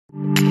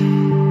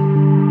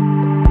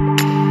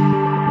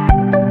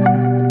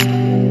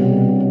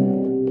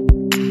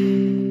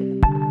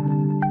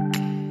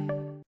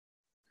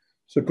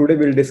So today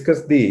we'll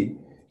discuss the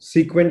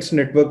sequence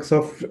networks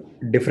of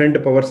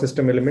different power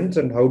system elements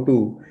and how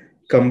to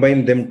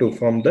combine them to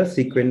form the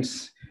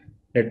sequence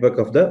network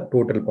of the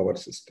total power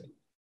system.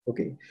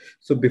 Okay,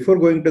 so before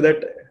going to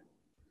that,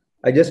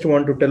 I just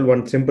want to tell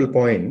one simple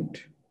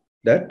point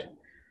that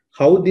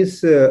how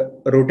this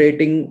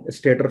rotating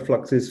stator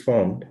flux is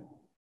formed.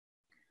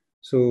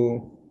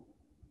 So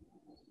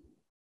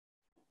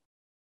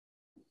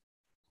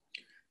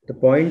the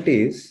point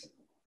is,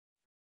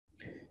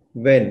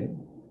 when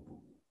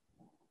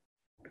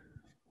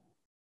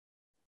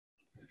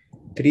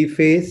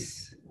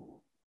three-phase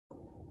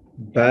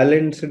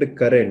balanced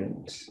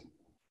currents,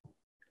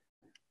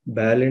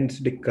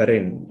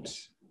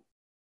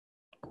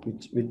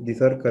 which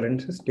these are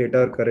currents,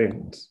 stator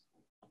currents,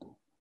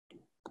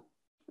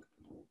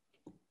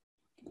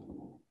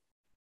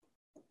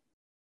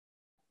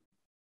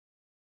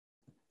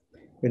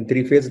 when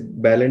three-phase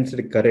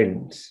balanced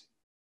currents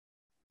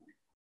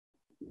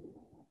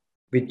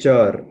which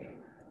are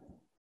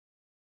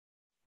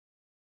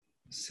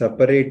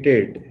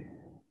separated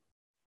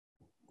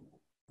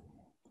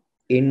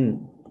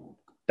in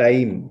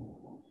time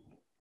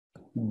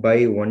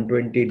by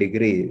 120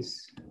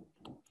 degrees,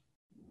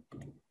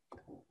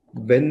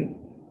 when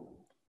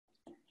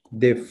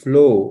they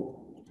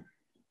flow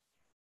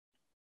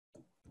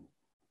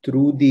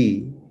through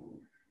the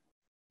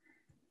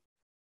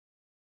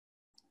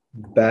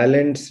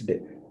balanced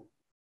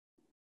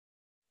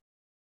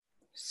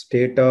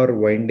stator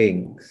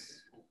windings,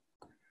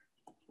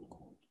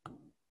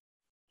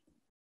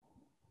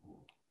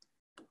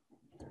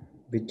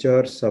 which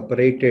are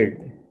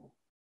separated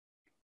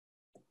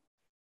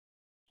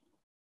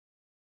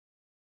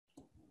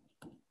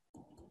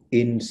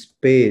in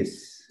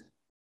space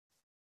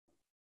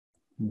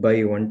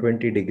by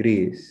 120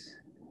 degrees,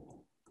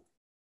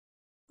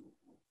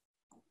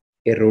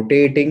 a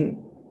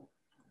rotating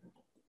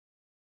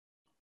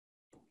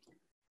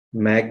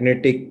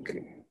magnetic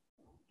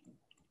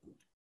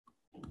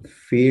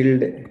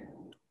field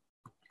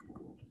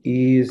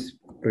is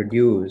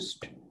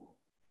produced.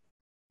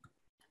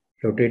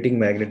 Rotating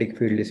magnetic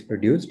field is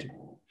produced,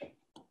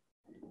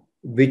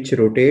 which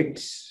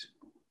rotates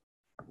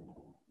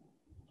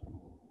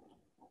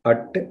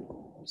at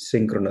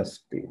synchronous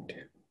speed.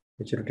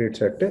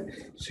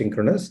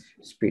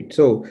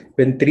 So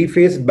when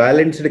three-phase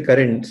balanced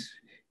currents,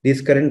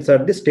 these currents are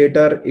the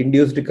stator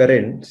induced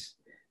currents.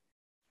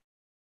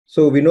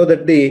 So we know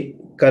that the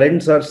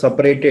currents are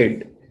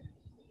separated.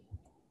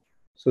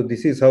 So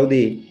this is how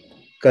the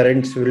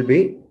currents will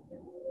be.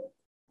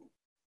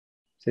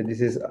 So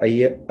this is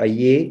IA,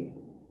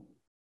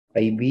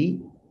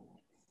 IB,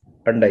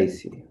 and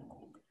IC.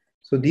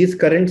 So these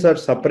currents are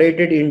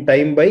separated in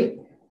time by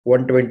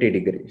 120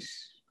 degrees.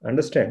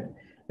 Understand?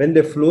 When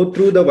they flow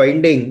through the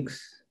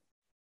windings,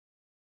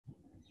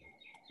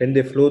 when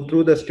they flow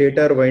through the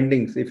stator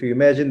windings, if you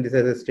imagine this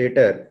as a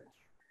stator,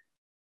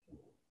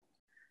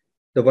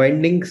 the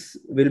windings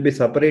will be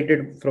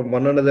separated from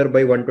one another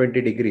by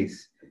 120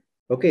 degrees.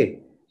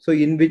 Okay. So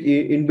in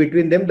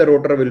between them, the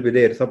rotor will be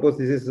there. Suppose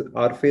this is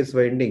R phase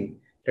winding.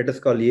 Let us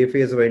call A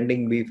phase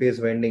winding, B phase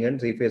winding,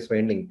 and C phase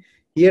winding.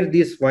 Here,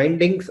 these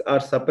windings are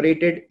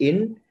separated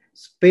in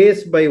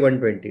space by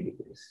 120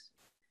 degrees.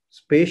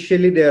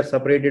 Spatially, they are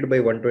separated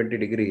by 120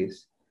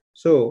 degrees.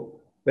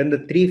 So when the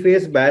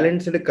three-phase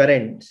balanced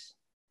currents,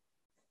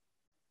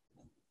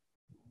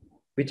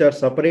 which are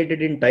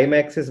separated in time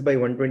axis by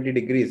 120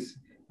 degrees,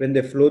 when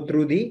they flow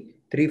through the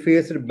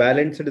three-phased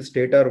balanced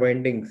stator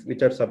windings,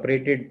 which are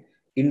separated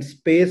in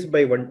space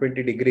by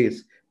 120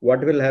 degrees,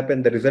 what will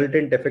happen? The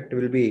resultant effect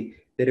will be,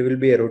 there will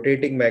be a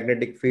rotating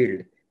magnetic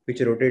field which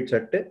rotates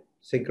at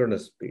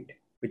synchronous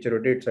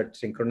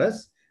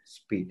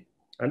speed.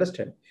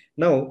 Understand?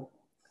 Now,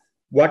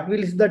 what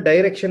will is the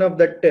direction of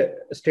that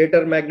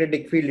stator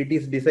magnetic field? It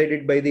is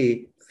decided by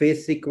the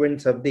phase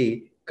sequence of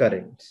the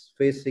currents.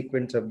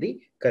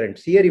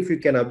 Here, if you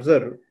can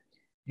observe,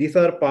 these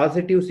are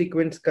positive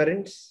sequence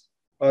currents,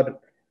 or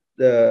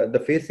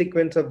the phase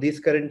sequence of these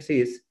currents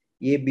is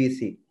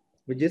ABC,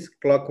 which is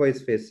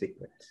clockwise phase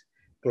sequence.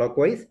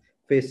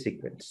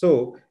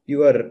 So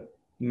your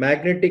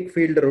magnetic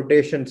field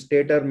rotation,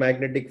 stator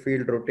magnetic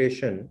field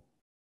rotation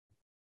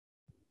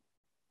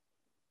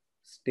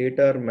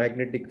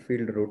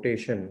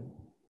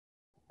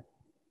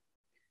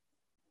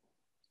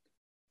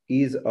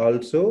is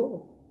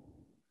also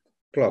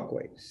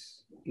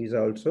clockwise.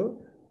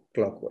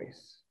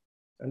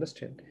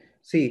 Understand?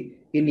 See,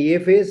 in A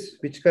phase,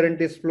 which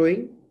current is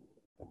flowing?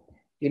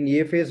 In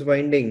A phase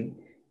winding,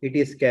 it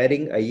is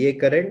carrying IA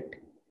current,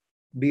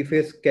 B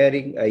phase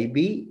carrying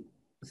IB,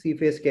 C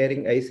phase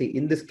carrying IC.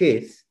 In this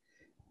case,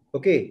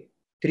 okay,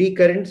 three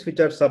currents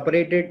which are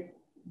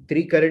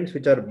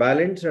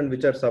balanced and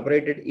which are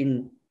separated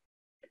in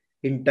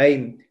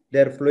time,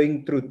 they are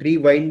flowing through three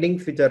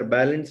windings which are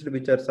balanced,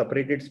 which are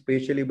separated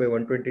spatially by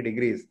 120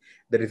 degrees.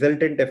 The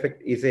resultant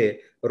effect is a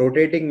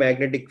rotating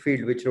magnetic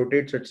field which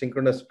rotates at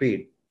synchronous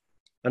speed,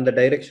 and the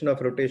direction of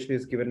rotation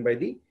is given by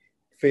the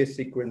phase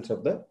sequence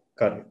of the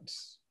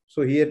currents.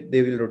 So here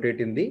they will rotate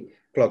in the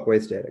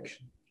clockwise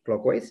direction.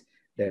 clockwise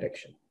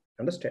direction.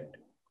 Understand?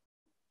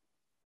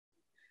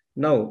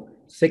 Now,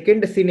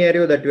 second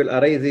scenario that will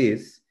arise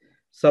is,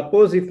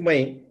 suppose if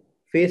my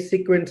phase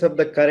sequence of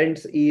the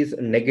currents is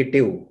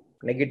negative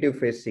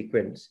phase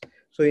sequence.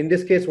 So in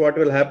this case, what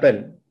will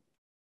happen?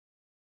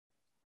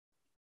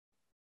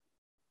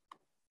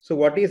 So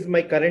what is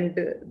my current?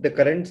 The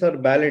currents are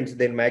balanced,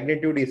 then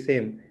magnitude is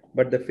same,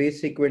 but the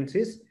phase sequence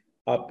is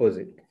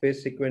opposite.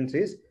 Phase sequence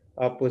is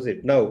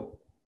opposite. Now,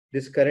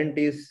 this current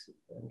is,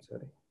 I'm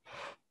sorry,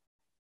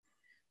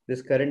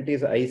 this current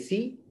is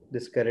IC,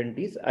 this current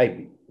is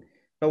IB.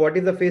 Now, what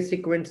is the phase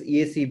sequence?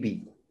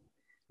 ACB,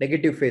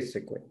 negative phase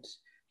sequence.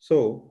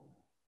 So,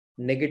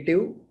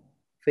 negative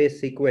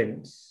phase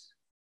sequence,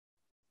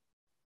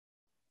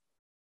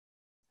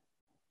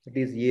 it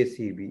is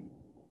ACB.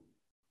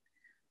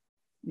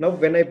 Now,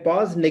 when I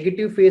pass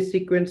negative phase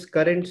sequence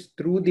currents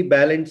through the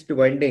balanced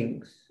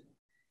windings,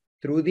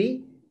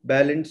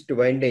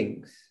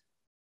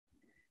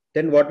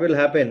 then what will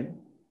happen?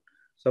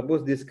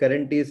 Suppose this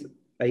current is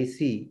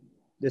IC,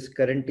 this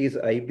current is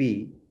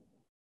IB.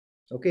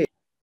 Okay.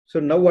 So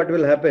now what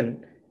will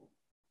happen?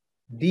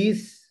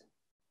 These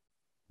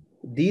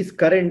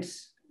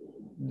currents,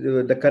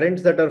 the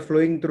currents that are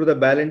flowing through the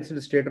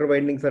balanced stator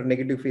windings are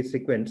negative phase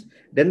sequence.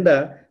 Then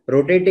the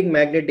rotating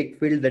magnetic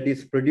field that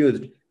is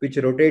produced, which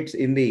rotates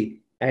in the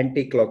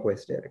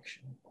anti-clockwise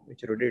direction,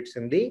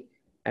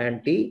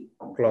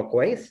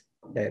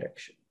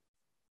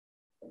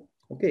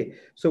 Okay.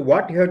 So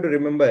what you have to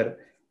remember,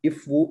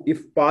 if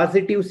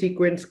positive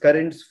sequence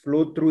currents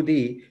flow through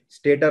the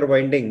stator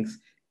windings,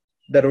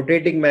 the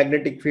rotating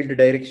magnetic field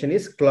direction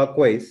is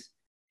clockwise,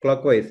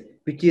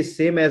 which is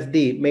same as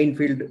the main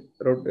field,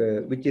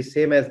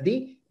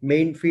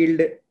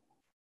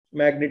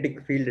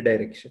 magnetic field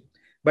direction.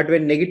 But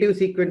when negative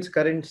sequence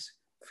currents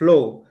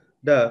flow,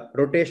 the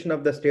rotation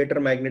of the stator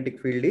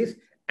magnetic field is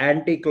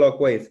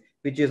anti-clockwise,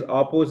 which is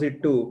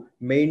opposite to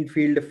main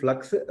field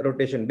flux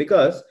rotation.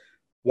 Because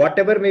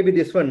whatever may be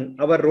this one,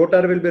 our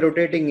rotor will be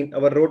rotating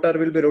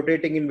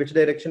in which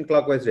direction?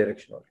 Clockwise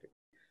direction only.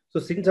 So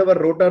since our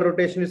rotor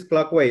rotation is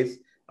clockwise,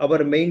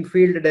 our main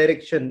field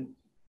direction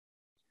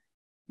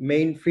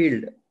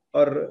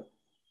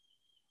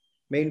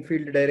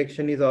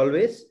is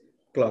always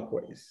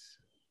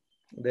clockwise.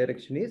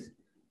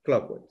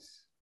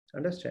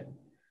 Understand?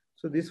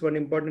 So this one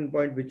important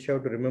point which you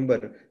have to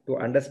remember to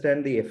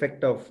understand the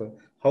effect of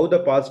how the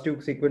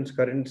positive sequence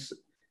currents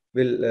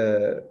will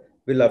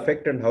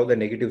affect and how the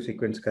negative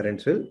sequence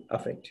currents will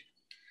affect.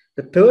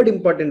 The third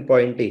important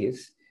point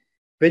is,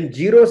 when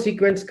zero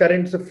sequence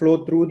currents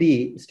flow through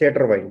the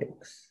stator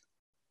windings.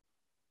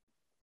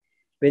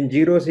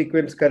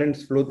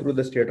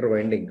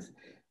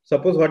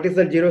 Suppose what is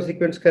the zero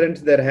sequence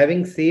currents? They are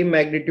having same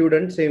magnitude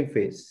and same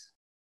phase.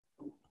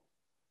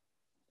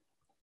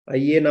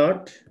 IA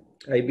naught,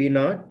 IB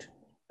naught,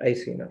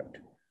 IC naught.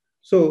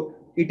 So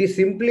it is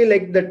simply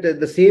like that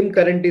the same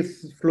current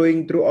is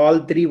flowing through all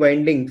three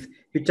windings,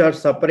 which are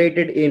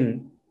separated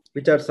in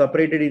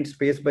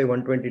space by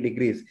 120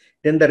 degrees.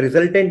 Then the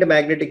resultant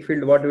magnetic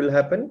field, what will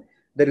happen?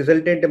 The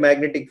resultant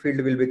magnetic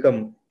field will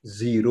become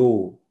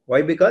zero.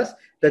 Why? Because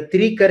the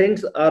three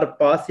currents are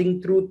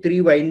passing through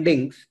three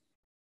windings,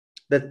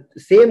 the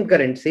same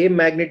current, same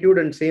magnitude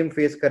and same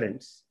phase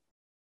currents.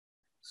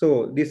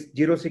 So these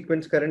zero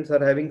sequence currents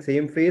are having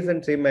same phase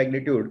and same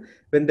magnitude.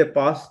 When they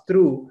pass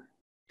through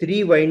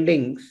three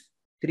windings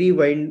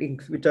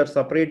which are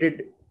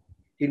separated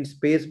in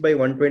space by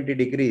 120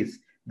 degrees,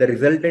 the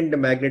resultant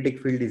magnetic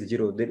field is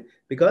zero.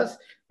 Because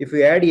if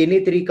you add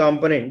any three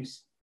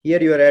components, here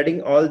you are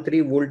adding all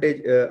three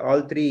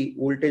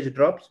voltage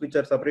drops which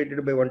are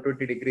separated by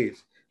 120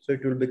 degrees. So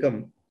it will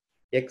become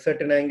x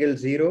at an angle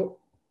 0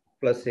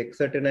 plus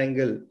x at an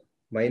angle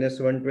minus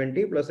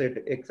 120 plus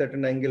x at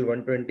an angle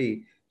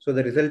 120. So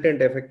the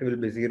resultant effect will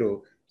be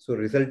zero. So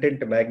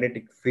resultant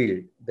magnetic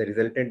field,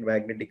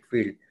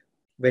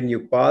 when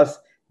you pass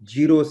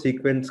zero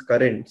sequence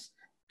currents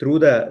through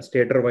the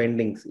stator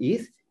windings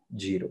is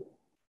zero.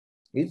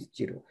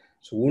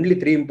 So only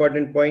three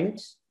important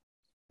points.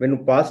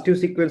 When positive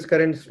sequence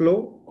currents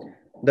flow,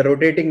 the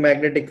rotating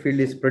magnetic field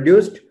is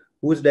produced,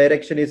 whose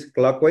direction is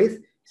clockwise,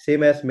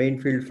 same as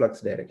main field flux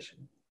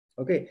direction.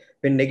 Okay.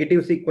 When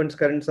negative sequence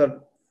currents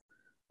are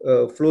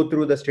flow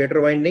through the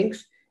stator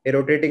windings, a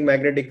rotating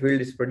magnetic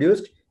field is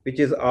produced, which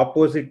is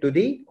opposite to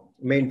the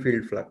main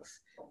field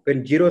flux.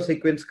 When zero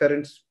sequence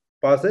currents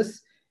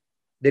passes,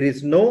 there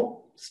is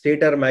no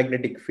stator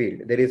magnetic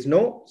field.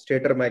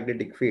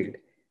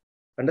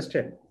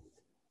 Understand?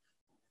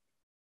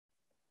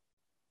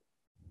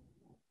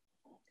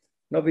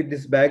 Now with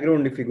this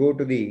background, if you go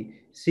to the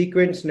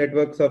sequence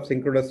network of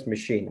synchronous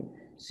machine,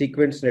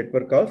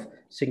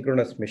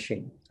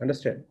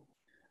 understand?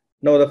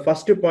 Now the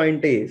first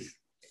point is,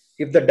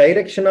 if the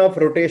direction of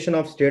rotation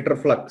of stator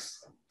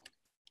flux,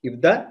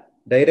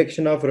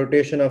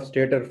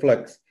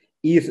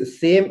 is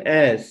same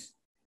as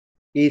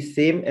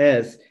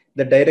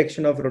the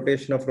direction of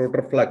rotation of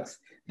rotor flux,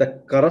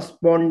 the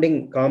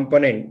corresponding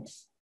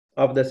components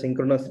of the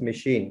synchronous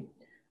machine,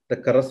 the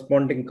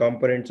corresponding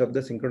components of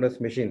the synchronous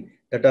machine,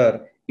 that are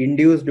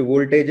induced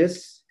voltages,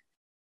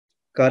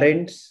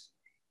 currents,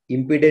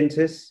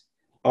 impedances,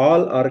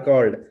 all are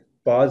called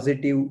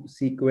positive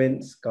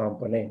sequence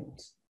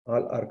components.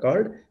 All are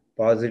called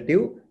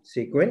positive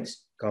sequence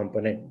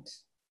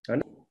components.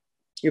 And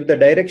if the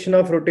direction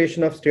of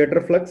rotation of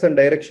stator flux and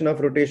direction of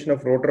rotation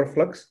of rotor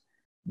flux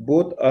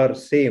both are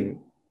same,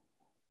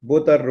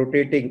 both are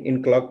rotating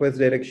in clockwise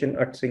direction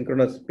at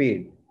synchronous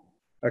speed,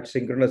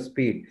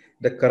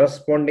 the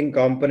corresponding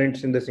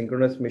components in the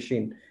synchronous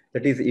machine,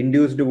 that is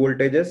induced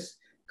voltages,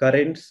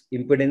 currents,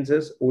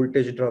 impedances,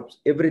 voltage drops,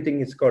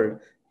 everything is called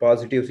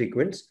positive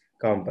sequence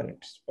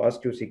components.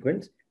 Positive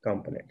sequence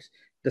components.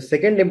 The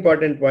second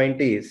important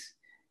point is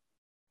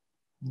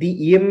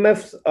the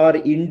EMFs are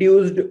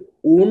induced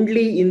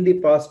only in the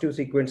positive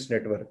sequence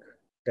network.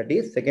 That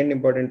is, second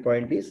important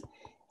point is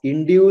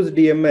induced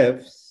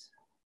EMFs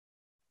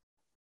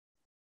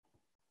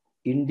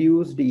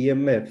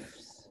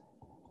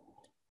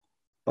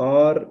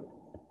are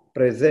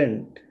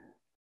present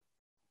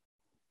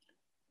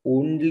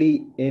only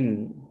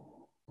in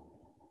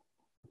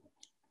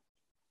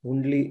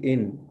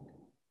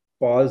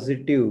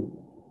positive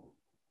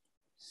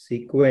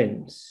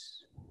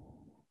sequence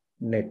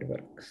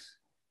networks.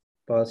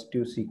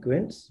 Positive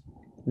sequence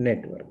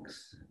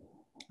networks.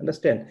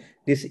 Understand?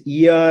 This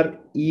ER,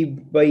 E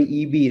by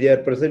EB, they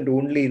are present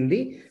only in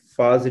the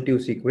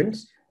positive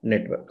sequence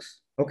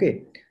networks.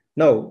 Okay.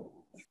 Now,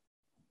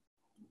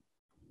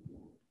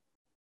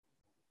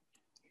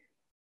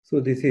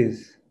 so this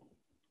is,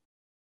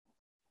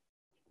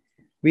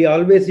 we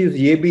always use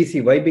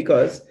ABC. Why?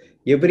 Because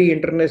every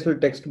international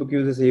textbook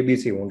uses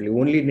ABC only.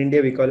 Only in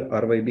India we call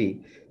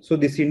RYB. So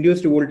this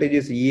induced voltage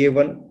is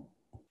EA1,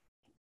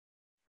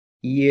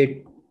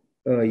 EA,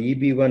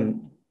 EB1,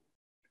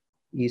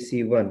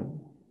 EC1.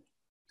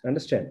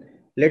 Understand?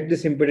 Let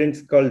this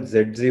impedance called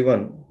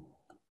ZG1,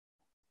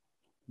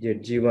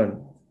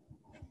 ZG1,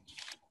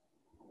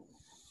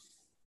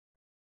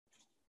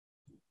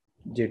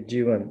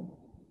 ZG1,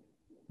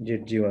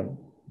 ZG1.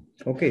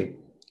 Okay.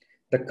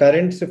 The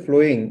currents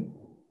flowing.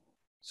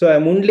 So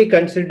I'm only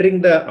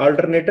considering the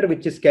alternator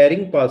which is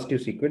carrying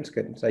positive sequence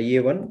currents,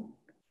 IA1,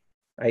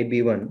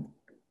 IB1,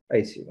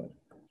 IC1.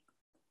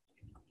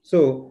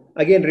 So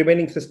again,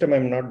 remaining system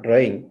I'm not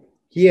drawing.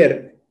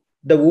 Here,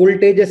 the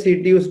voltages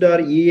induced are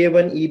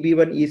EA1,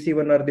 EB1,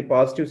 EC1 are the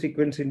positive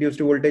sequence induced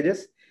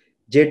voltages.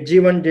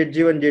 ZG1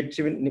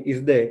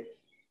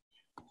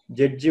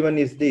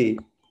 is the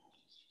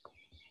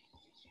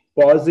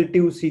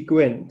positive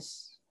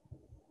sequence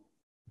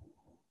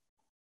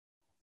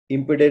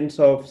impedance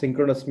of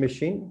synchronous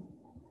machine.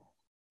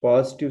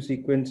 Positive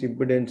sequence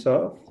impedance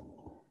of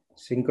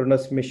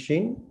synchronous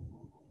machine,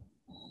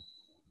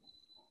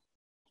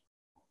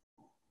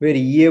 where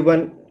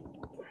EA1,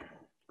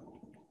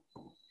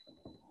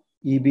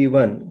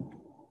 EB1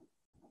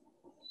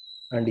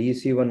 and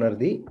EC1 are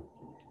the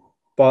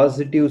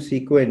positive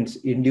sequence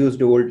induced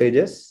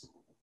voltages,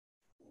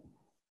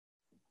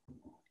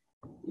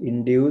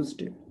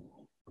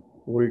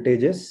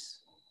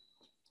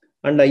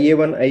 and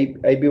IA1,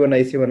 IB1,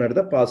 IC1 are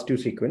the positive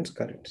sequence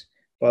currents.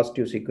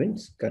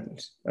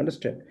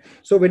 Understand?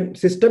 So when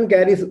system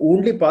carries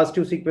only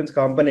positive sequence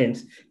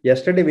components,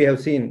 yesterday we have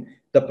seen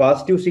the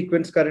positive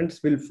sequence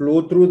currents will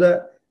flow through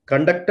the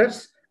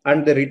conductors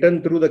and they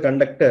return through the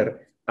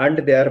conductor, and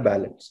they are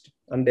balanced.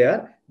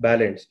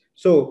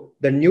 So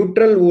the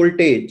neutral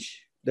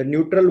voltage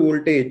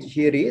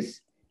here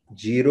is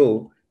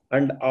 0,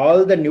 and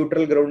all the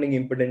neutral grounding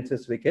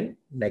impedances we can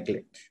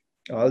neglect.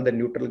 All the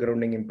neutral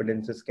grounding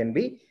impedances can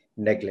be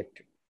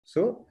neglected.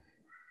 So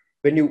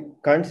when you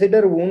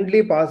consider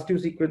only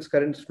positive sequence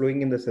currents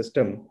flowing in the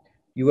system,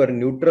 your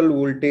neutral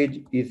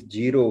voltage is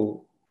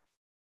 0,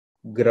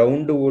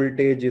 ground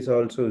voltage is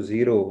also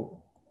 0.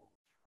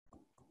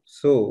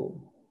 So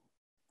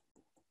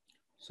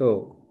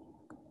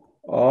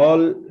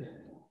all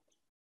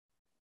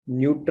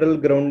neutral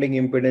grounding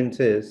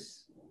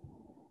impedances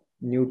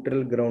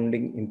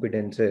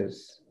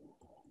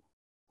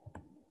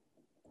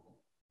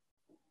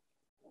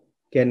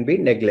can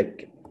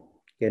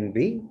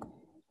be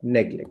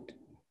neglected.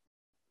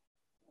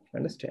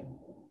 Understand?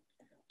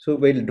 So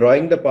while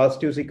drawing the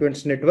positive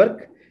sequence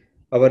network,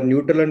 our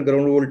neutral and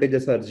ground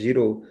voltages are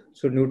 0.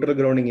 So neutral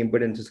grounding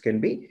impedances can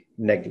be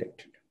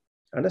neglected.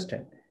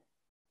 Understand?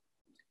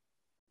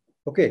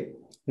 Okay.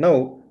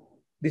 Now,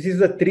 this is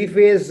the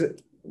 3-phase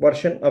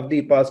version of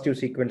the positive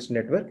sequence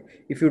network.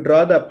 If you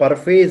draw the per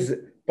phase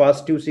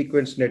positive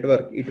sequence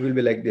network, it will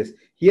be like this.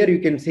 Here you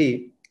can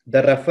see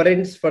the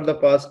reference for the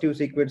positive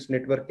sequence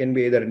network can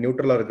be either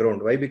neutral or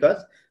ground. Why?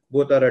 Because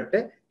both are at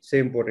the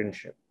same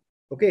potential.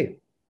 Okay.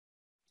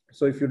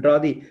 So if you draw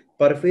the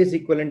per phase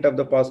equivalent of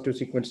the positive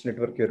sequence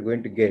network, you're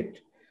going to get.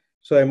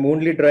 So I'm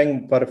only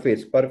drawing per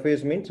phase. Per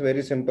phase means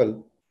very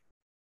simple.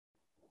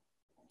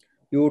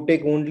 You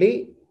take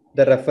only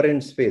the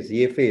reference phase,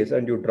 A phase,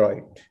 and you draw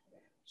it.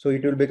 So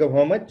it will become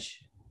how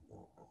much?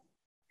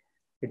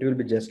 It will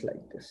be just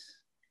like this.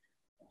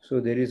 So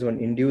there is one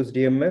induced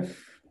EMF,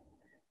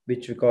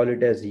 which we call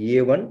it as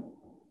EA1.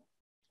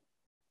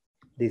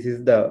 This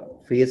is the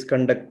phase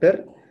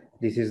conductor.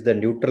 This is the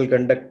neutral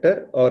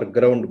conductor or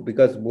ground,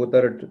 because both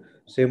are at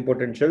same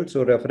potential.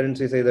 So reference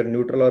is either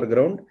neutral or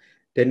ground.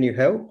 Then you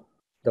have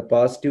the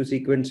positive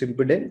sequence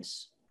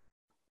impedance.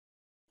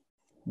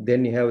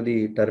 Then you have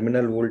the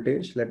terminal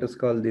voltage. Let us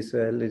call this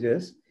value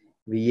as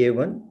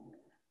VA1.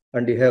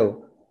 And you have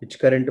which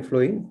current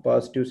flowing?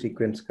 Positive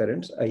sequence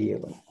currents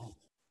IA1.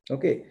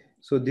 Okay.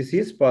 So this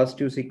is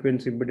positive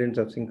sequence impedance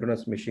of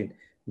synchronous machine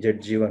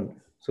ZG1.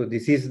 So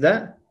this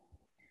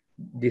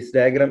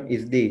diagram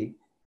is the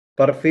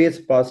per phase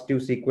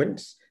positive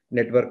sequence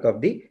network of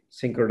the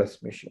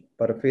synchronous machine.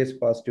 Per phase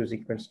positive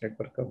sequence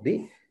network of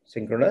the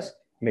synchronous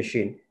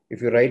machine.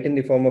 If you write in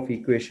the form of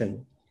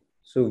equation,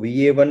 so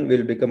VA1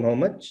 will become how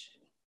much?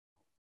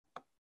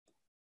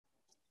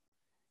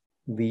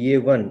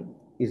 VA1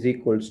 is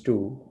equals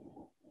to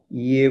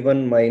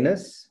EA1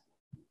 minus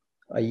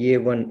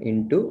IA1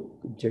 into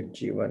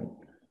ZG1.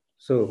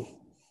 So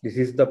this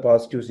is the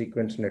positive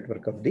sequence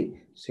network of the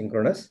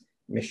synchronous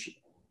machine.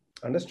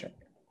 Understand?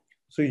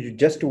 So you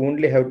just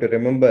only have to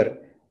remember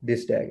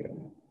this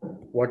diagram.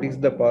 What is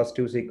the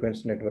positive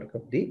sequence network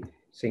of the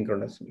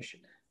synchronous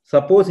machine?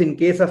 Suppose in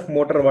case of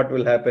motor, what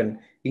will happen?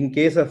 In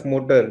case of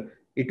motor,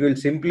 it will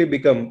simply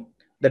become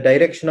the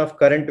direction of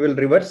current will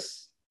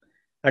reverse.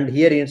 And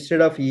here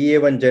instead of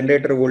EA1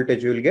 generator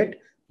voltage, you will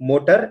get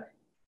motor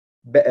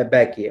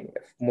back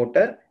EMF.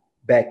 Motor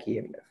back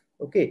EMF.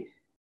 Okay.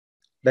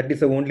 That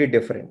is the only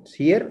difference.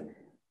 Here,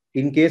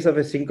 in case of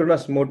a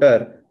synchronous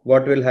motor,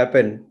 what will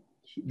happen?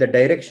 The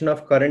direction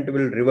of current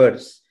will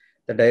reverse.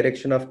 The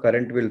direction of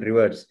current will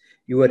reverse.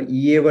 Your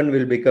EA1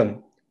 will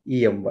become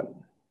EM1.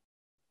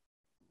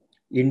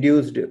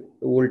 Induced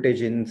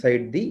voltage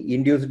inside the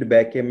induced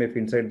back EMF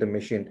inside the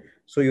machine.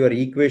 So your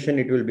equation,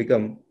 it will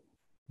become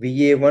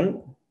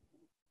VA1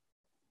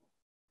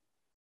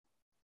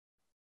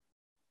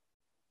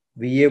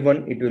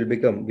 it will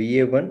become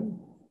VA1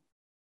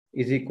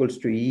 is equals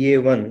to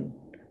EA1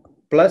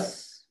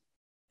 plus,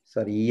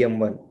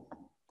 EM1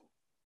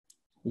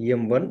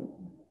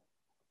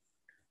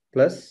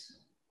 plus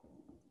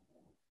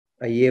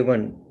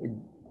IA1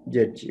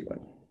 ZG1.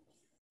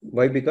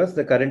 Why? Because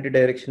the current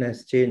direction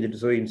has changed.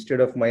 So instead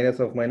of minus,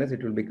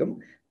 it will become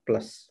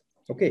plus.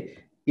 Okay.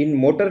 In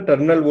motor,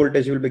 terminal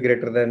voltage will be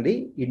greater than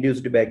the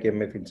induced back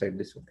EMF inside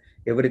this one.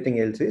 Everything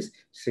else is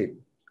same.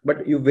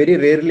 But you very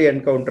rarely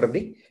encounter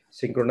the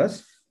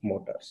synchronous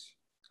motors.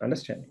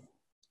 Understand?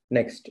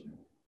 Next.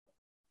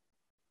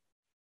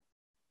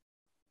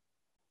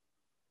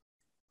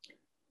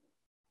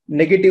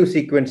 Negative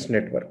sequence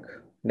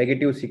network.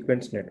 Negative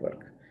sequence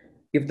network.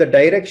 If the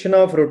direction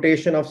of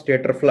rotation of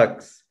stator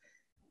flux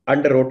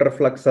and rotor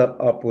flux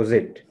are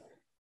opposite,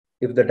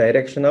 if the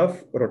direction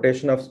of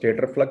rotation of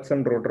stator flux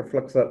and rotor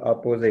flux are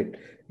opposite,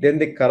 then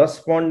the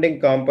corresponding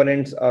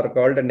components are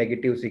called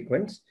negative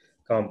sequence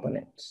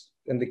components.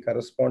 Then the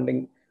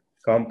corresponding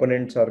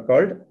components are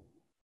called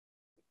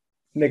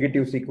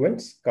negative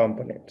sequence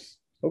components.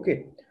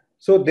 Okay.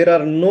 So there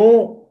are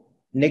no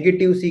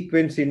negative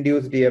sequence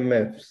induced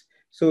EMFs.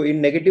 So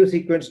in negative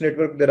sequence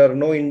network, there are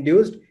no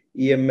induced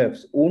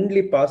EMFs.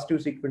 Only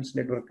positive sequence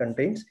network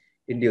contains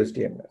induced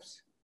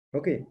EMFs.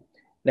 Okay.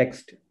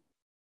 Next.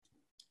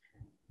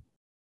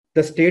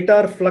 The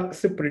stator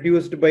flux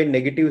produced by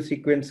negative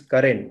sequence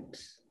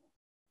currents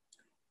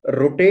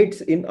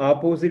rotates in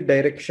opposite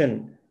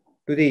direction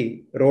to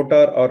the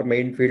rotor or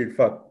main field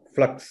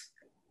flux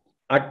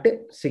at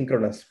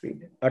synchronous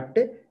speed.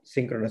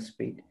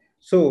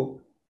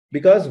 So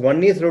because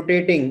one is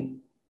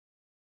rotating,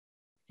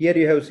 here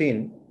you have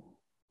seen.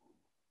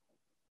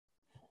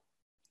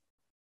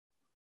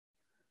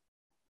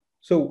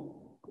 So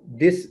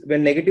this,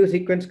 when negative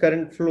sequence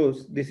current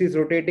flows, this is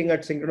rotating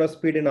at synchronous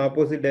speed in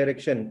opposite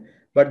direction,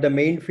 but the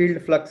main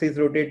field flux is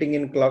rotating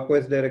in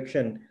clockwise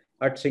direction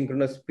at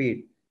synchronous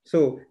speed.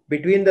 So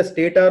between the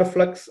stator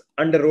flux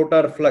and the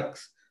rotor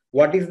flux,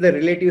 what is the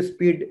relative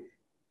speed?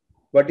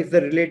 What is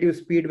the relative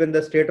speed when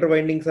the stator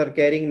windings are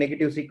carrying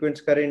negative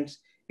sequence currents?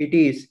 It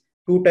is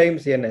 2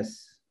 times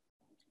ns,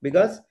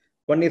 because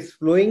one is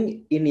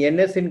flowing in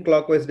ns in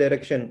clockwise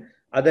direction,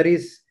 other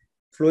is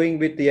flowing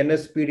with the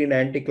ns speed in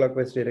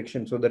anti-clockwise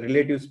direction. So the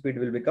relative speed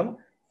will become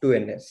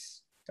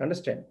 2ns.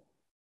 Understand?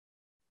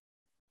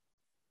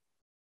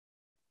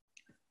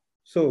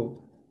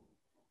 So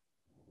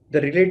the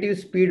relative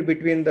speed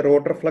between the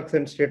rotor flux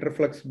and stator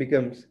flux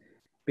becomes,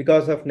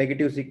 because of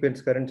negative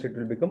sequence currents, it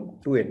will become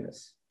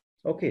 2ns.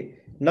 Okay.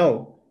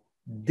 Now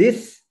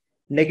this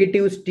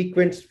negative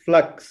sequence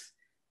flux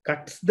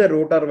cuts the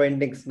rotor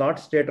windings, not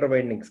stator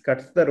windings,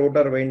 cuts the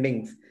rotor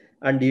windings,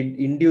 and it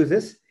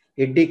induces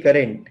eddy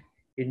current,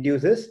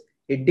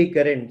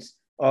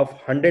 of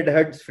 100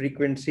 Hz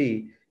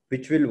frequency,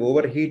 which will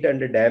overheat and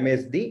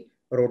damage the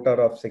rotor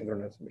of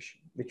synchronous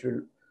machine,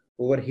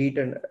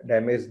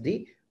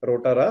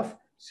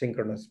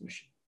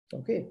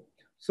 Okay.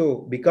 So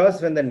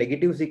because when the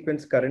negative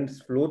sequence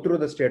currents flow through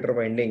the stator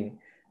winding,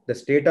 the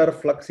stator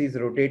flux is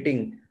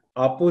rotating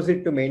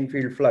opposite to main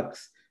field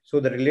flux. So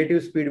the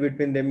relative speed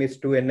between them is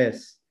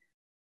 2ns.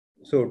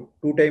 So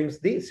 2 times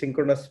the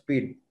synchronous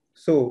speed.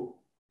 So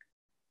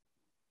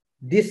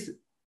this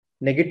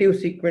negative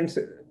sequence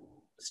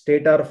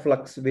stator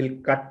flux will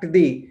cut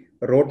the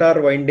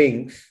rotor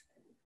windings,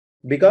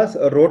 because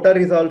a rotor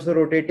is also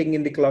rotating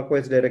in the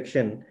clockwise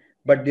direction,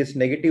 but this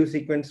negative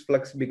sequence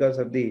flux, because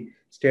of the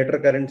stator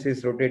currents,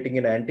 is rotating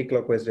in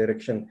anti-clockwise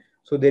direction.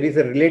 So there is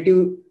a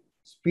relative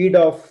speed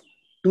of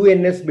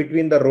 2ns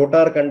between the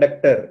rotor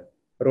conductor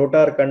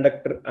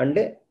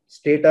and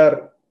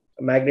stator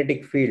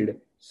magnetic field.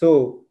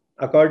 So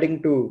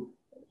according to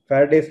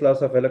Faraday's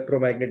laws of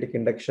electromagnetic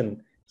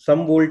induction,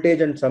 some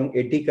voltage and some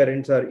eddy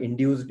currents are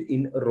induced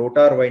in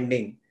rotor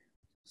winding.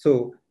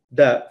 So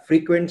the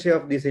frequency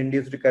of these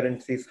induced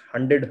currents is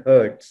 100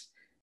 hertz,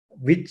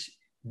 which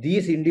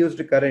these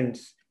induced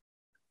currents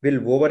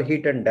will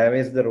overheat and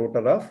damage the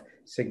rotor of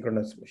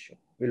synchronous machine.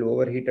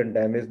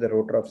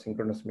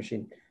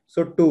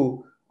 So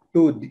to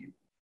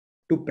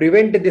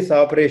prevent this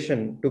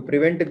operation,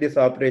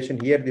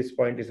 here this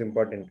point is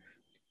important.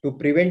 To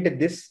prevent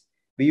this,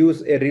 we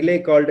use a relay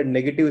called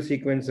negative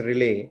sequence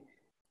relay.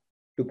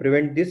 To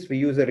prevent this, we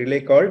use a relay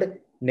called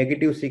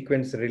negative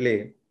sequence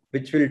relay,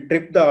 which will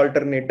trip the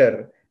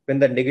alternator when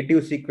the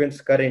negative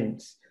sequence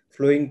currents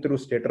flowing through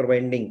stator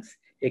windings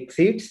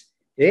exceeds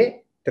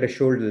a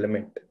threshold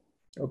limit.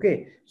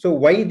 Okay, so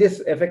why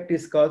this effect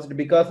is caused?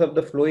 Because of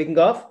the flowing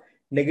of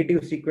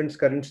negative sequence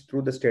currents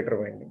through the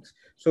stator windings.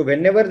 So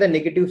whenever the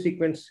negative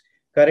sequence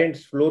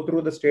currents flow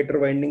through the stator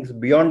windings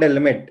beyond a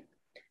limit,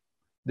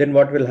 then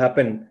what will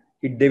happen?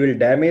 They will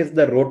damage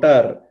the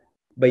rotor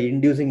by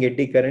inducing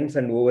eddy currents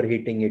and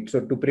overheating it.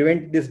 So to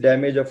prevent this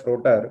damage of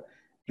rotor,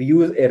 we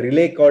use a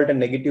relay called a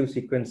negative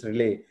sequence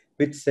relay,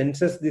 which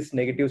senses this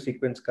negative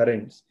sequence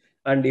currents.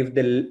 And if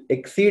they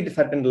exceed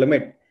certain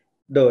limit,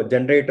 the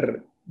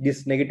generator,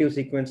 this negative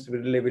sequence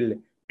relay will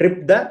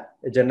trip the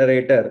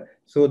generator.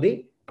 So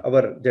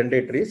our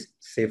generator is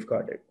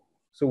safeguarded.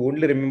 So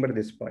only remember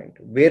this point,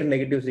 where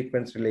negative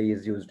sequence relay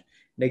is used.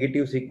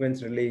 Negative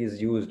sequence relay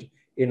is used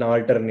in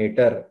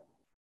alternator.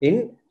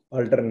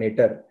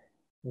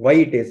 Why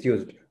it is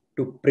used?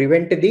 To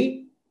prevent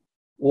the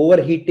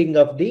overheating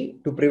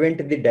to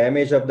prevent the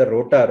damage of the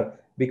rotor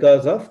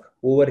because of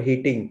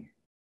overheating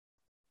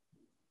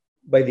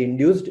by the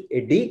induced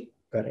eddy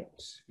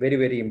currents. Very,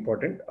 very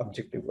important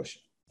objective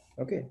question.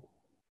 Okay.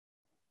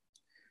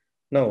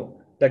 Now,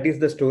 that is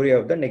the story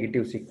of the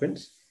negative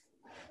sequence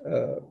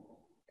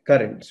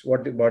currents,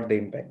 what the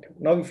impact.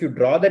 Now, if you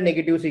draw the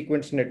negative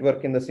sequence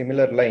network in the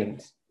similar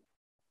lines,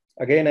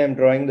 again, I am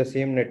drawing the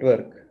same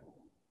network.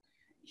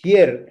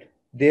 Here,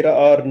 there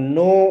are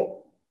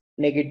no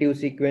negative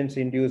sequence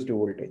induced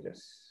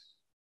voltages,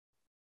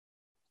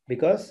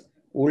 because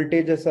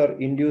voltages are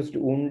induced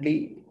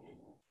only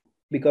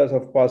because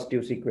of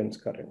positive sequence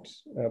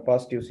currents,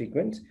 positive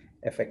sequence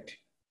effect.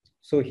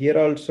 So here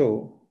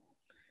also,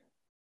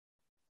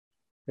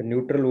 the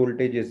neutral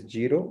voltage is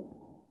 0,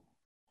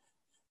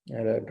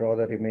 and I draw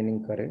the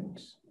remaining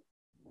currents.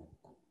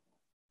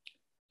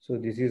 So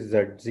this is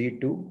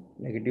ZG2,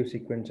 negative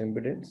sequence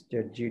impedance,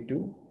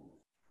 ZG2,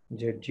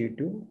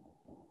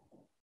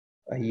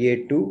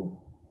 IA2,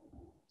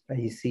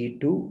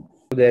 IC2.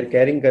 So they are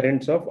carrying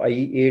currents of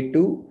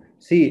IA2.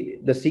 See,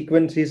 the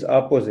sequence is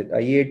opposite,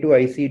 IA2,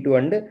 IC2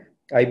 and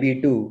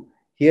IB2.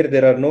 Here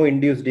there are no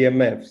induced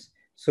EMFs.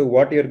 So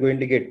what you are going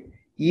to get,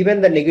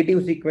 even the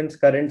negative sequence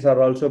currents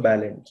are also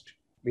balanced.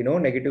 We know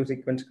negative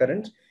sequence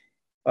currents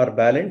are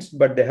balanced,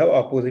 but they have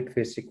opposite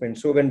phase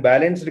sequence. So when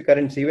balanced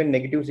currents, even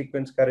negative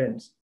sequence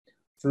currents,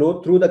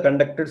 flow through the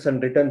conductors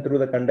and return through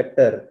the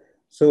conductor.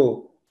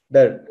 So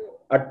that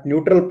at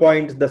neutral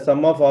points, the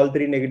sum of all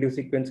three negative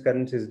sequence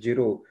currents is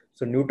 0.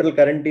 So neutral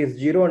current is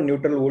 0 and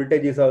neutral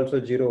voltage is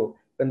also 0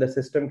 when the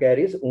system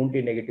carries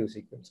only negative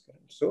sequence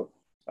current. So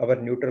our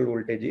neutral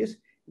voltage is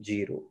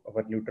 0.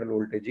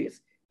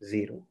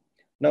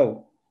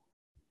 Now,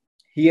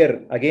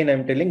 here again I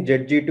am telling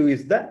ZG2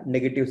 is the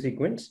negative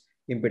sequence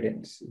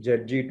impedance.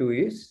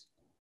 ZG2 is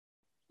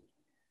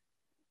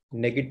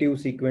negative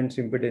sequence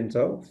impedance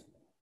of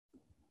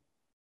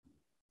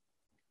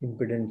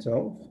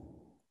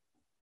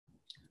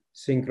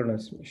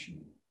synchronous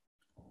machine.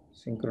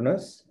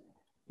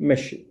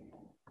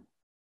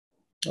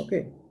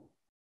 Okay.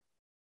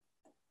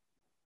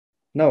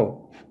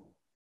 Now,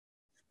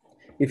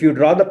 if you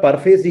draw the per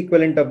phase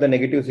equivalent of the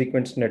negative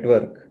sequence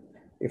network,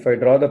 if I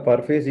draw the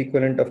per phase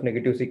equivalent of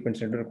negative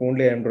sequence network,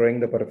 only I am drawing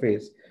the per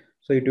phase.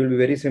 So it will be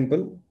very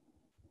simple.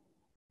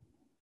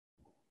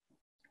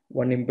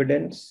 One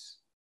impedance.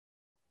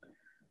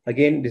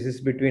 Again, this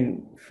is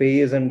between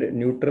phase and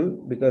neutral,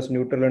 because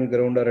neutral and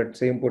ground are at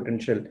same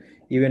potential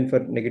even for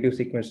negative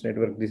sequence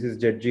network. This is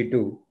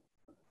ZG2.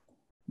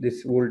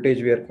 This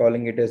voltage we are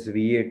calling it as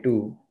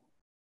VA2.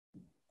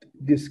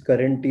 This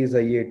current is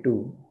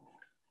IA2.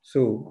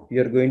 So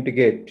you are going to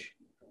get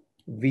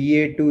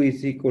VA2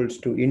 is equals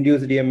to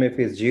induced EMF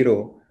is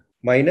 0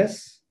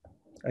 minus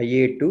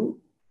IA2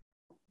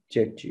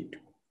 ZG2.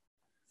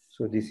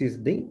 So this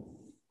is the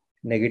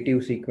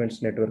negative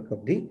sequence network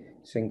of the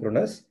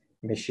synchronous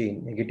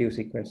machine.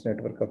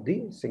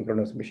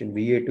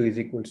 VA2 is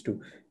equals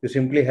to, you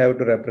simply have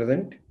to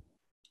represent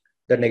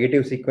the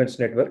negative sequence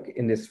network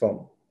in this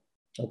form.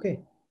 Okay.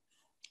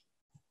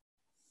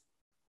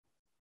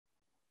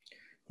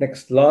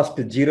 Next, last,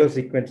 zero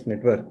sequence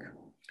network.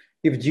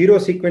 If zero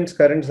sequence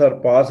currents are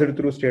passed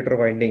through stator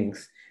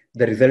windings,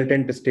 the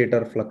resultant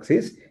stator flux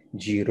is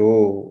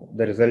zero.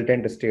 The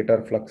resultant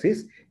stator flux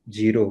is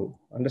zero.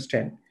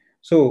 Understand?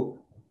 So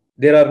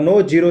there are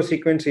no zero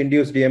sequence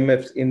induced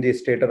EMFs in the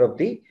stator of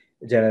the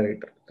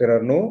generator. There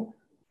are no,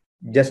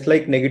 just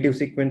like negative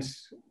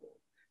sequence,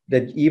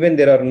 that even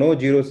there are no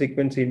zero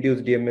sequence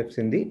induced EMFs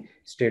in the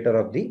stator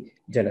of the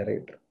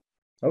generator.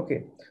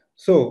 Okay.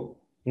 So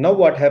now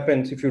what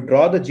happens if you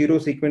draw the zero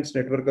sequence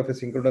network of a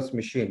synchronous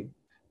machine?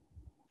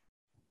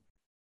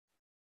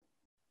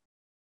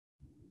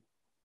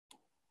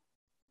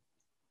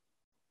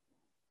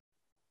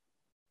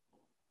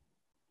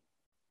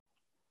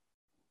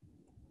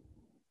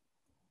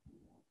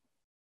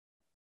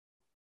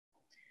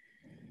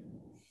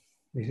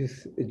 This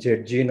is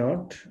ZG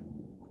naught,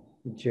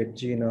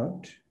 ZG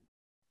naught,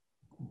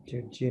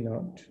 ZG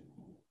naught,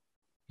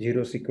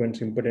 zero sequence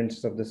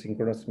impedances of the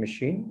synchronous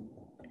machine.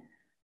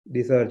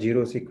 These are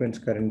zero sequence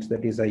currents,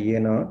 that is IA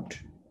naught,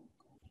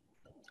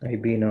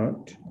 IB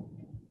naught,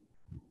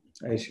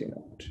 IC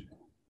naught.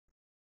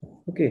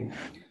 Okay.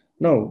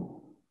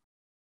 Now,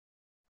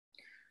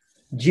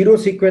 zero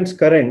sequence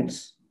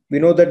currents, we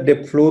know that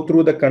they flow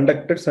through the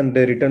conductors and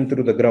they return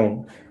through the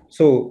ground.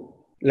 So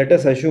let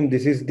us assume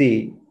this is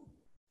the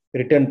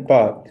return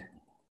path.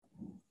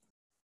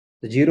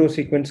 The zero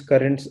sequence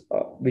currents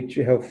which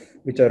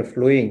are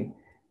flowing,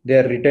 they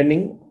are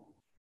returning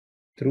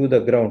through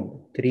the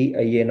ground, 3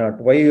 IA naught.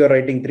 Why you are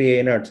writing 3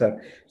 IA naught,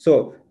 sir?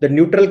 So the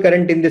neutral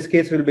current in this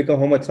case will become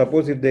how much?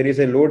 Suppose if there is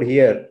a load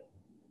here,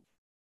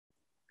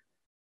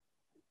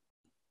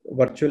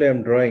 virtually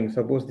I'm drawing,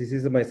 suppose this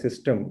is my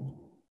system.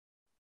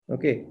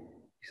 Okay,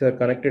 these are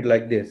connected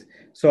like this.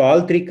 So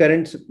all three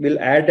currents will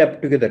add up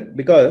together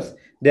because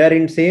they are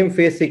in same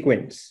phase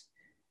sequence.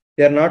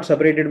 They are not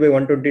separated by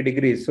 120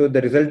 degrees. So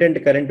the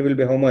resultant current will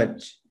be how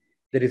much?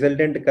 The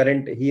resultant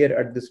current here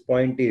at this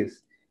point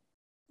is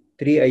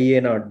 3 IA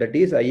naught. That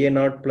is IA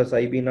naught plus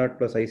IB naught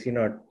plus IC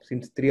naught.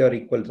 Since 3 are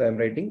equal, so I am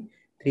writing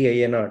 3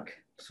 IA naught.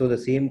 So the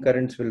same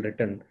currents will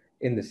return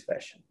in this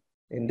fashion.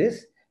 In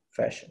this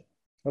fashion.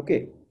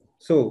 Okay.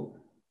 So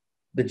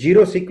the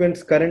zero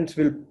sequence currents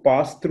will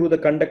pass through the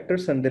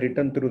conductors and they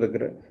return through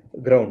the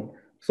ground.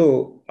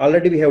 So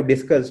already we have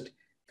discussed,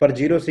 for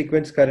zero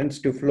sequence currents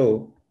to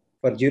flow,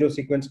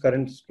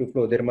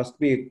 there must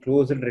be a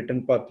closed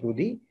return path through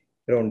the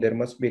ground. There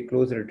must be a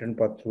closed return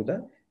path through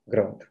the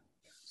ground.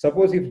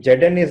 Suppose if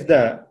Zn is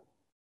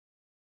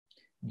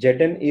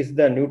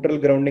the neutral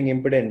grounding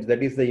impedance,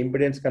 that is the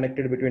impedance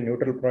connected between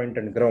neutral point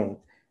and ground,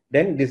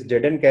 then this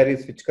Zn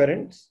carries which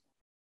currents?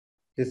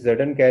 This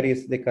Zn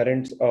carries the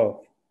currents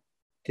of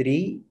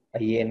 3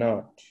 IA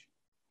naught.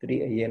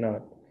 3 IA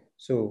naught.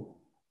 So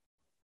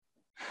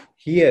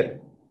here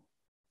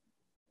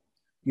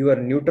your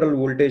neutral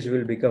voltage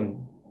will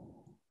become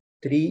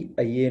 3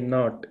 IA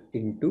naught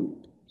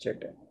into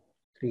Zn.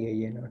 3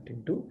 IA naught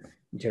into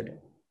Zn.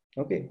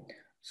 Okay.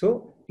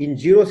 So in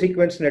zero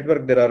sequence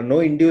network, there are no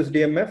induced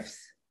EMFs.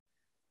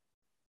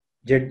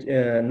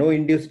 No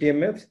induced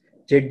EMFs.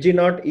 Zg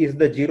naught is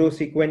the zero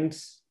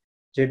sequence.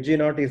 Zg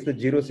naught is the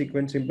zero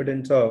sequence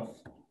impedance of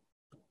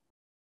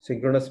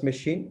synchronous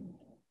machine.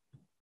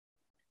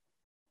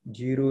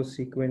 Zero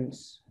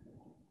sequence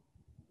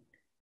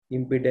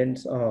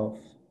impedance of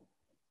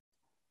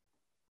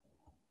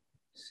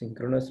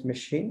synchronous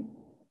machine.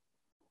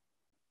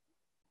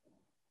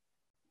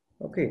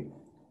 Okay.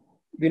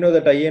 We know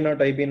that IA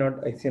naught, IB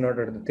naught, IC naught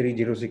are the three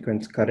zero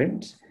sequence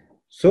currents.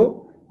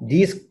 So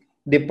these,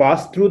 they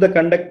pass through the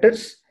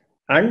conductors,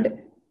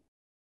 and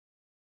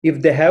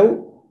if they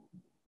have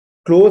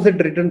closed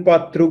return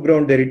path through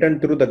ground, they return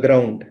through the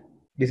ground.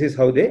 This is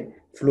how they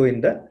flow in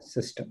the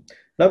system.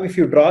 Now, if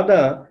you draw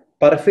the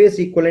per phase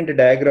equivalent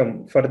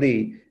diagram for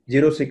the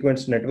zero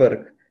sequence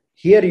network,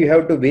 here you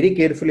have to very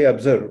carefully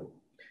observe.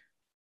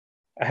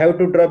 I have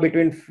to draw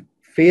between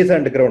phase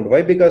and ground.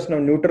 Why? Because now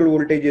neutral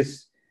voltage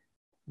is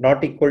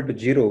not equal to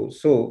 0.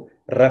 So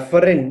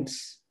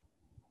reference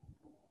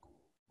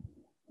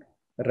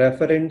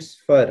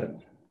for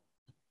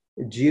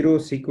zero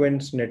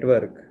sequence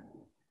network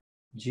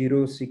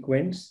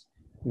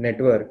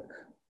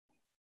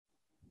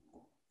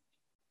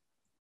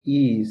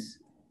is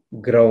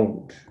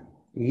ground.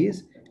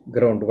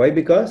 Why?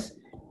 Because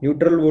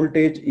neutral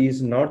voltage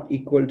is not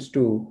equals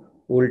to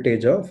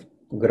voltage of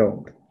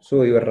ground.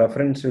 So your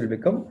reference will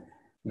become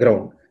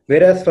ground.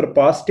 Whereas for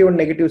positive and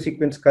negative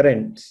sequence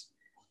currents,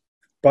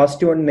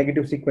 positive and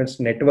negative sequence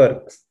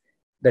networks,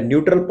 the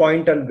neutral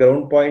point and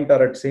ground point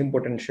are at same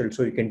potential.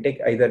 So you can take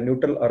either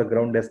neutral or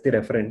ground as the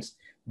reference.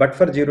 But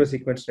for zero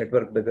sequence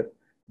network, the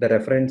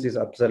reference is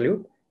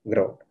absolute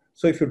ground.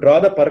 So if you draw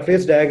the per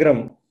phase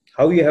diagram,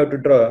 how you have to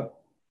draw?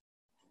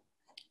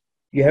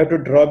 You have to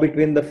draw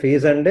between the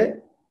phase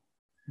and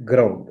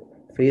ground.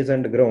 Phase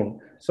and ground.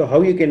 So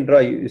how you can draw?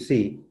 You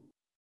see,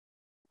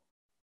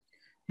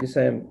 this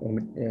I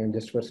am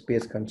just for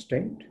space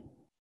constraint.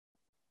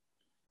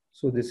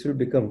 So this will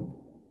become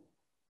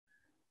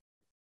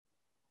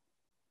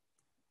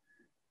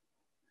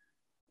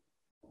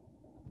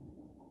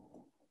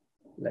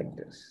like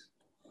this.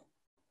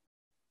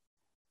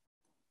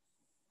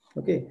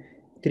 Okay,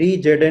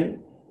 3Zn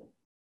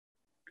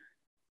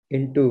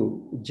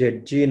into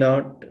Zg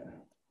naught.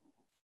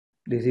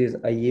 This is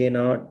Ia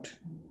naught.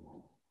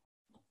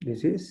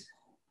 This is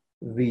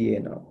Va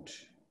naught.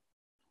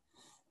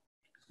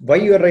 Why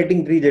you are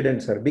writing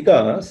 3Zn, sir?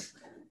 Because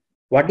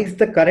what is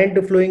the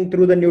current flowing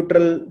through the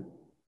neutral?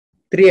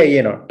 3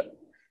 Ia naught.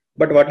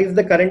 But what is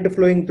the current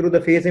flowing through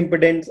the phase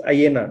impedance?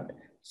 Ia naught.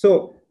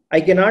 So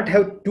I cannot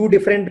have two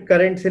different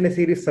currents in a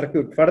series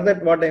circuit. For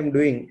that, what I am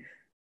doing,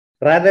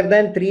 rather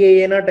than 3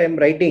 Ia naught, I am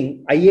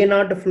writing Ia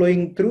naught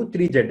flowing through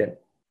 3Zn.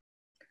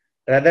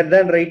 Rather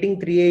than writing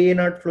 3 Ia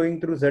naught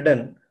flowing through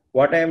Zn,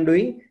 what I am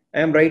doing, I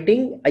am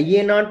writing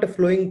Ia naught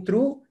flowing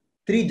through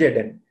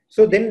 3Zn.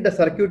 So then the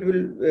circuit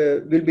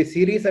will be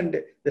series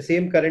and the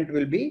same current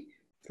will be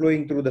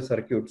flowing through the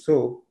circuit.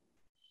 So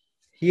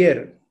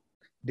here,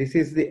 this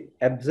is the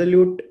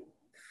absolute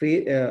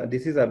phase.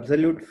 This is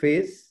absolute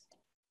phase.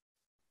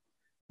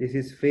 This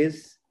is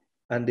phase,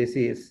 and this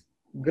is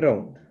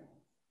ground.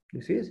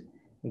 This is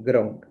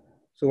ground.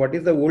 So what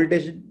is the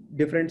voltage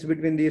difference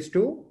between these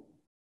two?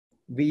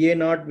 Va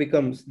naught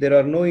becomes, there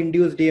are no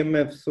induced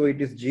EMF, so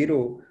it is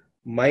 0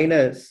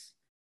 minus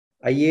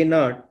Ia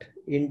naught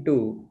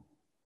into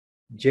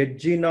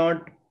Zg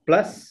naught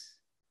plus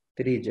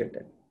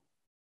 3Zn.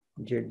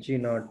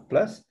 Zg naught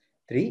plus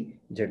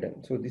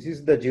 3Zn. So this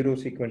is the zero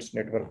sequence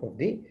network of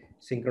the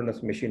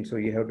synchronous machine. So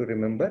you have to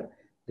remember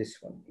this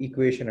one,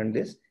 equation and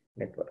this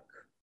network.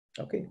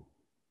 Okay.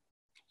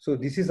 So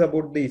this is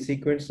about the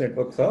sequence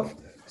networks of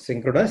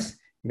synchronous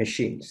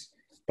machines.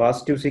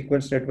 Positive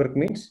sequence network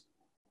means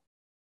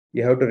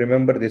you have to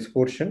remember this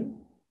portion.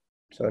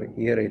 Sorry,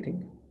 here I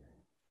think.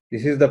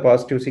 This is the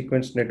positive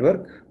sequence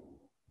network.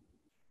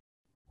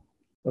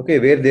 Okay,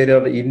 where there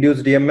are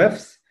induced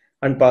EMFs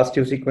and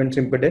positive sequence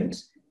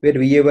impedance, where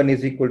VA1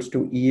 is equals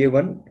to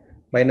EA1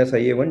 minus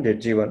IA1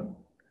 ZG1.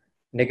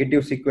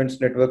 Negative sequence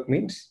network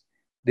means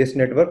this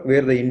network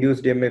where the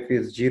induced EMF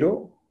is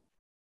 0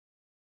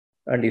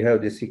 and you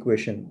have this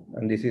equation,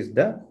 and this is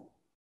the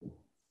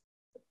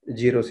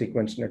zero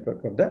sequence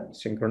network of the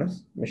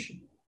synchronous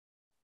machine.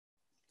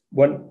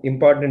 One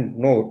important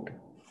note,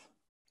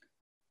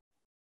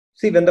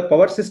 see, when the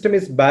power system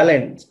is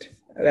balanced,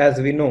 as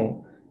we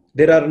know,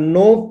 there are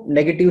no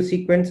negative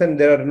sequence and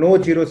there are no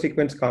zero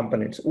sequence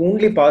components.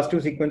 Only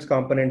positive sequence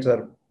components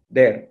are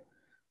there.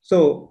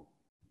 So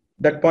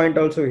that point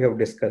also we have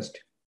discussed.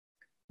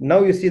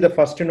 Now you see the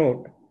first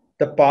note,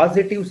 the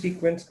positive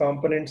sequence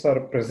components are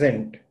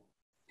present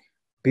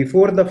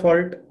before the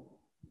fault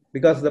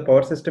because the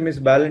power system is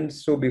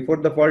balanced. So before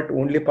the fault,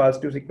 only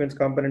positive sequence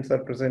components are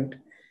present.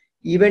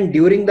 Even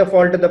during the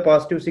fault, the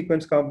positive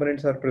sequence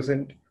components are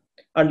present.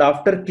 And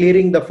after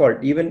clearing the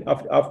fault, even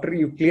after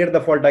you clear the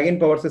fault, again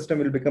power system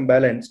will become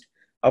balanced.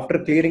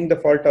 After clearing the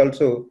fault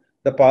also,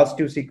 the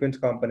positive sequence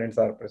components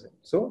are present.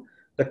 So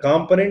the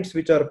components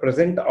which are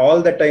present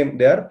all the time,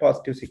 they are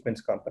positive sequence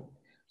components.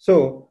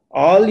 So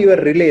all your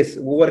relays,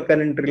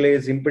 overcurrent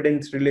relays,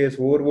 impedance relays,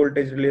 over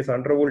voltage relays,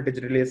 under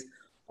voltage relays,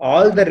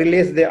 all the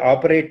relays, they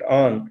operate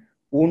on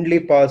only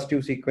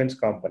positive sequence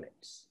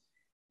components.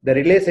 The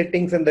relay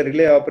settings and the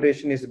relay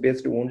operation is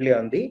based only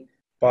on the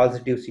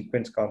positive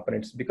sequence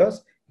components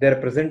because they are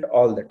present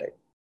all the time.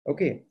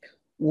 Okay.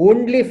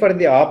 Only for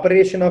the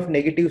operation of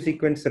negative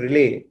sequence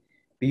relay,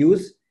 we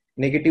use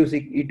negative,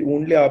 it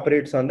only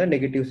operates on the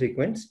negative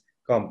sequence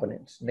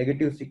components.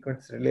 Negative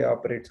sequence relay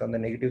operates on the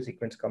negative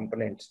sequence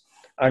components.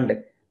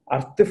 And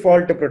earth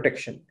fault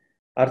protection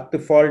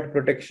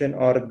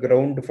or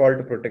ground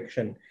fault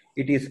protection,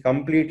 it is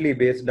completely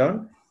based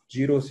on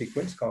zero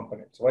sequence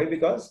components. Why?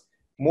 Because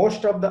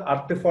most of the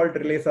earth fault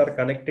relays are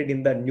connected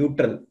in the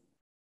neutral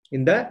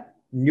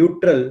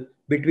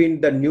between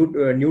the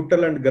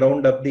neutral and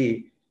ground of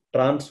the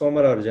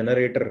transformer or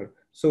generator.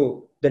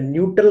 So the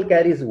neutral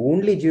carries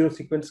only zero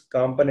sequence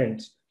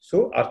components.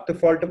 So earth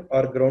fault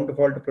or ground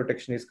fault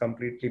protection is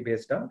completely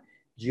based on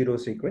zero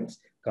sequence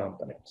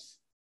components.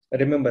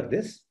 Remember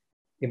this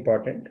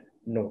important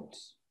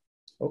notes.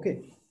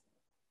 Okay.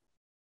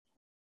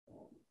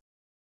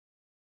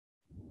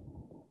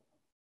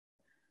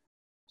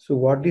 So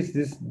what is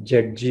this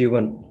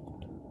ZG1?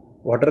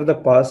 What are the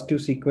positive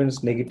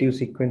sequence, negative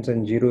sequence,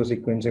 and zero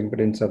sequence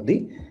impedance of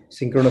the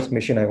synchronous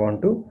machine I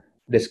want to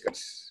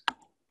discuss?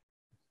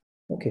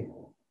 Okay.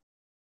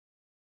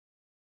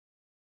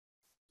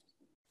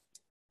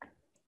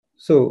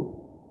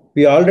 So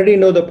we already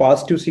know the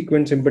positive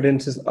sequence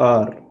impedances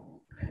are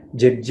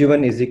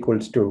ZG1 is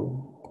equals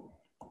to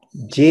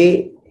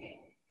J.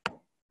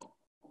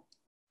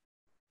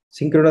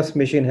 Synchronous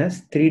machine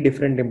has three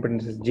different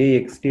impedances,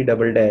 JXT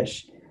double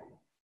dash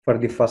for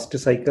the first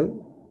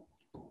cycle,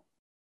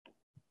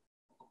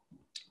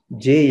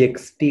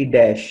 JXT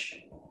dash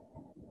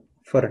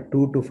for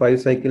 2 to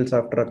 5 cycles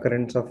after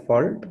occurrence of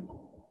fault,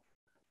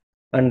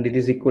 and it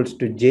is equals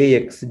to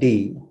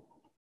JXD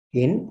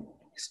in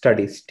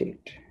steady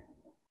state.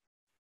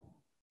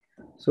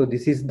 So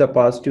this is the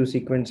positive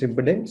sequence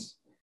impedance.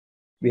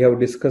 We have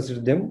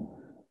discussed them,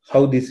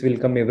 how this will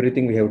come,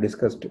 everything we have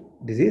discussed.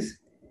 This is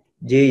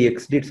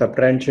JXD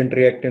subtransient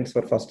reactance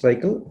for first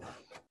cycle,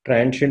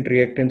 transient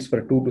reactance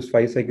for 2 to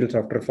 5 cycles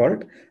after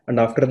fault, and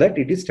after that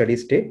it is steady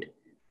state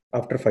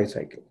after 5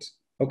 cycles.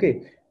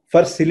 Okay.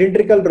 For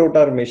cylindrical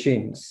rotor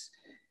machines,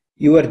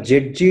 your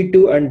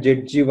ZG2 and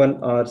ZG1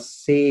 are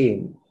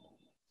same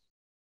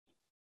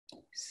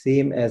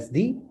as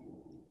this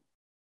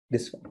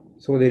one.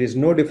 So there is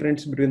no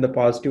difference between the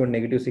positive and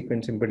negative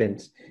sequence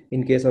impedance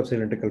in case of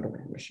cylindrical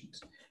rotor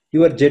machines.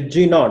 Your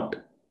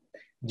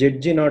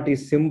ZG0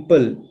 is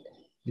simple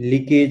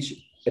leakage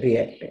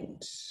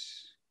reactance.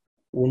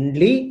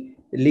 Only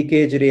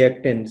leakage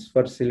reactance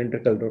for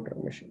cylindrical rotor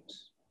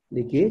machines.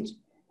 Leakage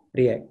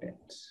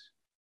reactance.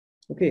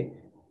 Okay.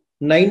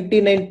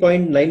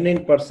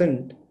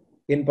 99.99%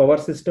 in power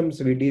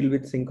systems we deal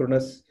with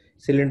synchronous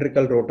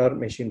cylindrical rotor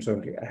machines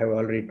only. I have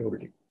already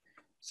told you.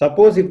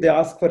 Suppose if they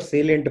ask for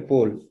salient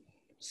pole,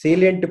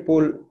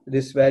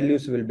 these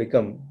values will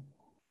become,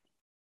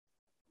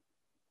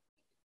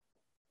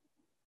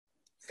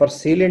 for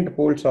salient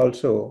poles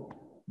also,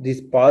 this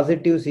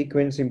positive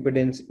sequence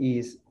impedance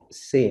is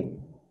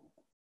same.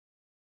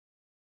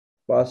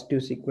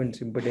 Positive sequence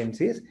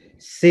impedance is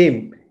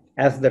same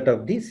as that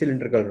of the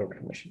cylindrical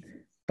rotor machine.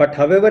 But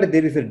however,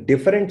 there is a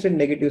difference in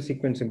negative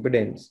sequence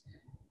impedance.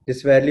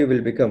 This value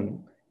will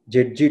become,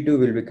 ZG2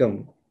 will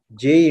become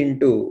J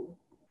into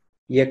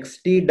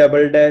XT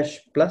double dash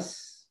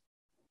plus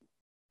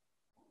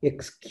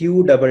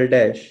XQ double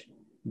dash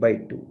by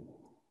 2.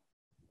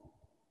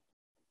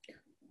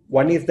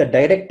 One is the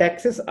direct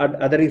axis and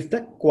other is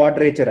the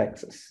quadrature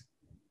axis.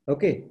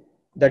 Okay,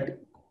 that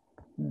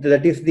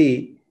is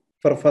the,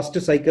 for first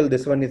cycle,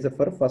 this one is the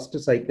for first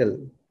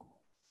cycle.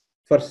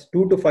 For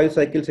 2 to 5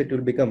 cycles it will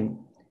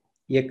become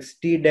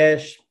XT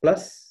dash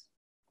plus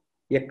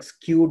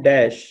XQ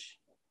dash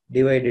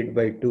divided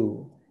by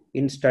 2.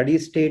 In steady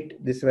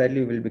state, this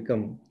value will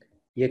become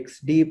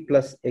XD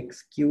plus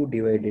XQ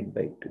divided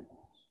by 2.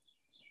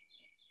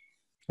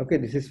 Okay,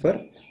 this is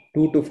for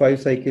 2 to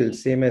 5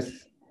 cycles, same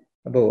as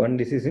above, and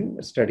this is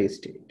in steady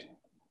state.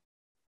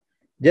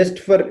 Just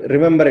for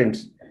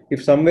remembrance,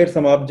 if somewhere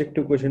some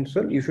objective questions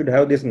are, you should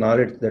have this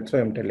knowledge. That's why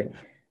I'm telling.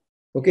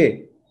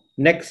 Okay,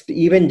 next,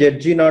 even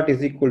ZG0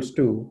 is equals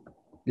to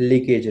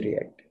leakage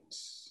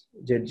reactance.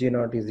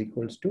 ZG0 is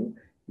equals to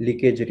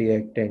leakage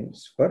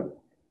reactance for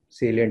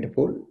salient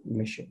pole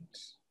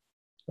machines.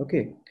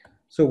 Okay,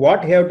 so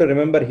what you have to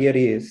remember here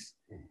is,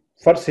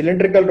 for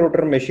cylindrical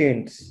rotor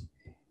machines,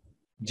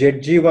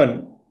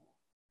 ZG1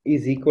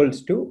 is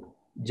equals to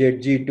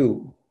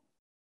ZG2.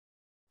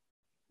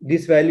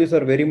 These values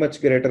are very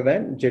much greater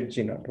than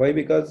ZG0. Why?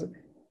 Because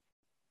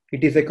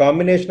it is a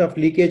combination of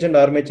leakage and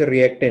armature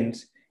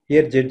reactance.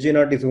 Here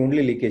ZG0 is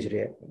only leakage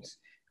reactance.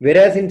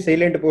 Whereas in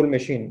salient pole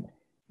machine,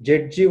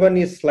 ZG1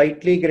 is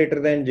slightly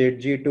greater than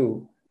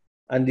ZG2,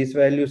 and these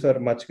values are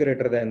much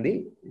greater than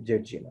the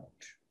ZG0.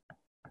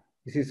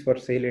 This is for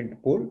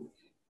salient pole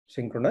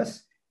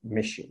synchronous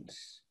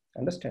machines.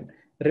 Understand?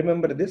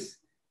 Remember this.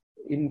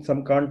 In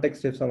some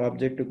context, if some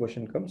objective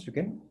question comes, you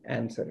can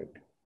answer it.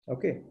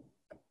 Okay.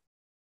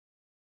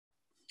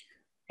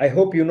 I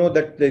hope you know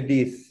that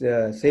these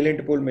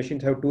salient pole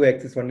machines have two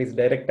axes. One is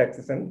direct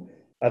axis and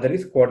other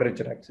is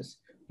quadrature axis.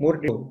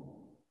 More,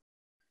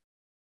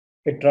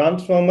 a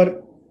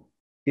transformer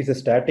is a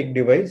static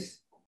device.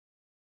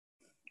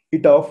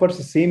 It offers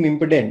the same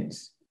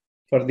impedance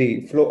for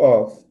the flow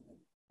of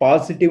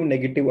positive,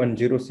 negative, and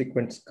zero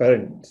sequence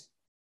currents.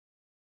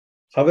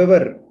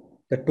 However,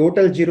 the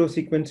total zero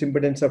sequence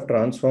impedance of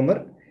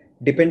transformer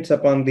depends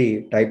upon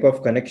the type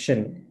of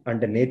connection and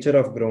the nature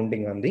of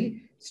grounding on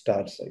the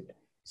star side.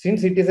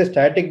 Since it is a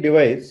static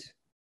device,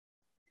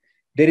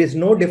 there is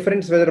no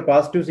difference whether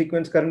positive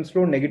sequence current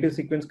flow, negative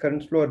sequence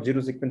current flow, or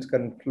zero sequence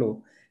current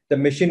flow. The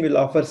machine will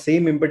offer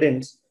same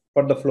impedance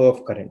for the flow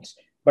of currents.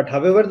 But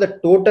however, the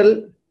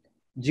total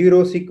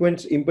zero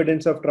sequence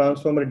impedance of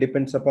transformer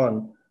depends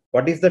upon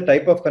what is the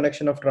type of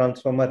connection of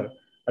transformer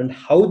and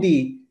how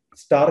the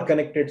star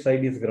connected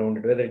side is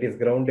grounded, whether it is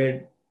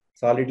grounded,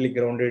 solidly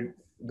grounded,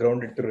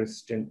 grounded to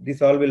resistance.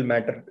 This all will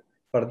matter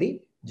for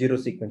the zero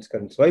sequence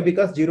currents. Why?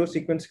 Because zero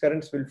sequence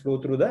currents will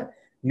flow through the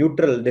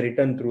neutral, they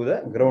return through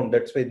the ground.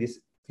 That's why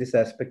this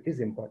aspect is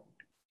important.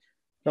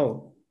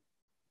 Now,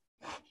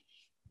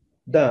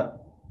 the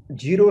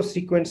zero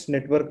sequence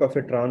network of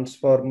a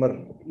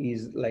transformer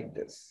is like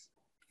this.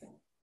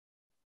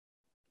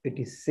 It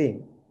is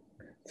same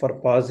for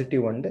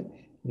positive and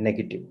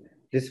negative.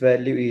 This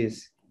value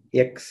is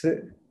X.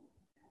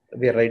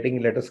 We are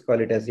writing, let us call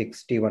it as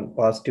XT1,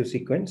 positive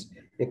sequence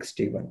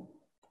XT1.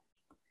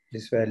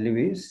 This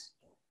value is,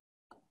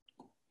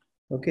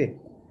 okay,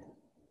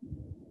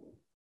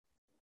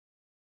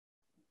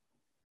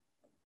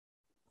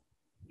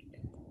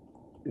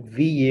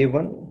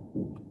 VA1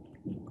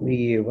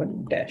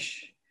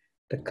 dash.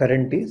 The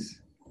current is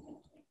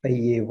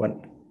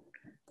IA1.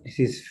 This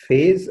is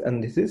phase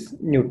and this is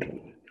neutral.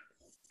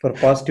 For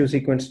positive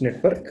sequence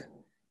network,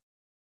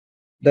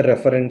 the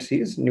reference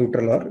is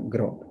neutral or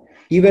ground.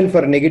 Even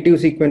for negative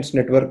sequence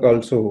network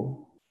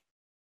also,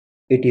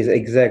 it is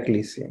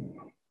exactly same.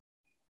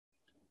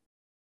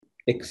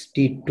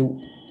 xt2,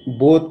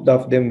 both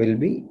of them will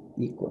be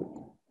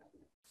equal.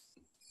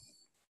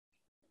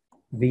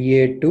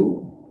 va2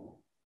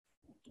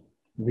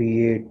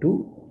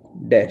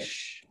 va2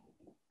 dash,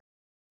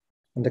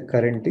 and the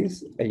current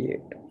is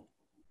ia2.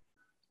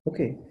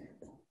 Okay,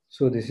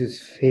 so this is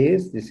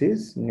phase, this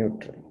is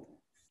neutral.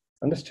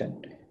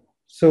 Understand?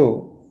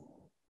 So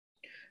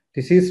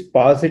this is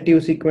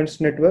positive sequence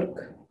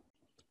network,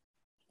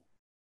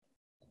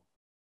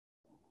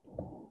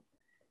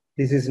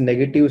 this is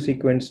negative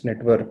sequence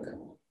network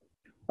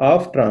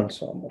of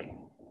transformer,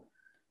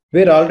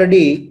 where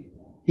already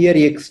here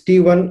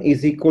xt1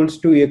 is equals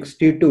to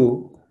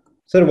xt2.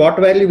 So what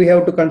value we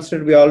have to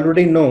consider? We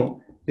already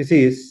know this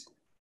is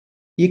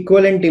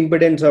equivalent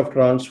impedance of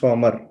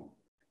transformer,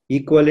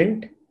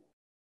 equivalent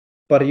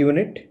per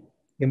unit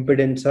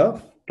impedance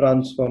of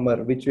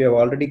transformer, which we have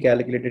already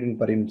calculated in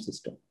per unit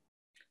system.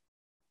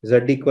 Z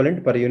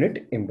equivalent per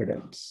unit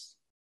impedance,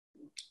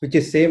 which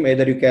is same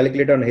either you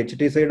calculate on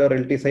HT side or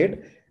LT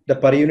side. The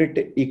per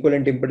unit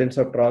equivalent impedance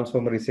of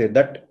transformer is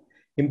that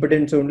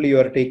impedance only you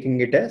are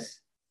taking it as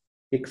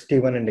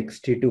xt1 and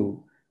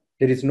xt2.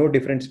 There is no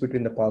difference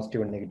between the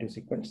positive and negative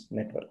sequence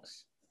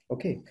networks.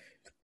 Okay,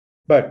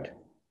 but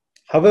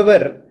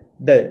however,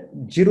 the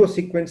zero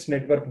sequence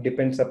network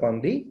depends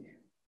upon the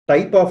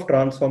type of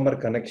transformer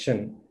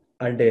connection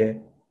and a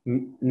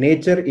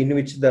nature in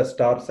which the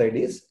star side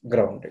is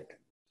grounded.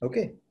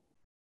 Okay,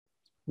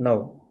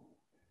 now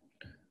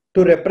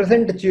to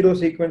represent zero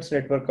sequence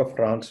network of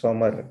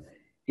transformer,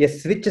 a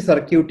switch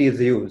circuit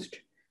is used.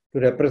 To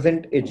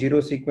represent a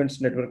zero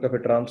sequence network of a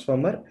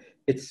transformer,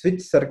 a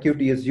switch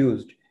circuit is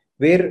used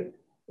where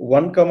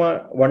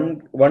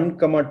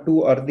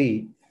 1,2 are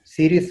the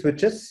series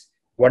switches,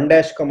 1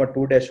 dash,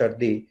 2 dash are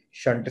the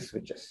shunt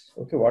switches.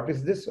 Okay, what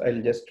is this?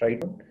 I'll just try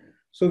to.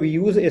 So we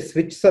use a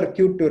switch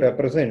circuit to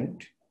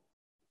represent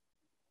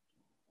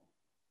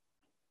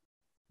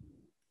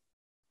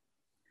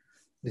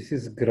this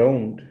is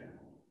ground,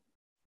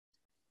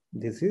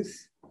 this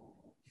is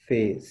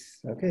phase.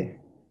 Okay,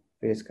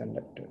 phase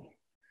conductor.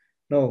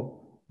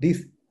 Now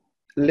this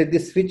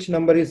switch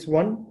number is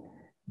 1,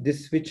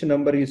 this switch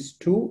number is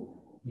 2,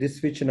 this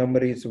switch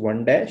number is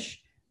 1 dash,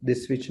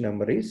 this switch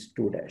number is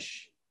 2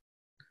 dash.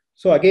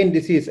 So again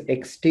this is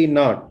xt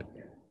naught.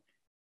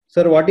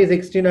 Sir, what is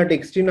xt naught?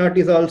 Xt naught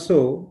is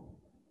also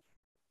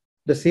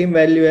the same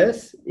value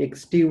as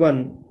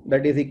xt1,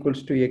 that is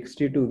equals to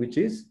xt2, which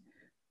is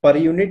per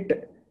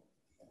unit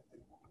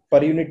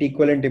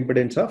equivalent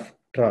impedance of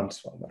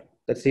transformer.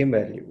 The same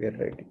value we are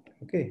writing.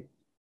 Okay,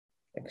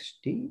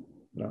 xt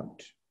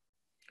naught.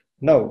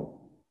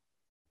 Now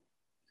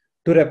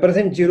to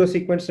represent zero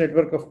sequence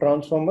network of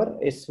transformer,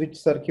 a switch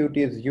circuit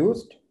is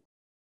used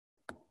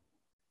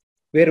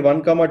where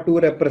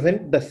 1,2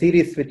 represent the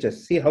series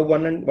switches. See how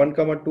 1 and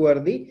 1,2 are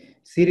the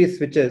series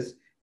switches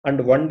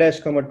and 1 dash,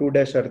 2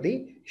 dash are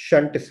the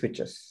shunt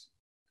switches.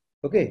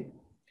 Okay,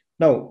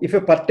 now if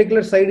a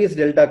particular side is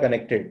delta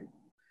connected,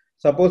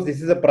 suppose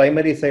this is a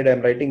primary side, I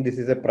am writing this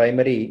is a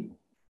primary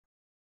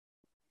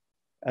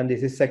and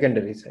this is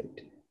secondary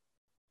side.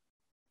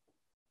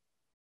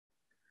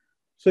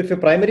 So if a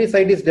primary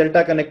side is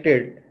delta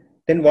connected,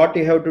 then what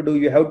you have to do?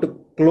 You have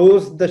to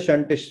close the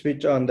shunt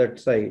switch on that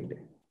side.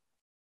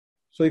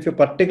 So if a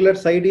particular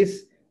side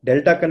is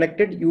delta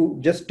connected, you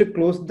just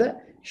close the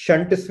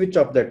shunt switch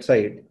of that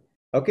side.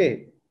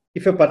 Okay,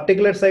 if a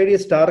particular side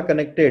is star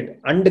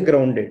connected and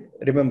grounded,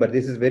 remember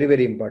this is very,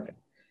 very important.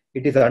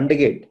 It is AND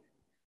gate,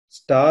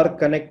 star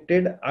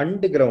connected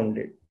and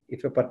grounded.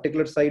 If a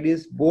particular side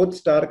is both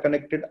star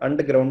connected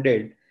and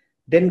grounded,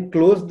 then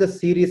close the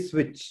series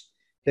switch.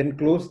 Then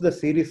close the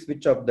series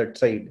switch of that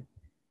side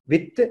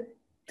with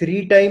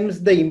 3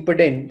 times the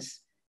impedance,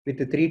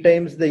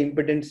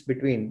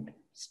 between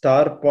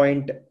star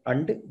point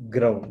and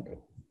ground.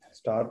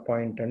 Star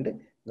point and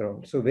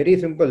ground. So very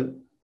simple.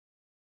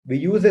 We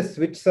use a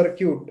switch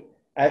circuit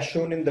as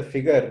shown in the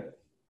figure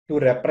to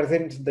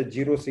represent the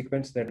zero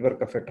sequence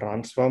network of a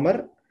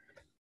transformer.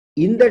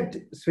 In that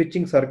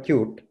switching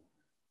circuit,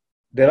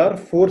 there are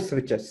 4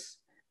 switches,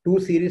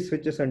 2 series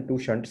switches and 2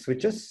 shunt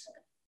switches.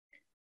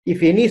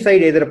 If any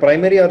side, either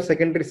primary or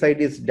secondary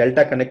side, is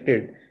delta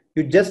connected,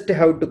 you just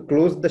have to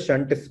close the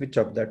shunt switch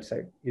of that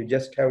side. You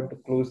just have to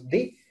close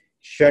the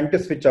shunt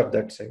switch of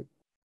that side.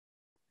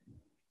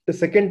 The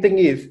second thing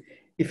is,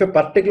 if a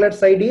particular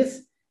side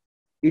is,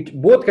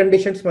 both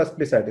conditions must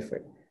be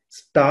satisfied.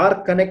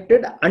 Star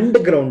connected and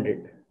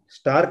grounded.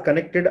 Star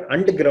connected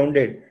and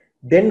grounded.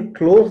 Then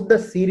close the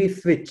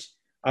series switch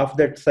of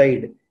that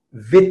side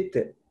with,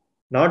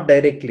 not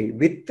directly,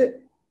 with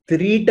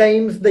 3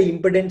 times the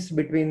impedance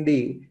between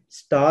the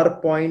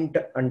star point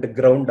and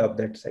ground of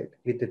that side.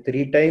 With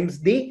 3 times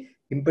the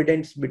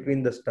impedance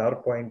between the star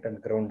point and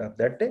ground of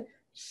that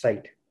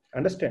side.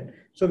 Understand?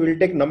 So we'll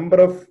take number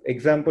of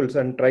examples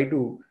and try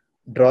to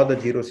draw the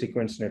zero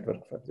sequence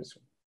network for this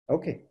one.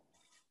 Okay.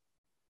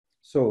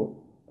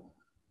 So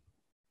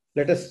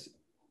let us,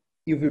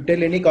 if you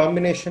tell any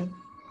combination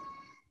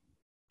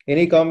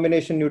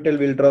you tell,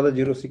 we'll draw the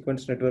zero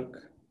sequence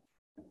network.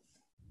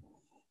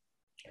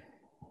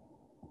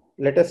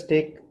 let us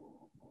take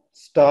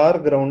star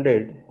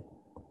grounded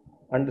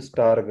and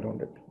star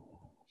grounded.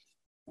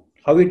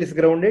 How it is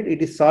grounded?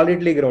 It is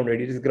solidly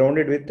grounded. It is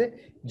grounded with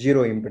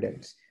zero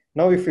impedance.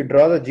 Now if we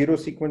draw the zero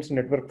sequence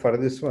network for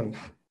this one,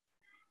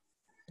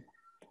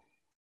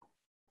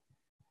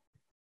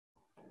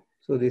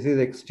 so this is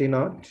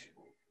xt0,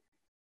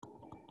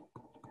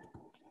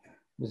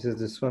 this is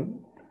this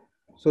one.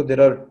 So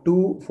there are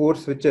 4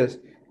 switches.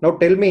 Now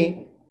tell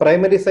me,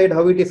 primary side,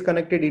 how it is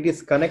connected? It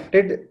is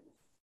connected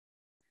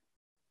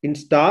in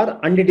star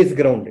and it is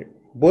grounded.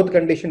 Both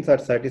conditions are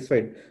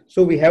satisfied.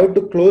 So we have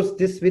to close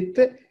this with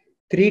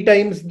 3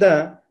 times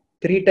the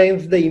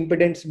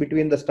impedance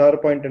between the star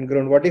point and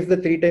ground. What is the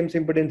 3 times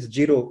impedance?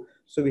 0.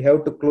 So we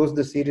have to close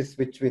the series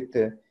switch with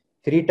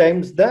 3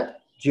 times the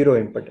 0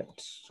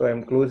 impedance. So I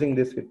am closing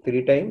this with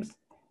 3 times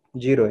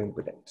 0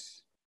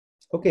 impedance.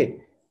 Okay.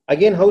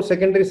 Again, how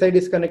secondary side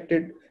is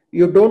connected?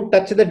 You don't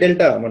touch the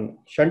delta one.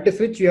 Shunt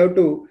switch, you have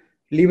to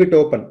leave it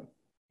open.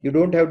 You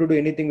don't have to do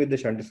anything with the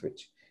shunt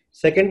switch.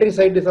 Secondary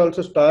side is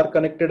also star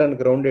connected and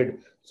grounded.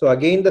 So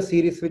again, the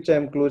series switch I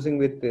am closing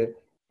with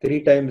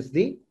 3 times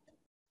the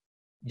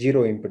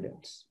 0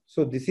 impedance.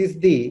 So this is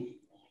the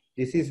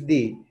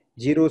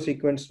zero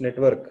sequence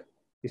network.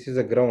 This is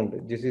a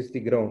ground. This is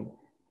the ground.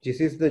 This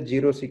is the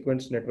zero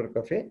sequence network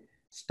of a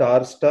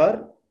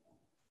star-star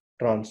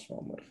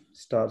transformer.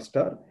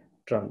 Star-star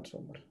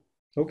transformer.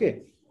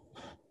 Okay.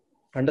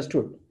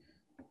 Understood.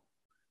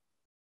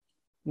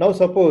 Now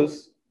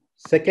suppose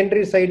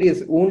secondary side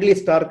is only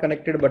star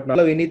connected but not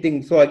allow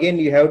anything. So again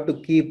you have to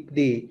keep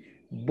the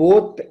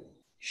both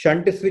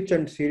shunt switch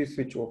and series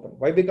switch open.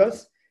 Why?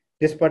 Because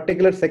this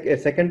particular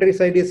secondary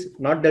side is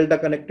not delta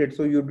connected.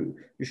 So you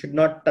should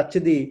not touch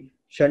the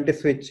shunt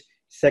switch.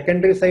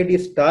 Secondary side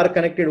is star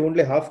connected,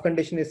 only half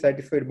condition is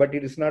satisfied, but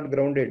it is not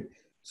grounded.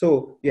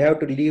 So you have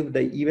to leave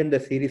even the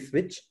series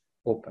switch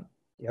open.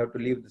 You have to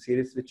leave the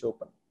series switch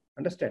open.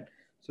 Understand?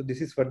 So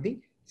this is for the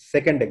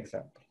second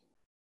example.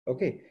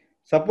 Okay.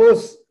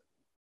 Suppose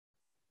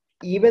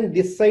even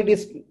this side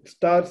is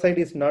star side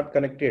is not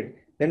connected,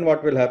 then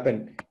what will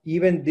happen?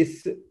 Even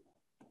this,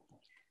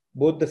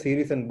 both the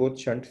series and both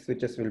shunt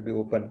switches will be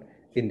open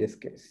in this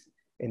case.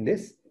 In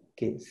this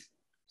case.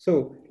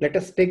 So let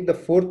us take the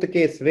fourth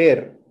case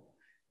where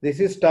this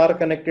is star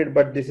connected,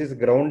 but this is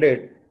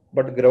grounded,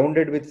 but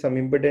grounded with some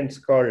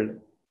impedance called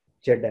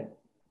Zn.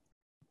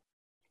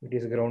 It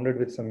is grounded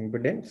with some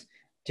impedance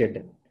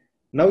Zn.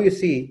 Now you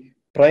see,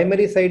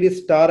 primary side is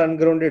star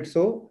ungrounded.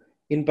 So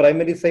in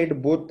primary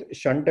side, both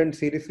shunt and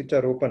series switch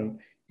are open.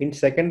 In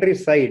secondary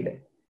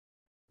side,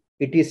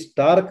 it is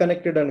star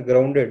connected and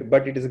grounded,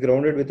 but it is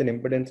grounded with an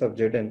impedance of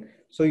Zn.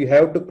 So you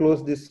have to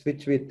close this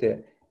switch with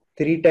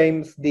 3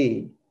 times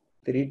that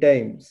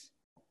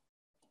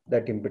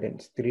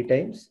impedance, 3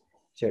 times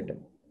Zn.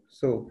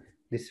 So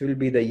this will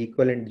be the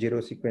equivalent zero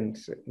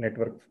sequence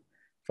network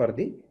for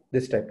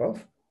this type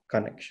of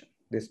connection.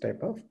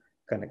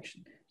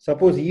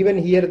 Suppose even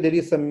here there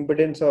is some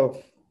impedance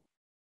of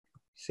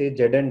say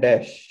Zn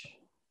dash,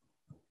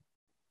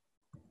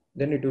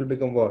 then it will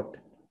become what?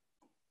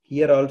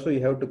 Here also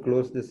you have to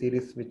close the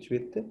series switch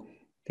with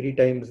 3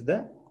 times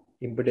the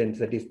impedance,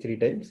 that is 3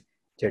 times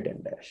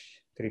Zn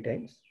dash. 3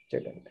 times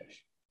Zn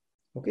dash.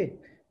 Okay.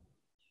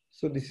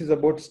 So this is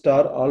about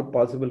star all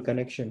possible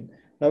connection.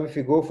 Now if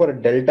you go for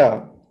a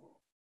delta,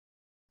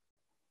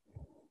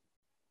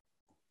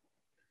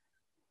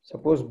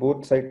 suppose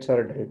both sides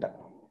are delta.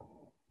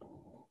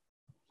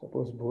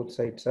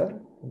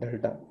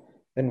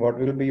 Then what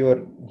will be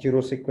your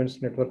zero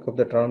sequence network of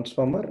the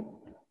transformer?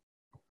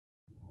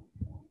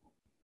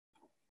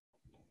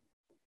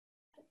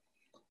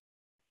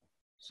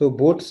 So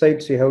both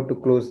sides you have to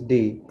close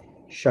the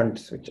shunt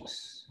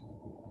switches.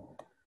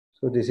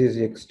 So this is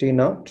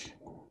xt0.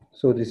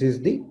 So this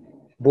is the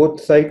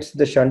both sides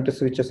the shunt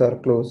switches are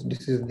closed.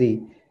 This is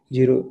the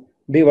zero.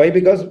 Why?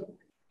 Because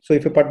so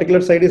if a particular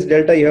side is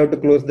delta, you have to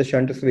close the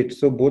shunt switch.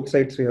 So both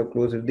sides we have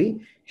closed the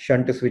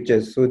shunt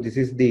switches. So this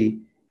is the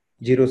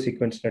zero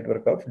sequence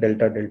network of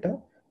delta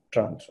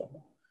transformer.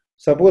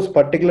 Suppose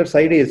particular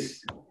side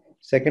is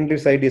secondary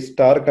side is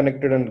star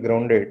connected and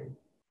grounded.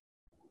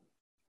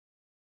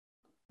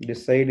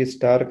 This side is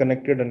star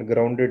connected and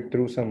grounded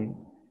through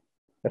some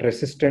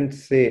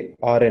resistance, say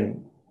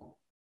Rn.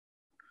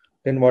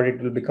 Then what it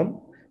will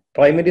become?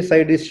 Primary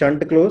side is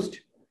shunt closed.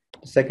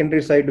 The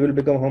secondary side will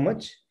become how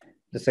much?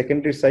 The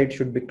secondary side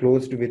should be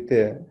closed with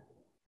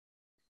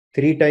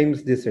 3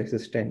 times this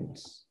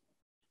resistance.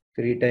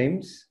 3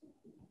 times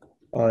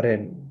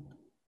Rn.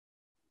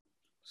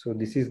 So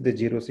this is the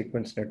zero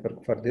sequence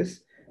network for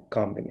this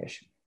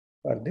combination.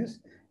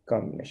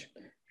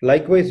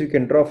 Likewise, you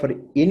can draw for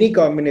any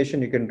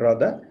combination, you can draw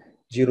the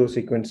zero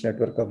sequence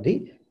network of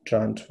the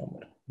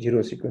transformer.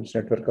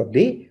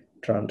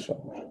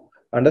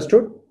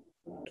 Understood?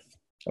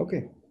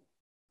 Okay.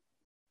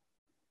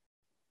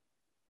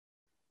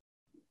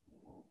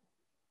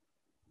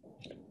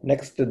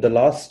 Next, the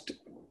last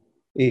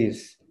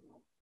is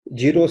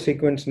zero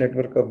sequence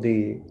network of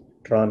the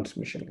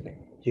transmission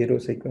line.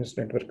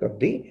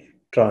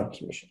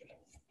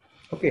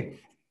 Okay.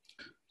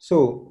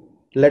 So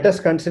Let us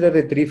consider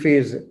a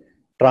three-phase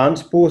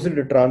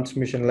transposed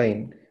transmission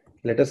line.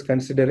 Let us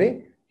consider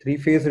a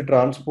three-phase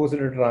transposed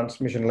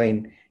transmission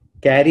line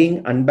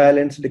carrying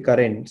unbalanced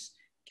currents.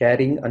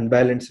 Carrying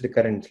unbalanced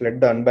currents. Let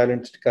the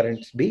unbalanced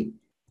currents be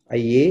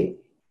IA,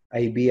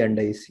 IB, and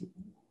IC.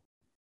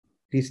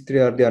 These three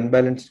are the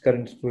unbalanced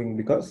currents flowing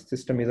because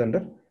system is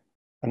under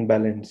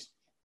unbalanced.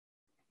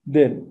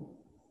 Then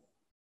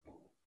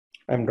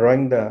I am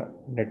drawing the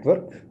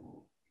network.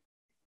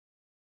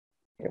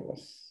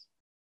 Yes.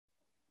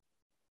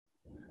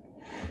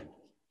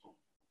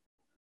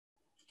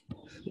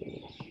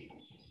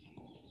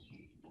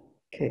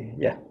 Okay,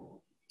 yeah.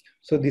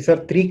 So these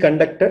are three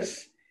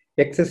conductors.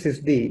 Xs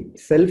is the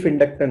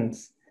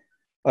self-inductance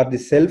or the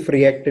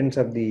self-reactance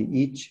of the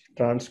each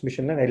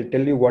transmission line. I'll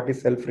tell you what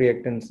is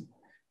self-reactance,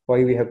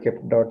 why we have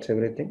kept dots,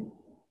 everything.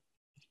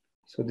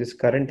 So this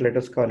current, let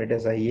us call it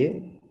as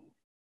IA,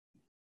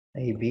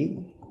 IB,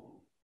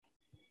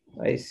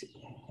 IC.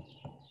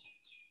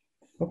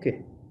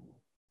 Okay.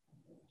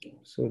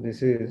 So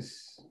this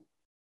is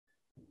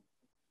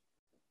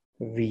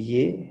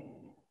VA.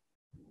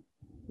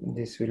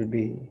 This will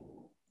be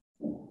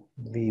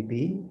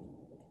VB,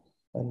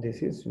 and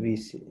this is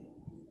VC.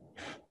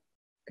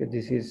 Okay,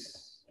 this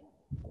is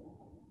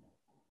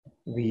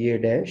VA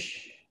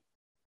dash,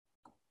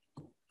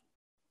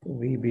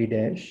 VB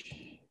dash,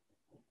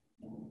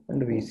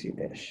 and VC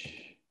dash.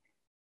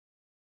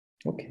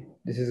 Okay,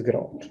 this is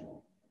ground.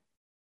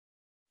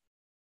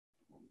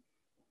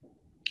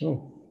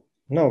 Oh,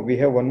 now we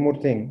have one more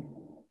thing.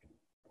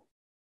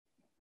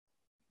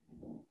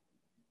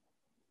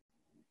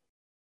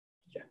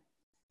 Yeah.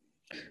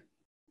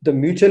 The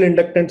mutual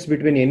inductance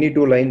between any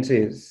two lines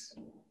is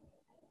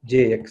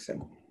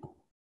JXM.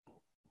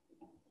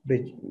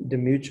 The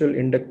mutual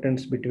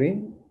inductance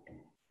between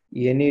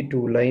any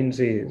two lines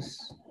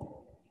is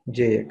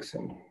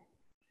JXM.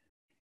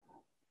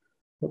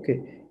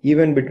 Okay,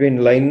 even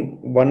between line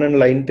 1 and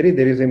line 3,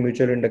 there is a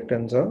mutual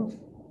inductance of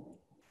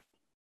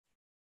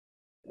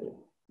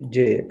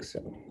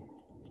JXM.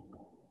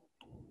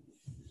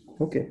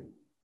 Okay.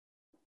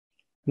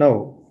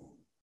 Now,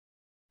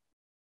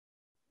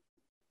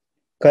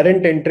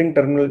 current entering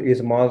terminal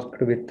is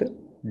marked with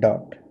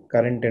dot.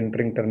 Current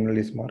entering terminal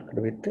is marked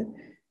with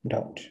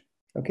dot.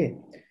 Okay.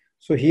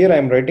 So here I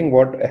am writing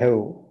what I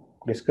have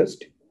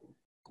discussed.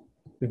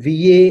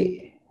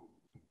 VA,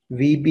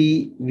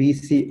 VB,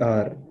 VC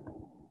are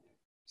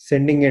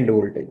sending end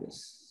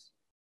voltages.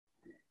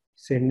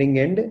 Sending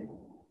end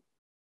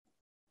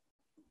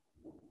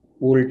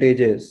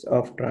voltages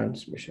of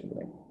transmission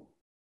line.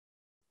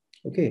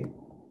 Okay.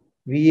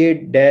 VA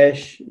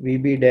dash,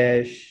 VB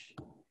dash,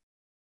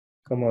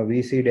 comma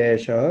VC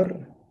dash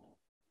are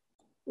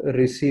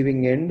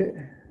receiving end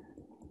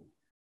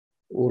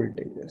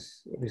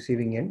voltages.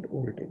 Receiving end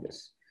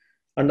voltages.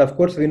 And of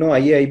course, we know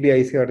IA, IB,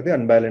 IC are the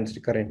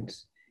unbalanced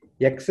currents.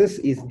 Xs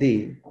is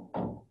the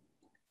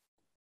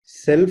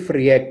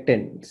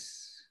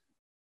self-reactance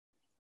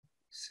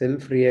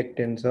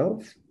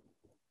of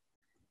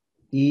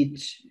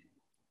each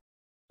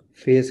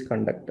phase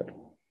conductor.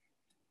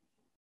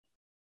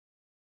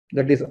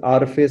 That is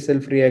R phase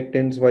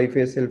self-reactance, Y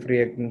phase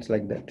self-reactance,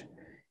 like that.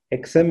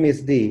 Xm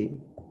is the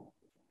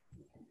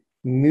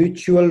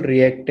mutual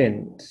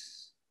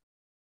reactance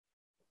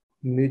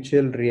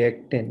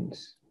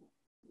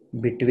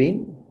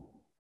between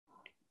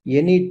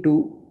any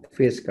two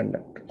phase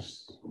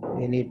conductors.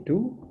 Any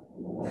two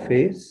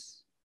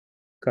phase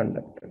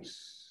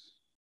conductors.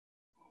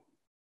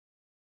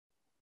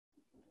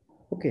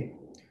 Okay.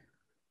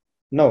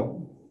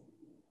 Now,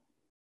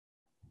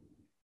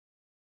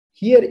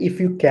 here if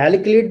you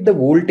calculate the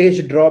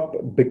voltage drop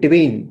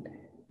between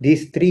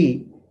these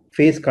three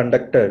phase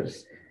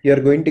conductors, you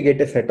are going to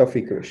get a set of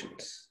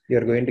equations.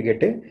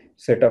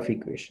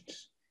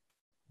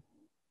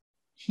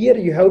 Here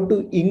you have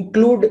to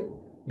include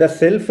the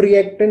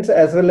self-reactance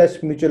as well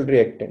as mutual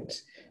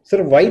reactance.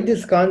 So why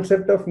this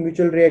concept of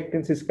mutual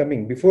reactance is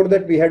coming? Before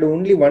that we had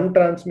only one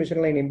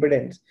transmission line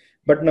impedance,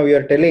 but now we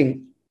are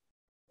telling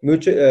two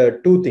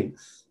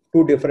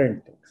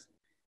different things.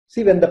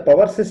 See, when the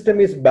power system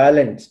is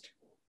balanced,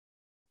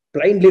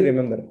 blindly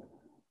remember,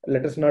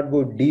 let us not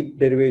go deep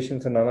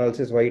derivations and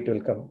analysis why it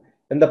will come.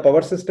 When the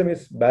power system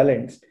is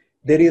balanced,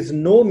 there is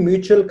no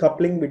mutual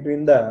coupling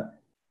between the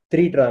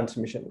three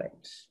transmission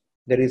lines.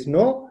 There is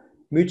no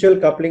mutual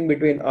coupling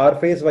between R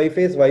phase, Y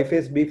phase, Y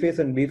phase, B phase,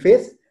 and B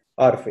phase,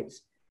 R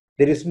phase.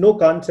 There is no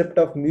concept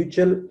of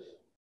mutual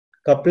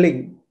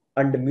coupling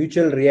and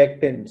mutual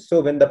reactance.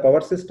 So when the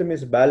power system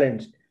is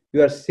balanced,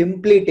 you are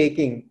simply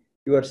taking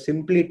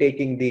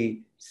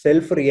the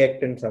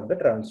self-reactance of the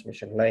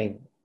transmission line.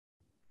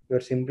 You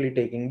are simply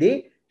taking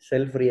the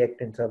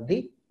self-reactance of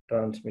the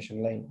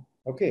transmission line.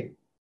 Okay.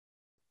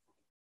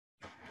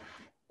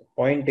 The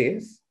point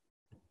is,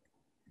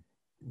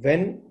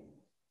 when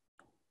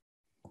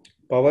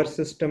power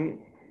system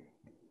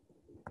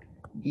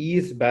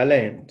is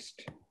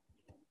balanced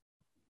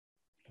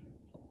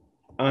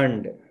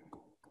and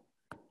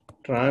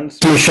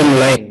transmission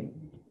line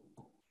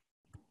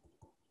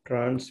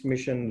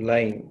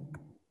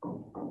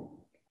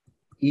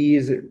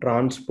is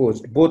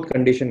transposed, both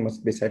condition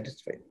must be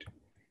satisfied.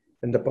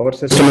 When the power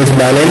system is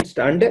balanced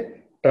and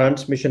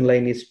transmission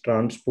line is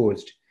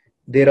transposed,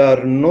 there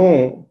is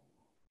no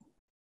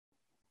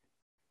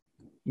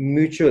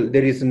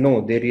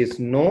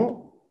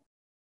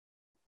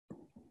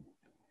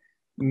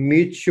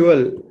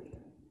mutual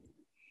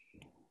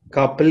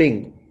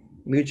coupling.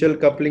 Mutual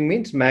coupling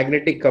means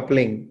magnetic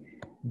coupling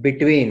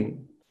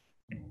between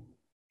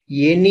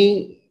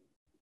any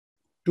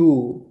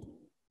two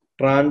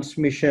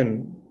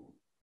transmission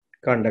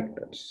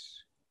conductors.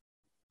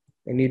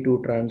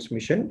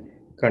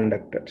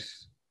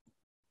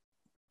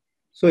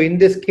 So in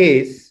this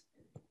case,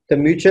 the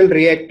mutual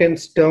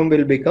reactance term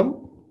will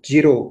become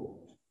 0.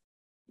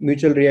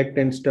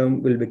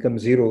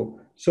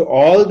 So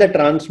all the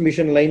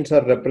transmission lines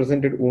are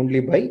represented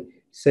only by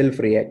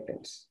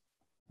self-reactance.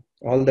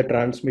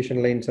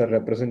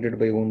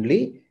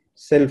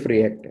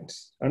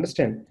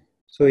 Understand?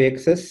 So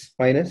XS.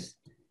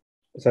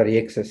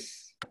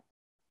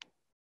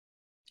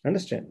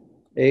 Understand?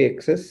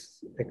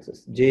 AXS,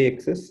 XS,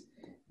 JXS,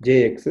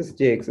 JXS,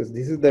 JXS.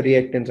 This is the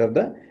reactance of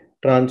the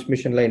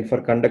transmission line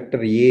for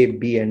conductor A,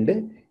 B,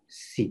 and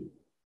C.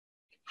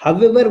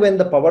 However, when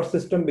the power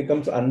system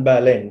becomes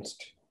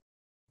unbalanced,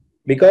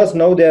 because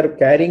now they are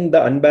carrying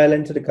the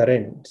unbalanced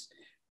currents,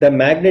 the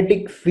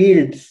magnetic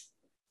fields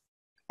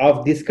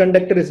of this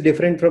conductor is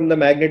different from the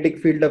magnetic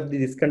field of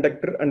this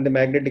conductor and the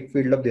magnetic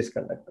field of this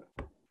conductor.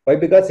 Why?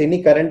 Because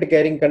any current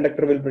carrying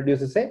conductor will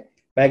produce a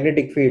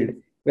magnetic field.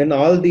 When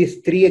all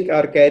these three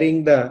are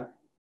carrying the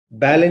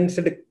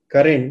balanced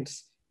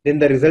currents, then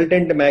the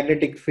resultant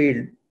magnetic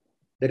field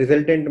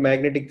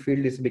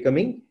is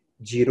becoming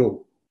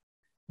 0.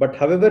 But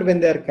however, when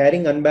they are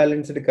carrying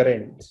unbalanced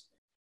currents,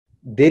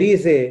 there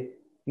is a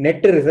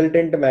net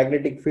resultant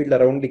magnetic field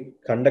around the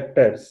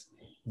conductors,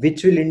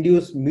 which will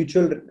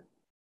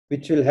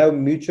have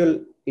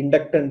mutual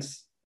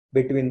inductance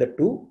between the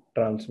two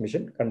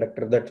transmission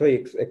conductors. That's why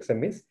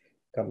XM is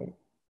coming.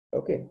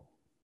 Okay.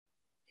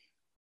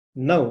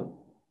 Now,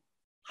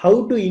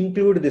 how to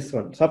include this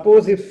one?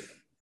 Suppose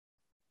if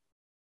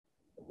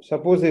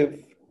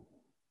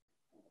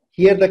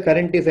here the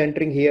current is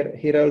entering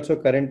here also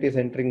current is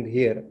entering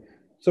here.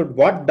 So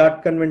what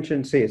dot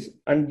convention says,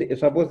 and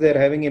suppose they are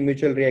having a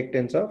mutual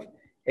reactance of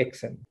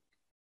Xm.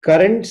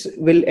 Currents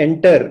will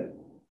enter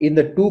in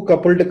the two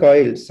coupled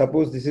coils.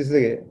 Suppose this is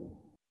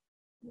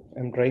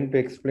I'm trying to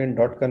explain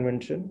dot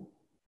convention.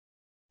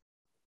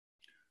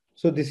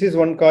 So this is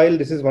one coil,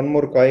 this is one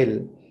more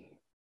coil.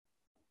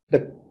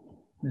 The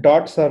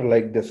dots are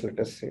like this, let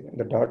us say.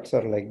 The dots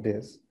are like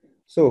this.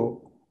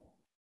 So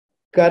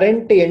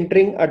current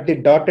entering at the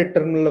dotted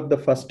terminal of the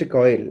first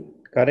coil,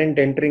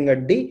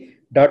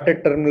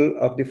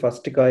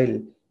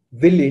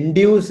 will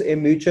induce a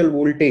mutual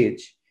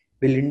voltage,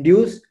 with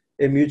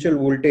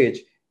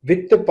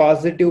the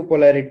positive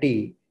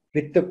polarity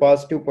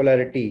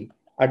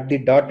at the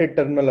dotted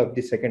terminal of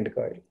the second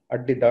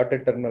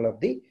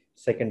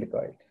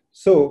coil.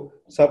 So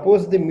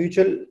suppose the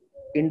mutual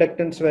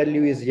inductance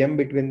value is M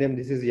between them.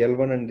 This is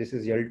L1 and this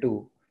is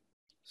L2.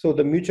 So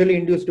the mutually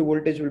induced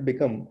voltage will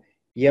become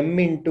M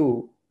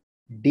into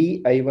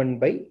dI1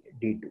 by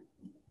D2.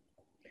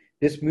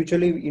 This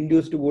mutually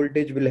induced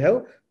voltage will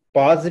have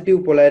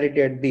positive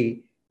polarity at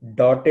the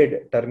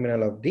dotted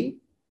terminal of the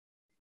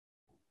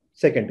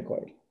second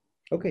coil.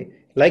 Okay.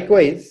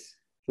 Likewise,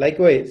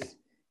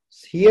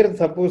 here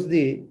suppose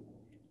the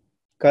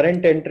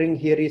current entering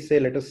here is, say,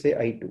 let us say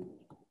I2.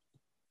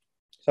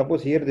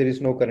 Suppose here there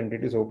is no current,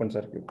 it is open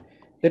circuit.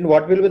 Then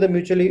what will be the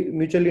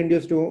mutually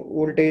induced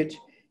voltage?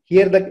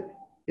 Here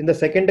in the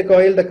second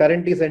coil, the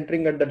current is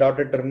entering at the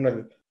dotted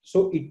terminal.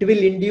 So it will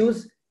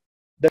induce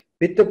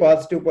with the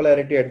positive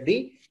polarity at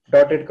the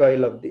dotted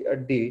coil at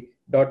the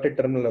dotted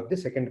terminal of the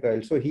second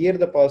coil. So here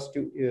the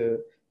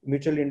positive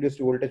mutually induced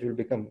voltage will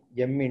become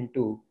M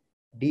into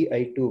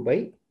dI2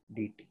 by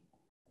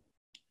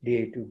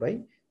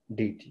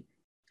dt.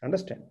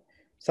 Understand?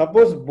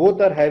 Suppose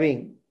both are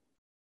having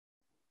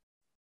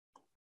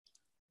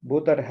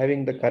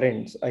the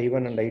currents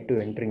I1 and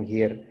I2 entering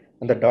here,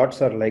 and the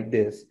dots are like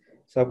this.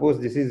 Suppose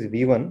this is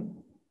V1,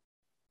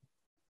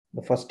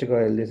 the first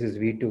coil, this is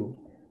V2.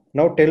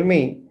 Now tell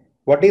me,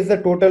 what is the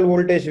total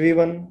voltage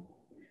V1?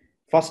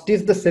 First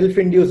is the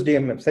self-induced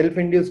EMF.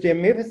 Self-induced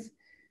EMF is,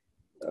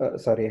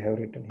 sorry, I have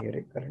written here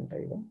a current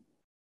I1.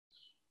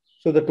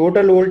 So the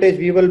total voltage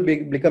V will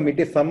become, it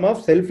is sum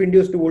of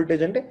self-induced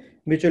voltage and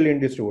mutually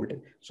induced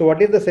voltage. So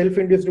what is the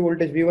self-induced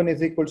voltage? V1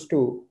 is equals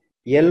to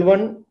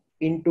L1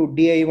 into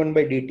dI1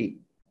 by dt.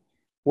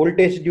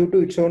 Voltage due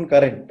to its own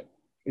current,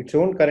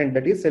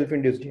 that is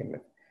self-induced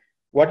EMF.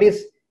 What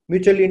is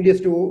mutually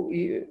induced?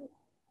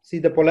 See,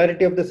 the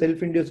polarity of the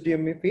self-induced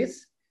EMF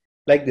is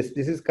like this.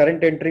 This is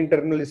current entering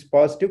terminal is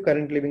positive,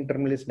 current leaving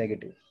terminal is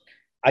negative.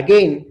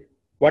 Again,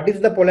 what is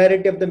the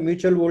polarity of the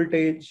mutual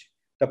voltage?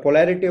 The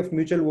polarity of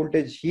mutual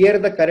voltage, here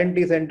the current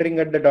is entering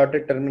at the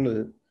dotted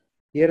terminal.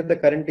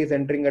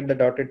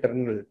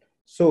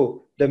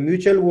 So the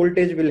mutual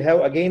voltage will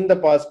have again the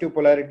positive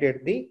polarity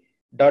at the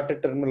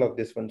dotted terminal of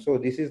this one. So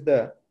this is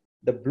the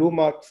The blue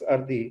marks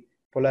are the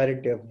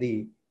polarity of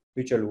the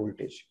mutual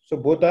voltage. So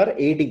both are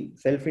aiding,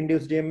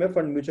 self-induced EMF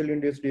and mutual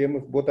induced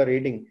EMF both are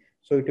aiding.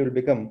 So it will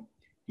become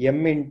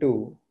M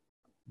into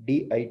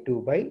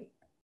di2 by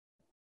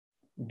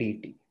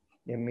dt.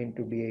 M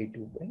into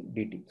di2 by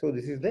dt. So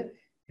this is the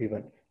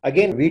V1.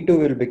 Again, V2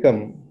 will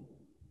become,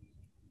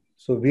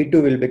 so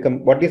V2 will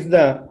become, what is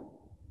the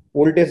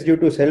voltage due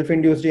to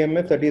self-induced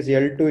EMF? That is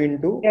L2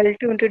 into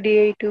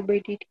di2 by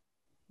dt.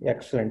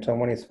 Excellent.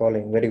 Someone is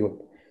following. Very good.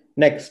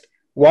 Next,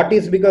 what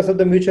is because of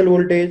the mutual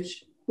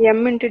voltage?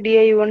 M into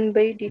di1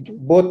 by dt.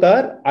 Both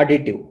are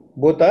additive.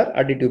 Both are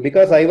additive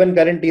because I1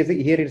 current is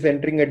here is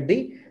entering at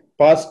the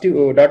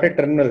positive dotted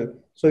terminal.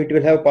 So it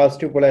will have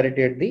positive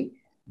polarity at the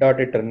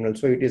dotted terminal.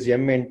 So it is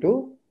M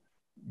into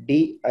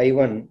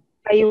di1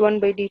 by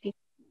dt.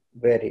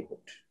 Very good.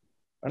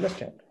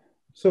 Understand?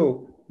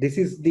 So this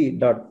is the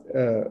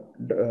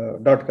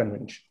dot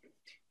convention.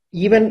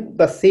 Even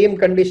the same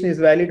condition is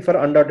valid for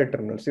undotted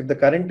terminals. If the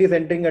current is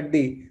entering at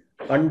the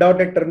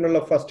undotted terminal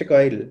of first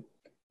coil,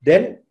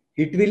 then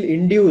it will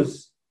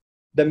induce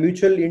the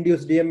mutual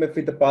induced EMF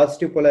with the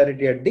positive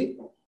polarity at the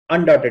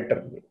undotted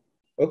terminal.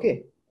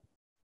 Okay.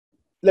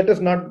 Let us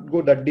not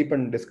go that deep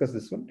and discuss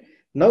this one.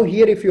 Now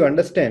here, if you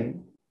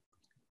understand,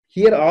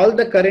 here all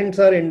the currents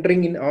are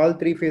entering in all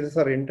three phases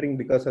are entering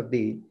because of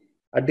the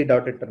at the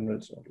dotted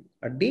terminals only.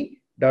 At the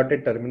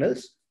dotted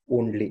terminals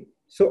only.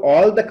 So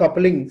all the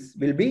couplings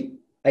will be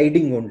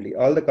aiding only.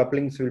 All the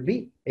couplings will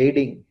be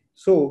aiding.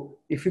 So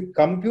if you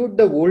compute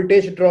the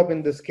voltage drop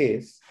in this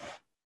case,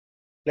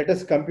 let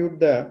us compute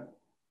the.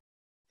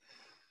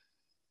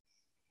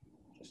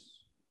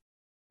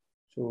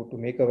 So to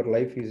make our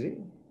life easy,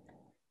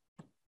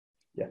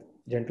 yeah,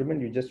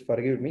 gentlemen, you just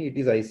forgive me. It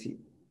is IC.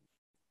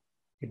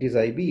 It is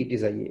IB. It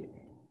is IA.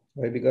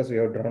 Why? Because we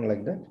have drawn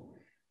like that.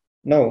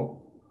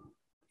 Now,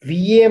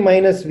 VA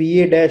minus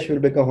VA dash will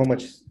become how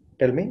much?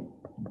 Tell me.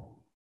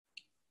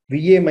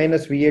 VA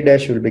minus VA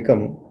dash will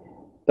become,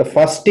 the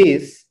first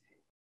is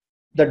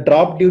the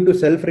drop due to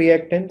self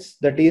reactance.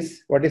 That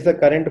is, what is the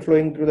current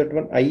flowing through that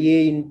one?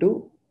 IA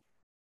into,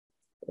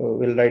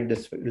 we'll write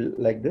this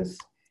like this,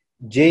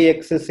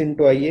 JXS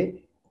into IA,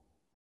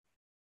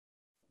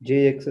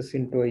 JXS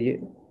into IA,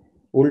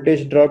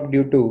 voltage drop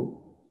due to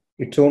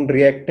its own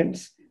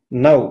reactance.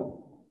 Now,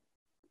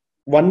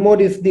 one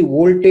more is the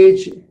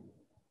voltage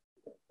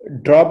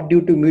drop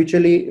due to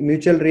mutual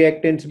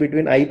reactance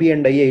between IB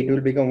and IA. It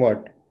will become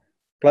what?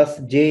 Plus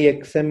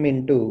JXM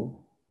into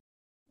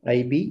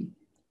IB.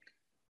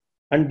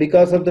 And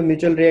because of the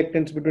mutual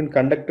reactance between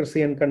conductor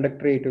C and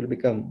conductor A, it will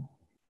become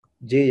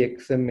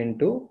JXM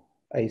into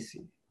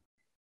IC.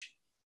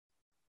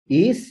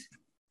 Is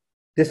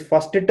this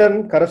first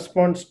term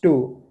corresponds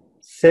to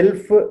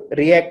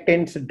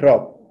self-reactance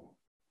drop.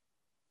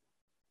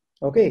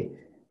 Okay.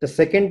 The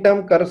second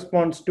term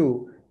corresponds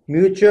to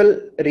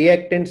mutual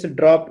reactance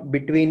drop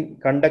between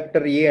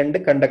conductor A and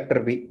conductor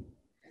B.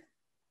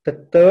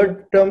 The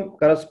third term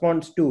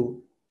corresponds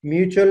to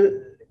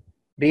mutual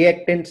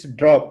reactance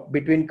drop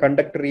between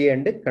conductor A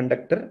and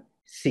conductor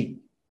C.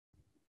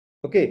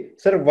 Okay,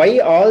 sir, why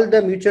all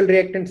the mutual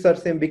reactants are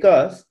same?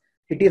 Because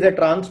it is a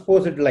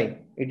transposed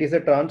line. It is a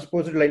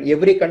transposed line.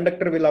 Every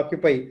conductor will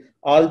occupy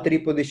all three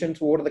positions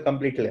over the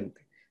complete length.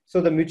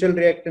 So the mutual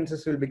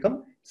reactances will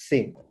become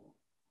same.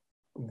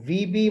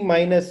 VB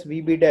minus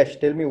VB dash,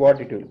 tell me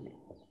what it will be.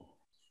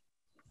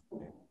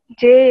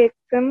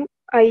 JXM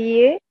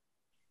IA.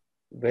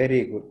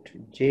 Very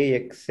good.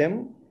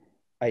 JXM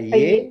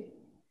IA.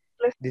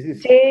 Plus This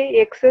is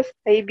JXS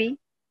IB.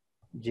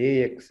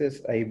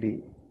 JXS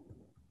IB.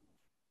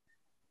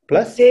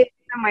 Plus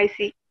JXM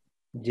IC.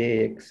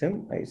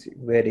 JXM IC.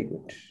 Very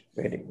good.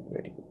 Very good.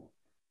 Very good.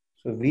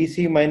 So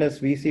VC minus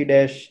VC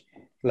dash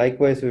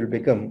likewise will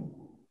become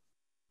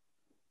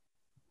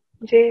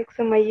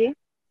JXM IA.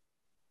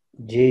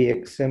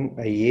 JXM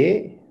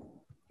IA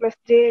Plus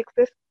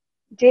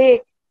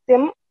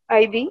JXM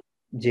IB.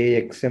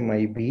 JXM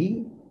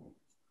IB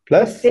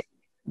plus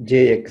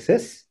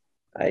JXS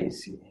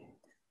IC.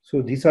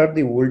 So these are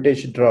the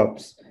voltage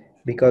drops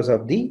because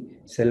of the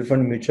self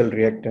and mutual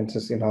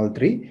reactances in all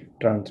three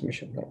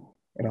transmission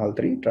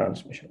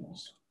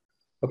lines.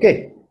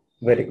 Okay,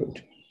 very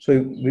good. So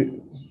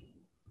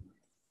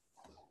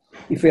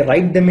if we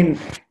write them in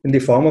the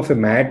form of a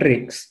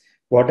matrix,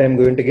 what I am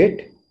going to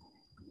get?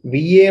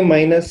 VA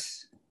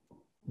minus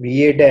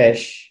VA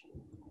dash,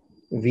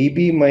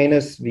 VB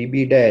minus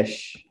VB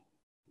dash,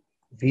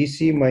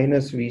 VC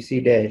minus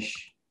VC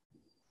dash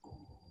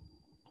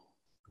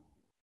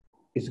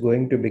is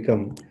going to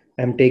become,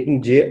 I am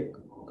taking J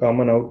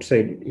common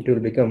outside, it will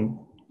become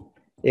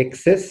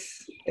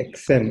XS,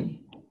 XM,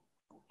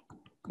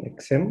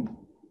 XM,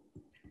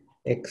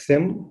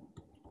 XM,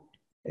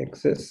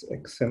 XS,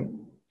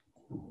 XM,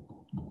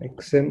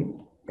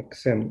 XM,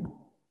 XM,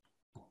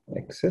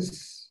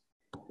 XS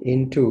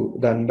into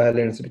the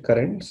unbalanced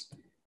currents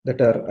that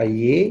are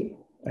IA,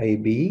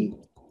 IB,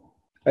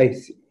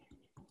 IC.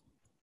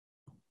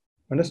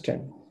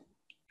 Understand?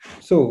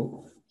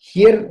 So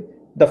here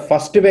the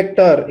first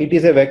vector, it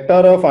is a vector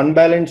of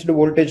unbalanced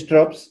voltage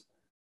drops.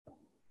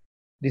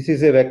 This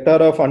is a vector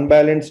of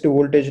unbalanced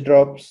voltage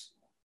drops.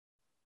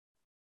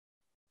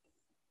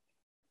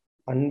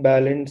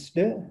 Unbalanced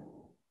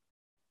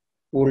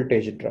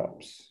voltage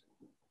drops.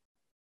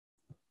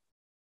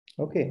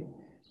 Okay.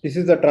 This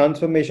is the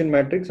transformation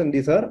matrix, and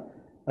these are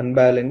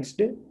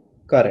unbalanced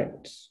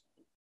currents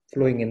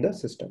flowing in the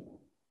system.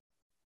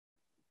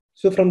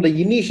 So from the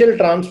initial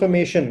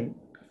transformation,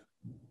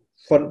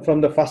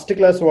 from the first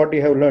class, what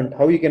you have learned,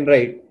 how you can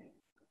write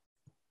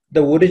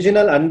the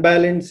original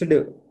unbalanced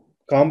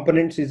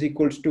components is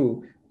equals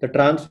to the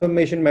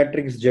transformation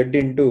matrix Z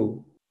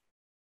into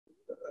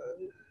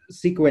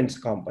sequence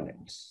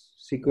components.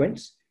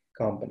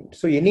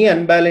 So any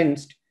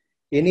unbalanced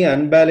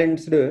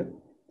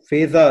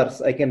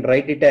phasors, I can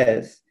write it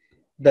as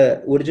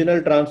the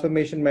original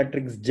transformation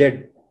matrix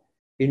Z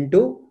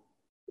into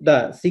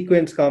the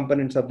sequence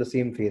components of the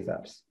same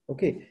phasors.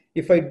 Okay,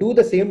 if I do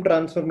the same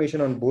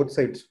transformation on both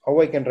sides, how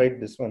I can write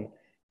this one?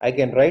 I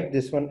can write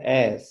this one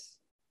as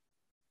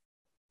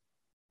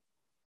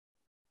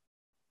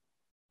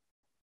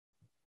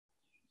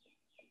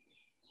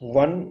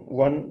 1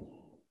 1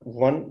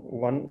 1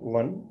 1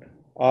 1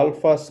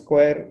 alpha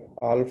square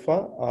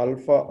alpha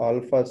alpha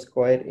alpha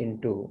square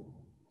into,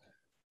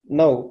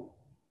 now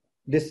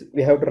this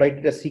we have to write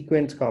it as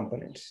sequence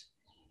components,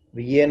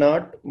 VA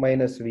naught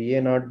minus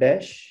VA naught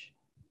dash,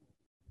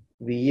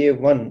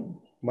 VA1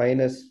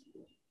 minus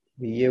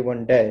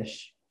VA1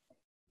 dash,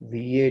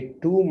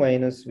 VA2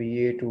 minus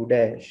VA2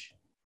 dash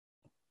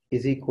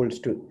is equals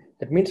to,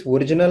 that means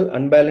original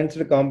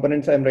unbalanced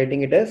components I am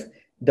writing it as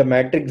the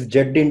matrix Z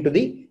into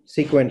the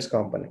sequence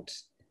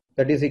components,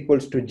 that is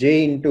equals to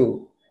J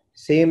into,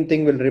 same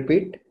thing will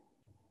repeat,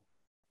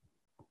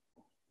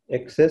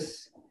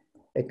 XS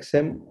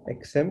XM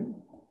XM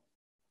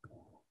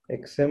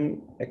XM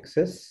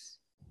XS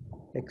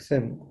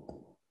XM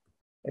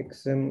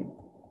XM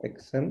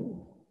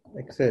XM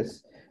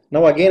XS.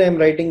 Now again I am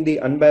writing the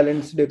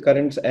unbalanced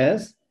currents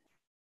as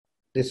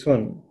this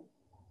one,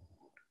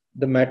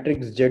 the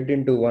matrix Z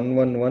into 1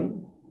 1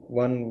 1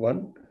 1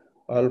 1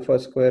 alpha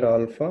square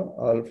alpha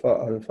alpha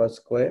alpha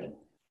square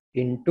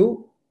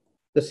into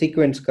the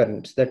sequence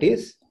currents, that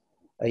is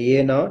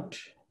IA naught,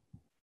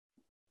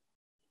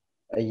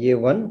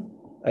 IA1,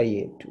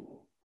 IA2.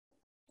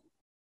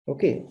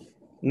 Okay,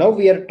 now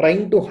we are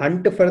trying to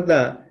hunt for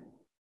the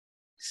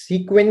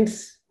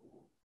sequence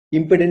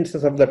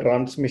impedances of the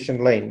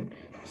transmission line.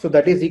 So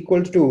that is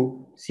equals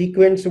to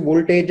sequence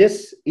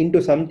voltages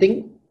into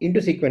something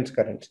into sequence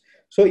currents.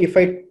 So if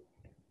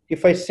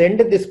I send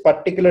this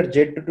particular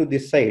Z to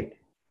this side,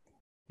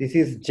 this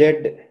is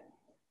Z,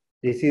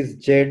 this is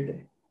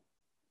Z,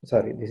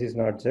 sorry, this is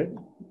not Z.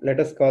 Let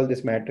us call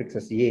this matrix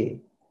as A.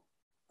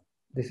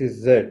 This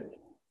is Z.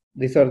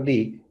 These are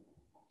the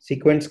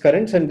sequence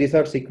currents and these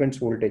are sequence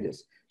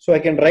voltages. So I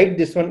can write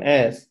this one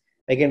as,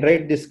 I can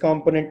write this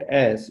component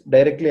as,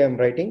 directly I am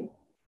writing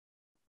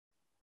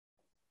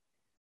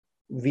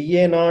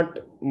VA naught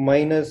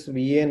minus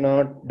VA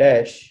naught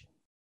dash,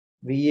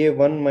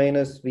 VA1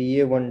 minus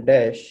VA1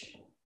 dash,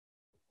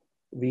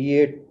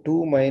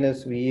 VA2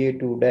 minus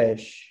VA2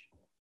 dash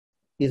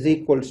is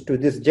equals to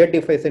this Z.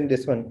 If I send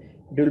this one,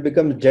 it will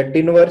become Z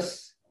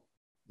inverse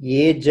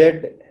AZ,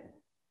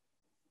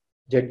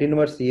 Z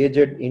inverse AZ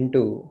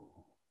into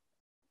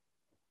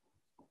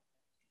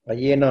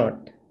IA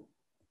naught,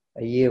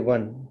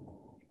 IA1,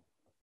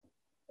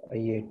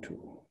 IA2.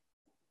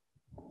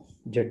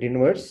 Z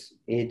inverse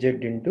AZ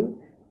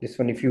into this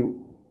one. If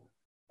you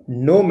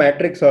know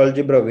matrix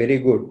algebra very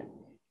good,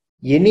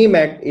 any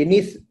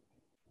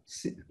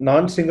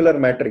non-singular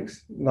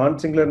matrix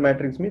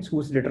means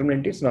whose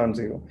determinant is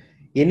non-zero.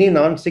 Any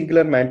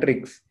non-singular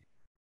matrix,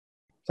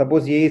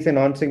 suppose A is a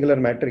non-singular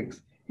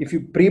matrix, if you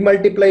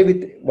pre-multiply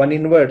with 1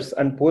 inverse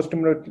and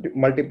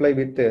post-multiply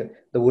with the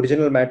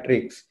original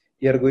matrix,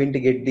 you are going to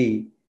get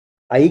the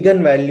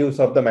eigenvalues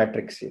of the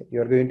matrix A.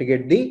 You are going to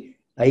get the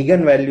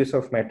eigenvalues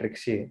of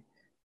matrix A.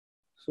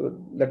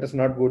 So let us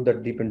not go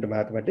that deep into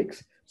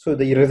mathematics. So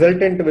the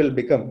resultant will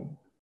become,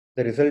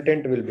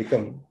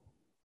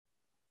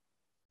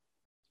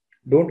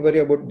 don't worry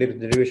about the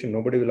derivation,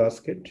 nobody will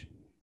ask it.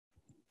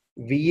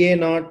 VA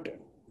naught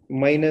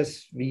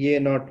minus VA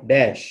naught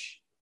dash,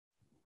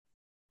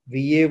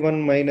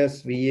 VA1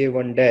 minus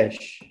VA1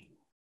 dash,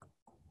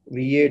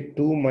 VA2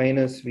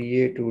 minus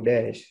VA2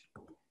 dash.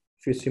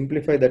 If you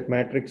simplify that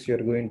matrix, you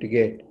are going to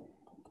get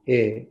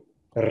a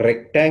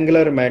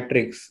rectangular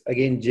matrix.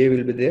 Again, J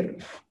will be there.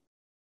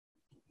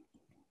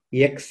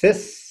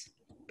 XS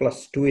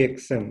plus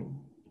 2XM,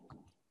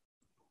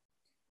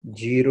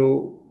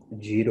 0,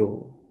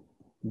 0,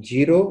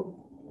 0,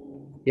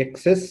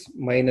 XS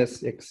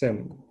minus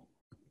XM,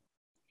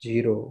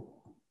 0,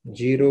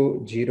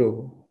 0,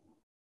 0,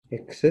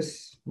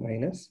 XS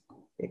minus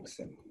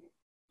XM,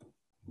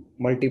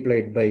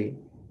 multiplied by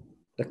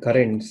the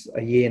currents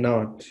IA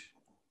naught,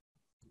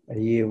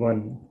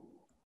 IA1,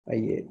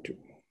 IA2.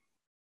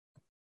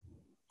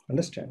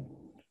 Understand?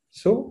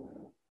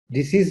 So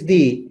this is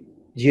the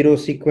zero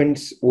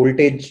sequence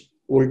voltage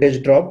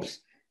drops.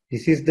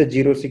 This is the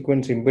zero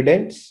sequence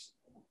impedance.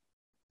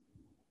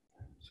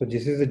 So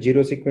this is the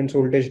zero sequence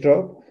voltage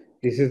drop.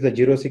 This is the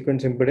zero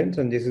sequence impedance,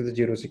 and this is the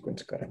zero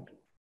sequence current.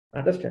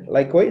 Understand?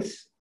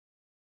 Likewise,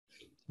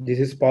 this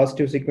is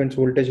positive sequence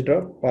voltage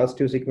drop,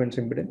 positive sequence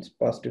impedance,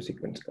 positive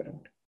sequence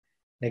current.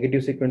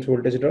 Negative sequence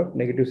voltage drop,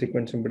 negative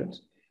sequence impedance,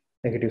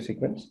 negative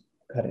sequence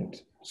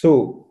current.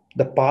 So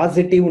the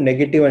positive,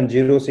 negative, and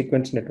zero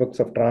sequence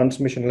networks of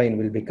transmission line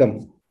will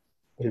become.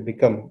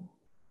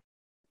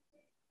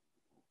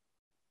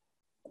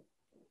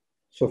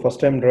 So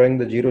first I'm drawing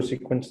the zero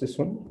sequence, this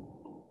one.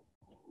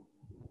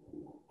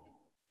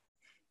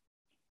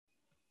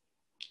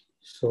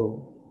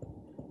 So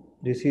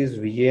this is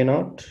VA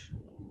naught.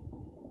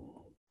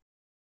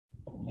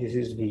 This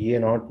is VA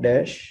naught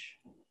dash.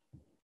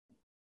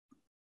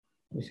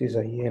 This is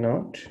IA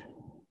naught.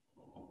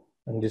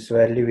 And this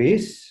value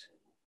is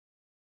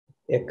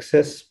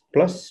XS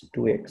plus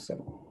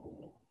 2XM.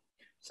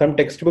 Some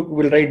textbook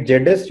will write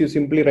ZS, you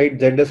simply write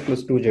ZS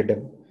plus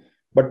 2ZM.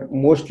 But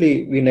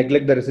mostly we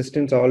neglect the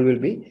resistance, all will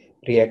be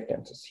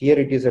reactances. Here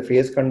it is a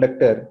phase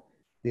conductor,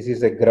 this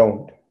is a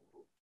ground.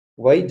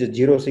 Why? The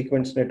zero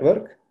sequence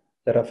network,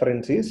 the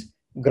reference is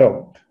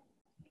ground.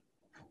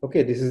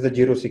 Okay, this is the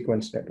zero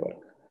sequence network.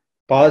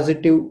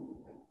 Positive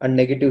and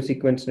negative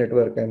sequence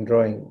network I am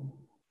drawing.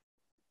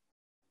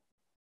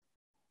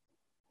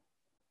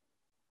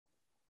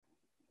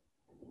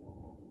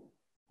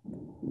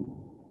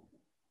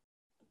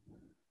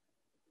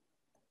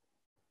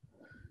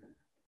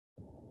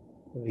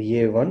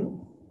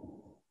 VA1,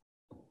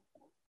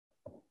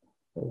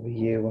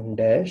 VA1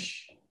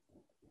 dash,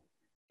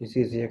 this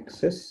is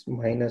XS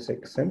minus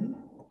XM,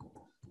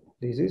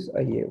 this is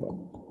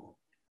IA1.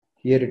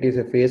 Here it is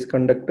a phase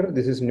conductor,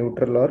 this is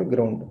neutral or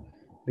ground.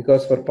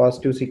 Because for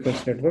positive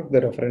sequence network,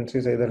 the reference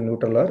is either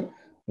neutral or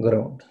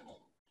ground.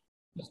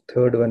 The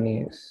third one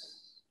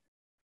is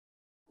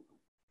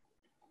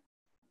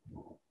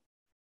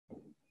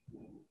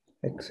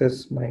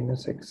XS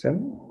minus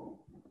XM.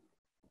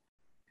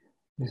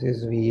 This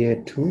is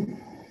VA2,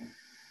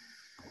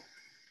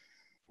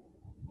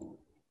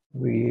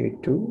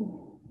 VA2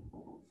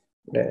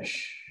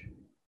 dash.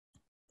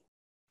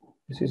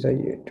 This is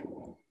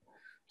IA2.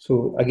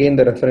 So again,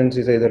 the reference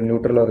is either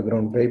neutral or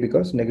ground. Why?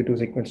 Because negative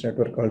sequence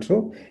network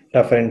also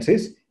reference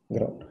is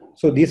ground.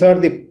 So these are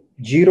the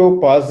zero,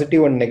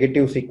 positive, and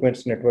negative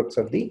sequence networks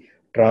of the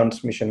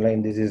transmission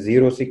line. This is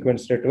zero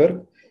sequence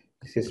network.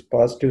 This is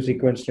positive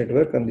sequence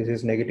network, and this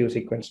is negative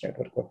sequence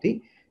network of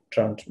the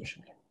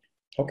transmission line.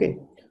 Okay.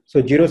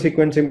 So zero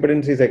sequence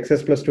impedance is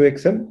XS plus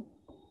 2XM.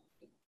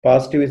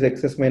 Positive is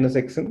XS minus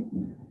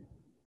XM.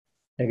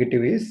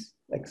 Negative is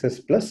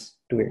XS plus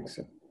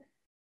 2XM.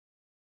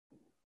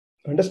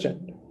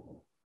 Understand?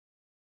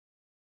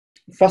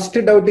 First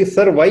doubt is,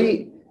 sir,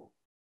 why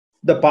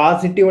the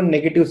positive and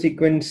negative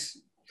sequence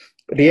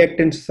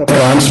reactance of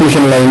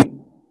transmission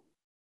line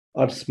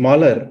are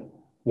smaller?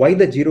 Why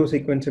the zero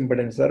sequence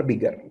impedance are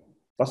bigger?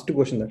 First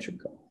question that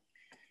should come.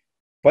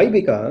 Why?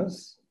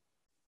 Because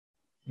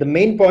the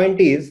main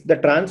point is the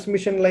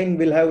transmission line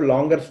will have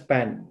longer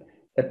span.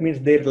 That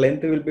means their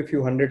length will be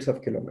few hundreds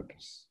of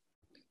kilometers.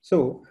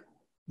 So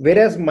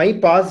whereas my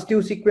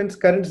positive sequence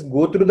currents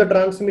go through the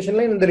transmission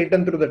line and they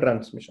return through the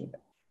transmission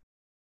line.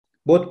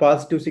 Both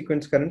positive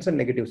sequence currents and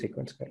negative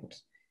sequence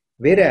currents.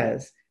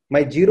 Whereas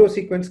my zero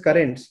sequence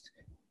currents,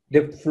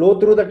 they flow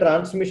through the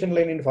transmission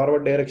line in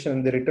forward direction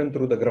and they return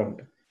through the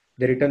ground.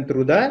 They return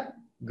through the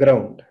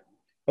ground.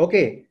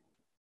 Okay.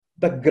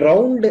 The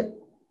ground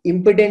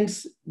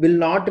impedance will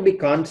not be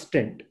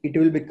constant. It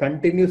will be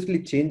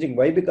continuously changing.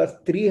 Why? Because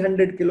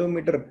 300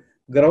 kilometer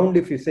ground,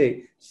 if you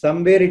say,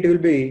 somewhere it will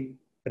be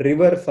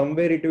river,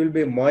 somewhere it will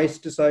be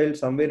moist soil,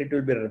 somewhere it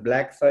will be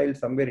black soil,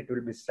 somewhere it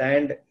will be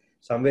sand,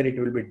 somewhere it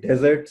will be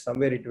desert,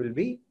 somewhere it will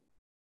be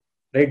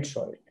red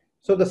soil.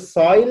 So the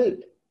soil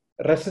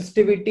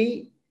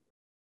resistivity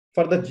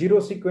for the zero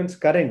sequence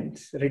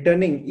currents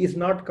returning is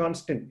not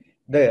constant.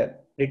 The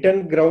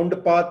return ground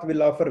path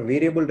will offer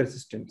variable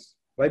resistance.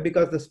 Why?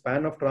 Because the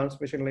span of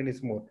transmission line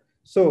is more.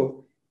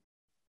 So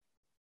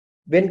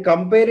when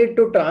compared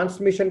to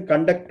transmission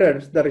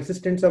conductors, the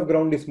resistance of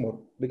ground is more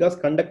because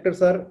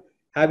conductors are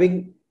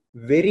having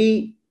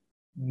very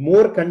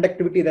more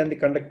conductivity than the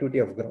conductivity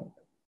of ground.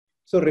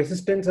 So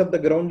resistance of the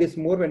ground is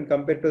more when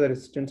compared to the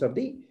resistance of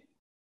the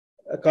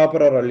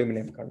copper or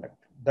aluminum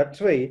conductor. That's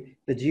why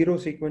the zero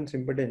sequence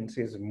impedance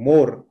is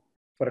more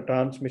for a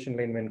transmission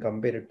line when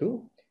compared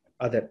to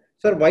other.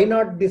 Sir, why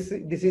not this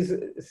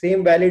is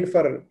same valid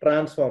for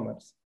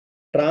transformers?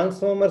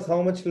 Transformers,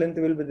 how much length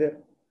will be there?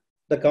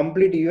 The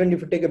complete, even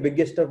if you take a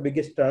biggest of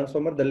biggest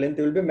transformer, the length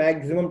will be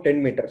maximum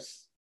 10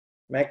 meters.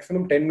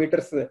 Maximum 10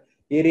 meters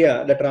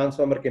area the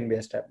transformer can be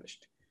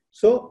established.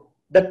 So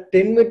the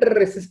 10 meter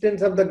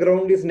resistance of the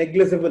ground is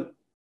negligible,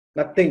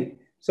 nothing.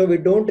 So we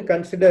don't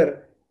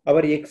consider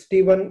our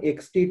XT1,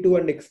 XT2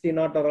 and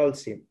XT0 are all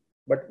same.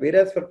 But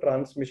whereas for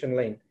transmission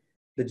line,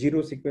 the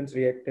zero sequence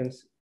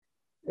reactance,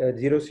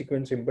 zero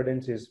sequence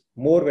impedance is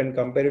more when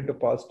compared to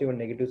positive and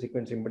negative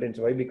sequence impedance.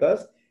 Why?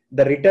 Because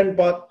the return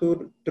path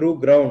through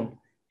ground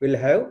will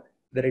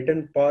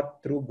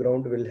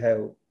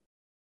have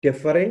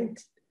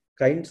different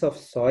kinds of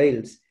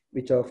soils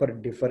which offer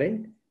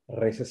different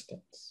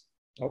resistance.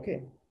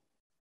 Okay.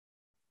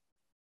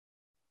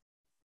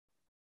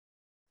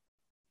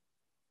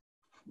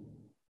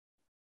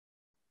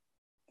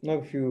 Now,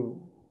 if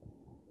you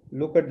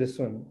look at this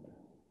one,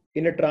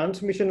 in a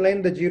transmission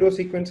line, the zero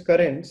sequence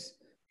currents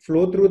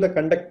flow through the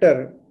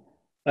conductor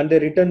and they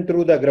return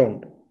through the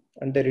ground.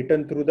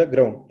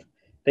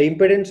 The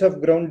impedance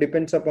of ground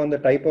depends upon the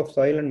type of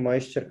soil and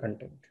moisture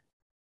content.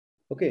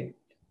 Okay.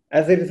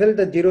 As a result,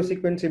 the zero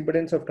sequence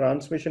impedance of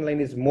transmission line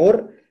is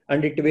more,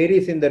 and it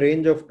varies in the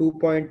range of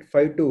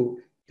 2.5 to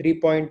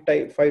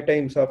 3.5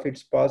 times of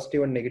its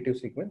positive and negative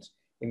sequence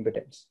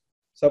impedance.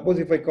 Suppose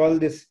if I call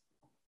this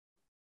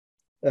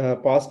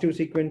positive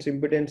sequence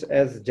impedance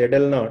as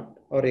ZL0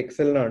 or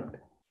XL0.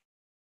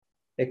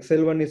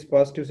 XL1 is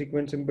positive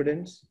sequence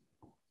impedance.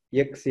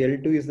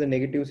 XL2 is the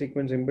negative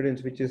sequence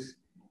impedance, which is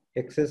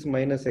XS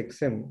minus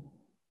XM,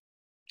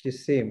 which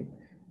is same.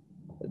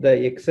 The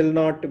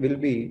XL0 will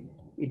be,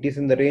 it is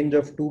in the range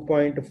of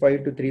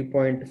 2.5 to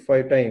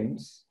 3.5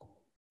 times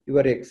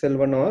your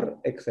XL1 or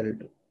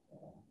XL2.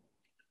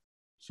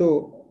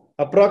 So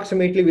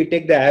approximately we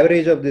take the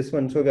average of this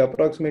one. So we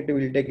approximately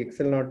will take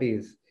XL0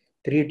 is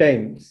 3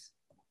 times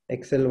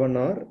XL1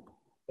 or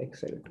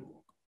XL2.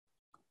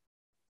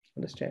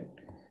 Understand?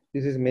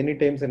 This is many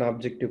times an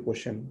objective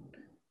question.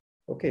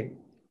 Okay.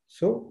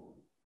 So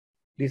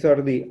these are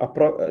the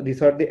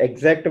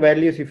exact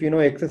values. If you know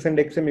XS and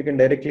XM, you can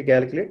directly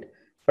calculate.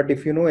 But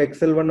if you know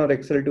XL1 or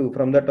XL2,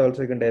 from that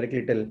also you can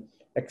directly tell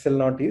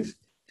XL0 is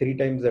 3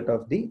 times that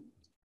of the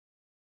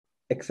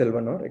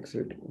XL1 or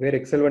XL2, where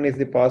XL1 is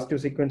the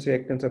positive sequence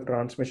reactance of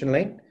transmission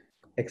line,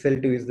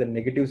 XL2 is the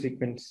negative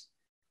sequence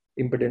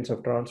impedance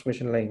of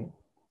transmission line,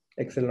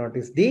 XL0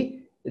 is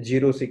the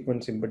zero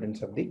sequence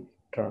impedance of the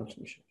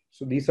transmission.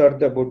 So these are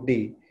about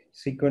the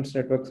sequence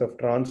networks of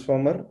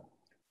transformer,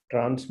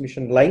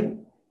 transmission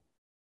line,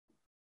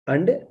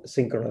 and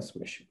synchronous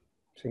machine.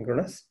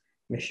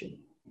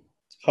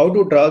 How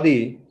to draw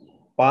the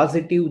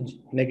positive,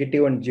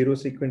 negative, and zero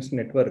sequence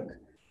network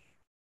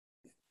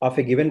of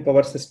a given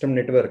power system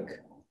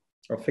network.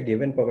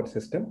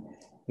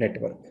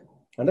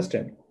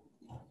 Understand?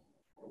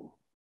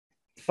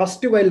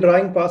 First, while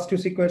drawing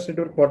positive sequence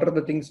network, what are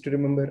the things to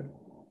remember?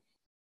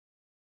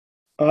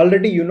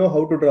 Already you know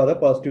how to draw the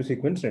positive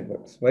sequence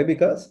networks. Why?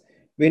 Because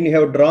when you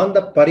have drawn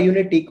the per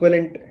unit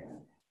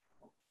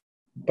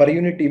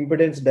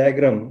impedance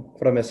diagram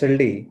from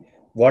SLD,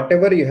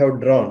 whatever you have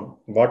drawn,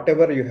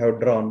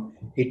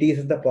 it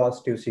is the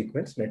positive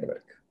sequence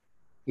network.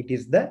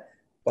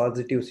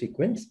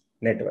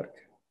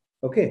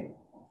 Okay.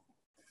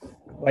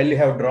 While you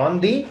have drawn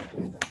the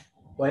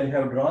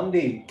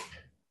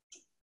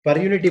per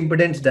unit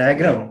impedance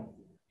diagram,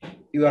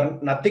 you are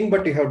nothing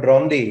but you have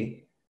drawn the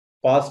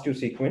positive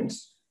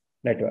sequence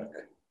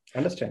network.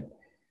 Understand?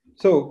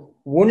 So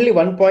only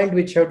one point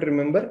which you have to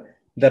remember,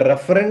 the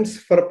reference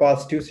for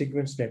positive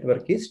sequence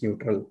network is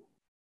neutral.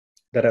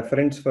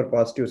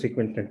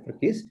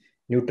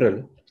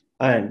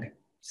 And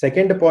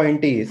second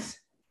point is,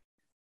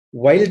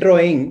 while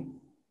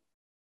drawing,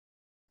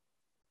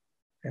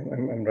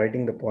 I'm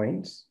writing the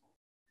points.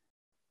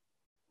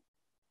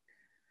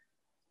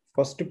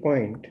 First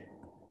point,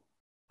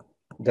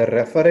 the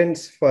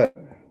reference for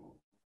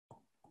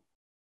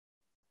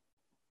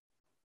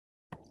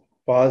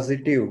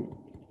positive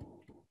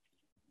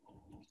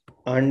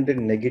and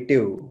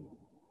negative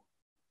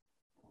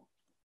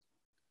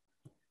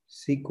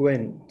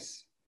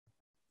sequence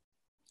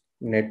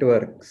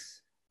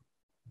networks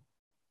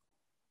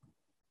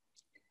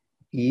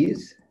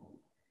is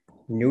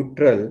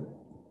neutral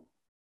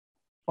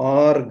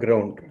or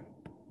ground.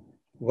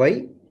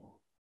 Why?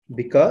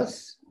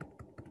 Because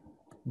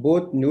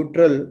both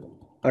neutral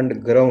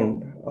and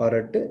ground are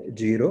at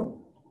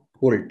zero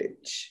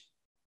voltage.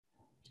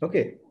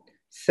 Okay.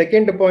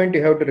 Second point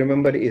you have to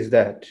remember is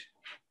that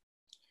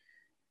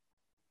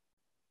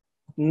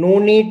no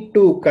need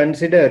to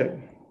consider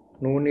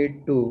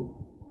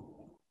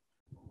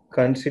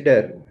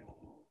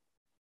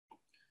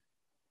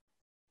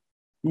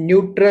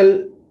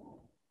neutral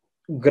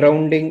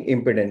grounding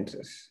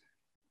impedances.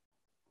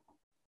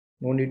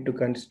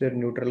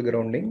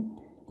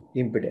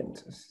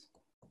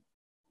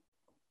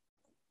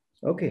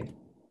 Okay,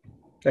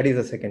 that is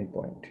the second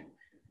point.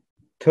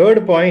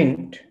 Third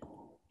point,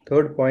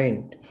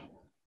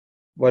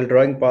 while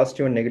drawing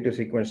positive and negative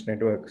sequence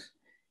networks,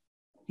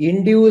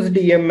 induced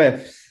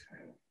EMFs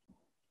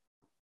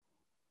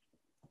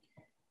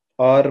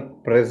are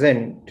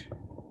present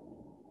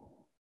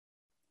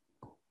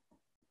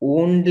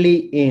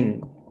only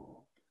in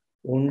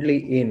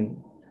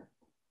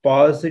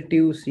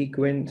positive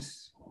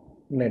sequence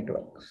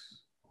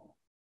networks.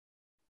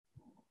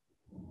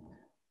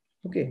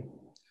 Okay,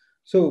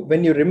 so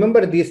when you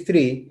remember these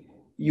three,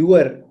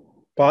 your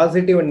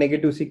positive and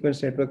negative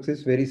sequence networks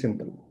is very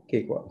simple,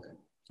 cakewalk.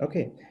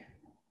 Okay,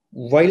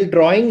 while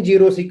drawing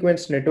zero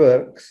sequence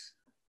networks,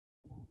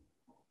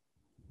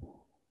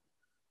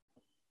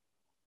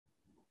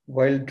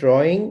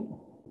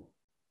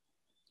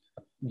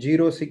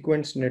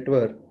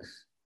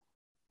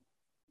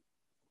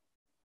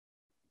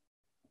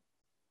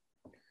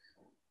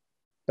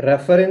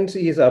 Reference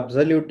is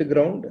absolute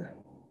ground.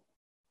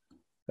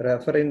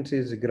 Reference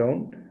is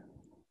ground.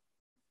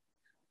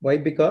 Why?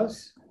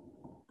 Because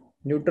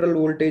neutral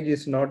voltage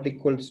is not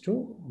equals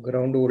to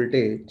ground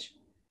voltage,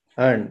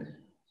 and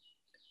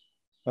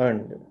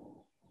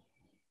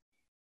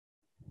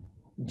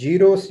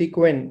zero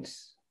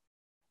sequence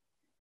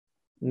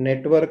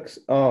networks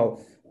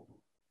of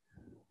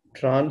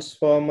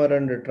transformer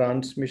and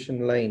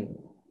transmission line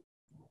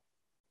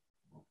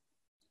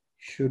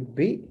should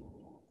be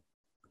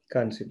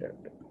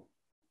considered.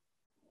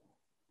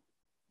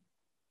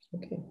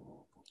 Okay.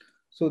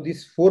 So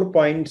these 4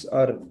 points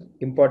are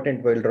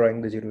important while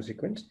drawing the zero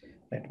sequence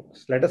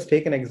networks. Let us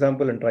take an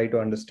example and try to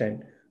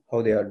understand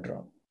how they are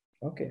drawn.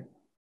 Okay.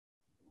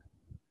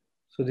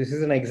 So this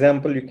is an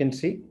example you can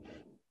see.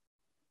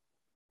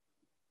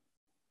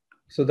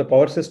 So the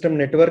power system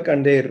network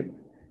and their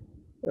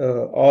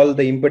all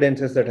the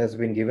impedances that has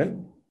been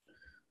given.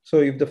 So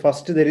if the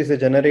first there is a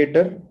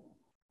generator,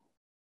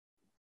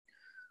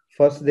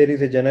 how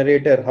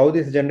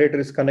this generator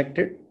is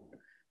connected?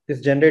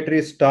 This generator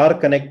is star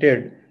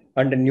connected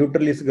and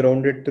neutral is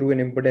grounded through an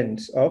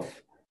impedance of,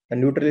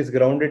 neutral is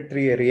grounded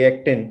through a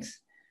reactance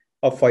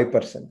of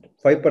 5%.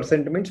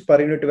 5% means per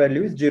unit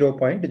value is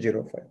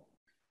 0.05.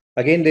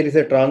 Again, there is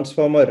a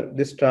transformer.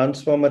 This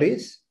transformer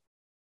is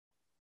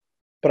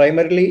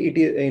primarily, it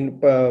is in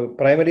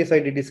primary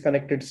side, it is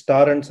connected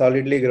star and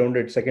solidly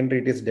grounded.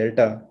 Secondary, it is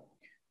delta.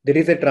 There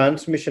is a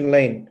transmission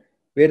line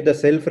where the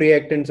self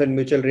reactance and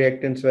mutual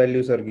reactance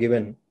values are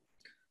given.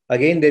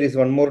 Again, there is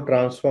one more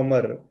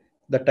transformer.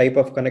 The type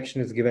of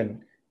connection is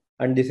given,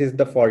 and this is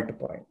the fault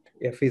point.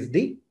 F is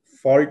the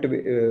fault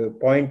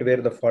point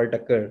where the fault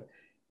occurred.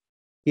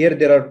 Here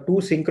there are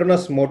two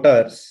synchronous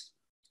motors.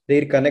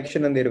 Their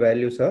connection and their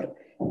values are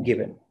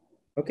given.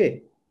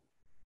 Okay.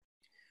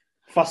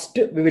 First,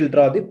 we will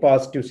draw the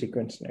positive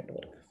sequence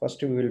network.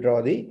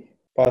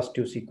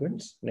 Positive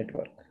sequence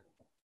network.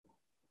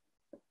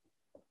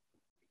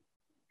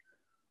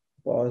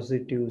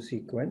 Positive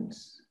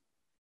sequence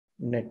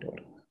network.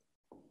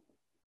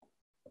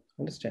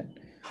 Understand?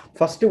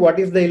 First, what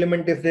is the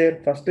element is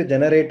there? First,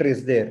 generator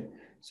is there.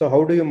 So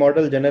how do you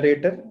model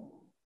generator?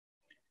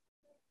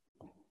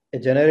 A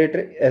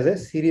generator as a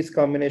series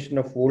combination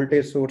of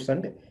voltage source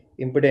and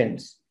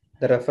impedance.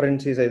 The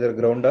reference is either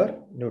ground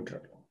or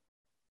neutral.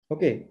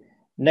 Okay.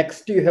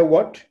 Next you have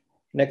what?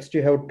 Next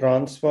you have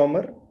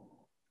transformer.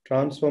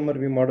 Transformer,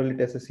 we model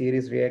it as a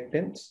series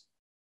reactance.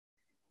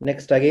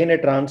 Next again a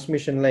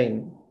transmission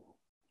line,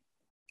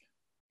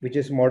 which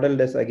is modeled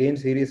as again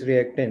series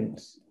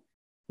reactance.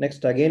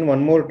 Next again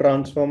one more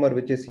transformer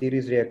which is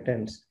series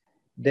reactance.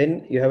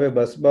 Then you have a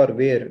bus bar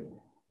where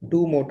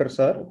two motors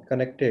are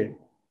connected.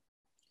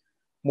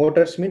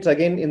 Motors means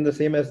again in the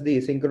same as the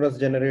synchronous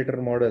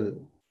generator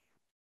model.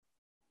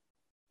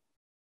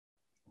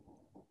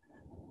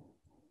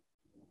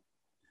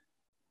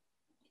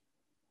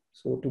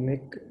 So to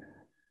make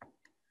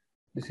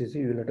this is,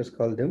 let us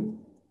call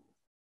them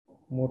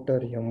motor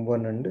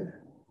M1 and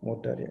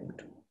motor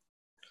M2.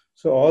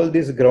 So all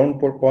these ground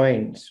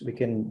points we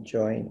can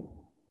join.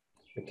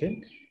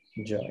 Okay.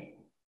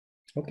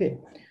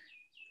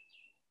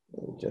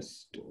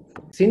 Just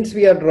since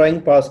we are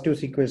drawing positive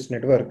sequence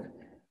network,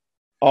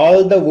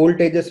 all the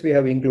voltages we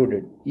have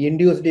included.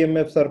 Induced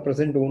EMFs are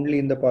present only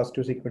in the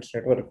positive sequence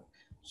network.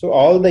 So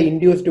all the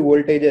induced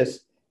voltages,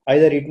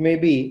 either it may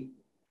be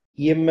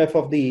EMF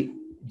of the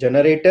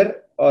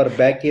generator or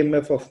back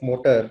EMF of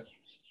motor,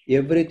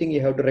 everything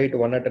you have to write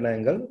 1 at an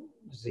angle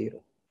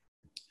 0.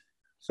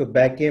 So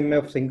back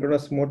EMF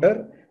synchronous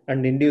motor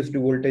and induced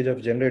voltage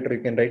of generator,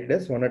 you can write it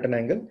as 1 at an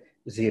angle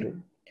 0.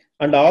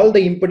 And all the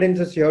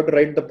impedances you have to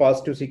write the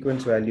positive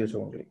sequence values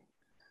only.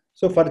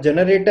 So for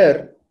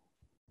generator,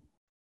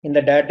 in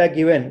the data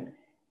given,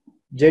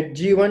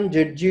 ZG1,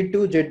 ZG2,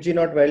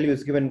 ZG0 value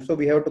is given. So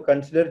we have to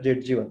consider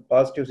ZG1,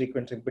 positive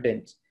sequence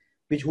impedance,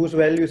 whose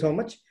value is how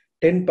much?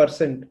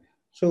 10%.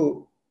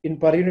 So in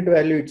per unit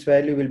value, its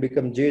value will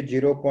become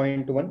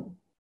J0.1.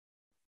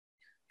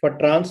 For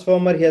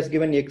transformer, he has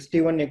given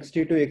XT1,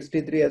 XT2,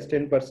 XT3 as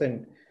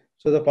 10%.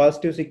 So the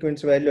positive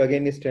sequence value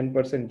again is 10%,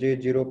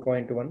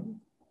 J0.1.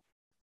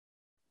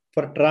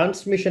 For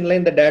transmission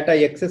line, the data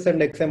XS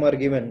and XM are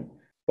given.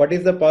 What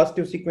is the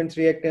positive sequence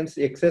reactance?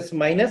 XS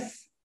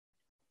minus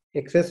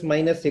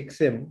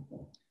XM.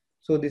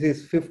 So this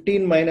is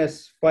 15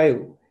 minus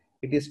 5.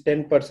 It is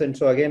 10%.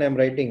 So again, I'm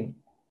writing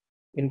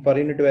in per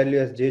unit value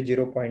as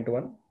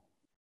J0.1.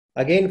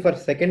 Again, for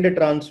second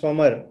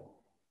transformer,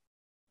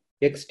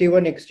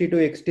 XT1, XT2,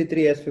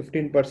 XT3 as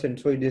 15%.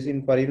 So it is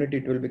in per unit,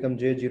 it will become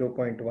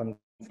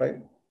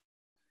J0.15.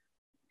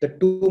 The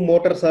two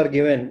motors are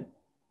given.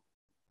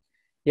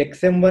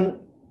 XM1,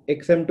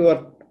 XM2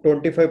 are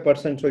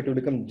 25%. So it will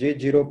become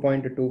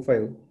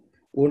J0.25.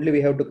 Only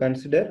we have to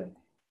consider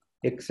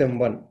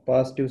XM1,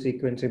 positive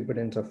sequence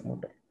impedance of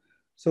motor.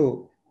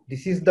 So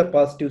this is the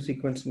positive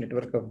sequence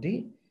network of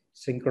the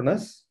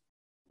synchronous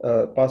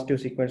positive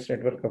sequence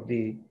network of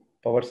the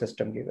power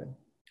system given.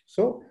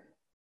 So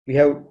we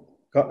have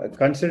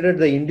considered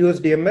the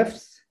induced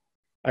EMFs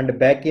and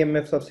back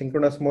EMFs of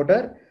synchronous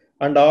motor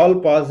and all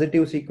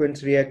positive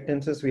sequence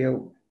reactances we have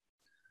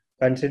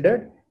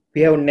considered.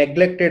 We have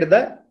neglected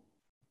the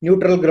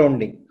neutral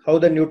grounding. How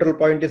the neutral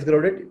point is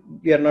grounded,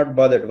 we are not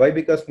bothered. Why?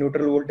 Because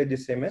neutral voltage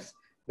is same as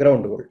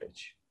ground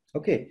voltage.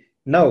 Okay.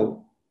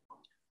 Now,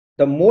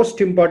 the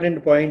most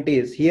important point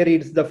is here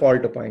is the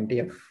fault point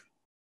F.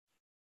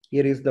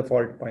 Here is the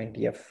fault point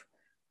F.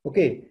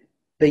 Okay.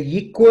 The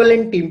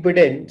equivalent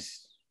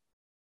impedance,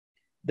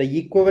 the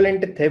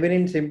equivalent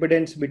Thevenin's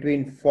impedance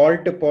between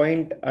fault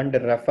point and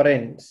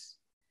reference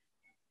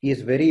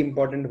is very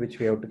important, which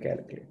we have to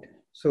calculate.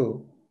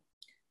 So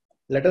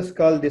let us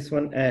call this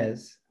one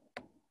as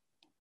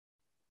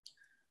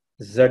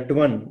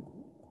Z1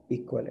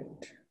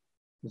 equivalent.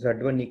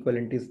 Z1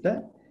 equivalent is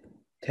the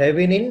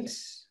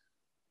Thevenin's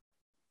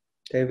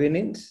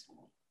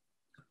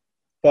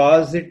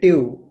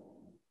positive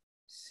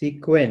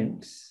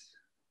sequence,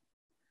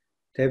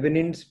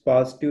 Thevenin's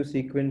positive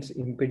sequence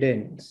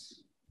impedance,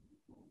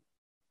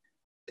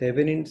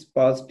 Thevenin's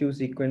positive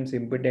sequence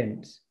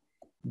impedance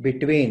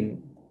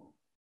between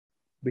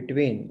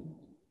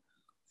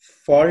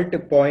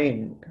fault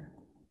point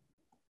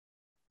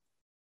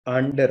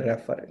and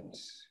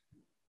reference.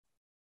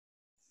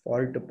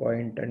 Fault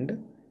point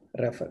and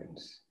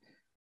reference.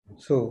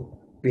 So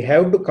we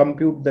have to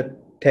compute the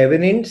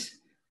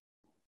Thevenin's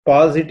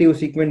positive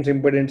sequence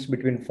impedance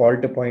between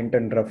fault point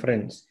and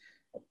reference.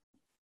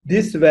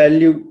 This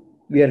value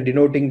we are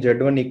denoting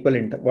Z1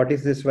 equivalent. What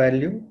is this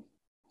value?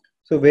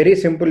 So very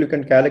simple, you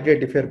can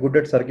calculate if you are good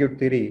at circuit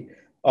theory.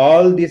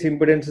 All these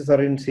impedances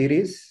are in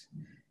series,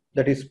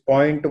 that is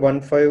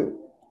 0.15,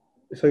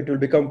 so it will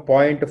become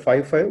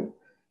 0.55.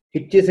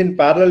 Which is in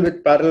parallel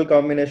with parallel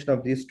combination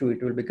of these two,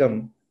 it will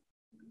become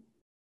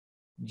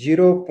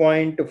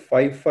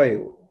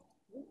 0.55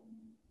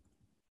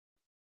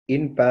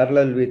 in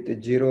parallel with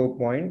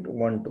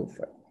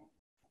 0.125.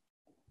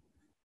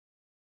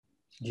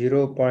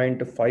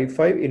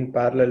 0.55 in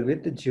parallel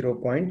with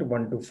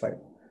 0.125.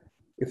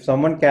 If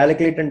someone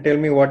calculate and tell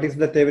me what is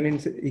the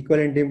Thevenin's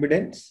equivalent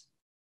impedance.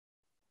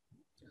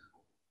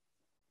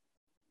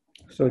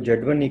 So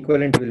Z1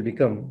 equivalent will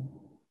become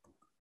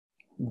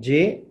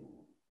J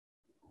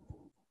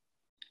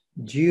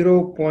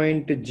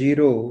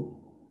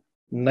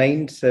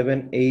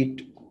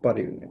 0.0978 per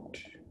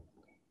unit.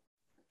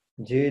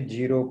 J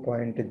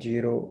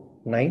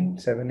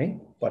 0.0978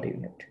 per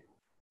unit.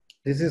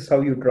 This is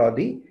how you draw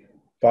the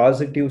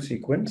positive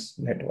sequence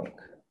network.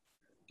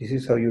 This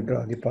is how you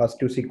draw the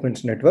positive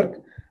sequence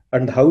network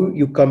and how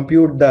you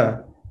compute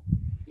the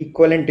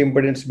equivalent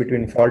impedance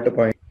between fault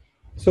points.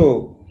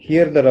 So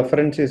here the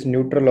reference is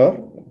neutral or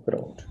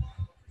ground.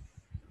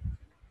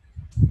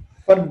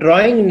 For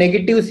drawing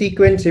negative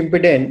sequence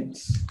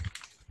impedance,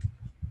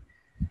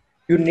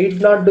 you need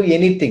not do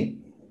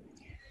anything.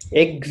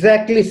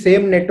 Exactly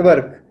same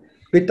network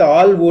with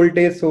all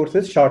voltage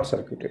sources short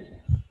circuited.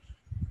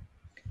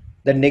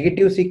 The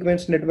negative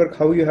sequence network,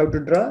 how you have to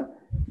draw?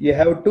 You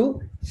have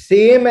to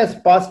same as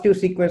positive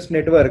sequence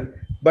network,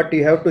 but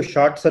you have to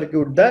short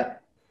circuit the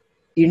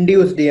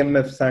induced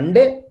EMFs and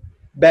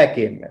back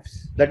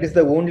EMFs. That is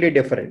the only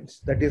difference.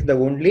 That is the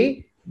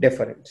only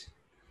difference.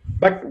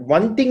 But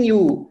one thing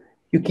you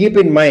keep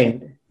in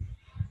mind,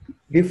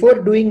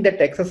 before doing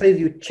that exercise,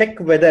 you check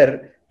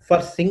whether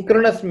for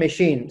synchronous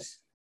machines,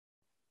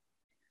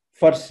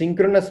 whether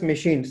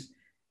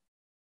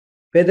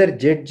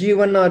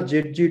ZG1 or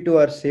ZG2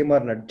 are same or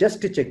not,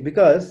 just to check,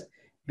 because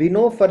we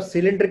know for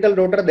cylindrical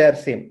rotor they are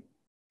same,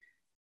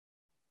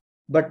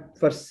 but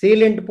for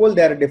salient pole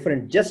they are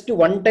different. Just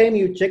one time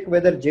you check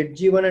whether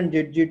ZG1 and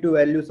ZG2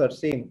 values are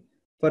same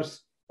for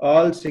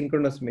all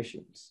synchronous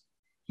machines.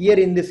 Here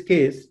in this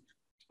case,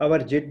 our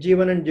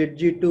ZG1 and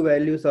ZG2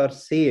 values are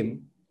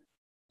same,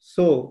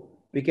 so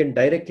we can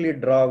directly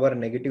draw our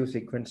negative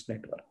sequence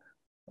network.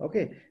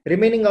 Okay,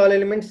 remaining all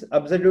elements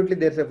absolutely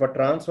there's a for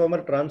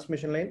transformer,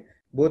 transmission line,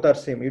 both are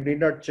same. You need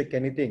not check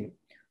anything.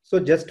 So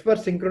just for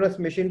synchronous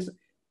machines,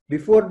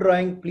 before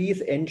drawing,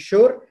 please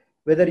ensure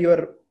whether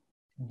your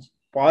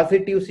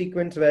positive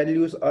sequence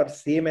values are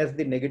same as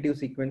the negative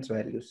sequence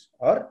values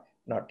or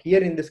not.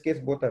 Here in this case,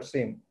 both are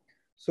same.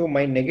 So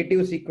my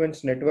negative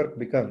sequence network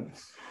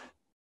becomes,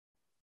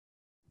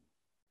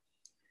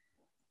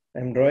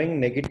 I'm drawing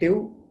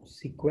negative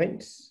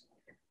sequence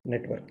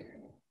network.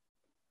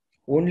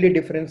 Only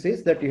difference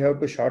is that you have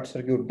to short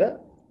circuit the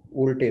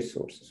voltage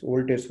sources.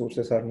 Voltage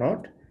sources are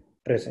not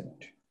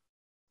present.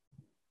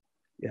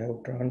 You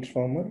have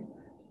transformer,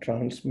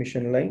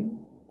 transmission line,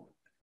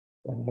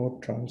 one more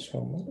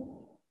transformer,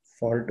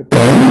 fault point,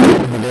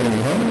 and then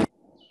you have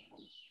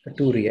the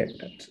two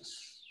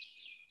reactances.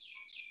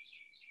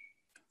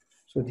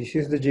 So this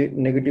is the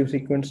negative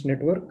sequence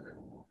network.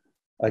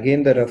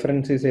 Again, the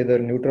reference is either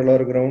neutral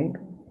or ground.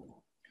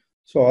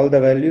 So all the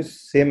values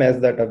same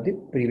as that of the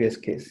previous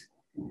case.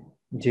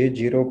 J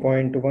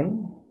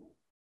 0.1,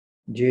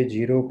 J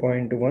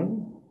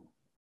 0.1,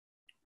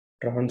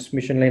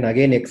 transmission line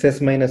again XS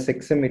minus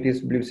XM, it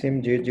is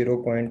same J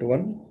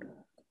 0.1,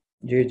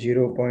 J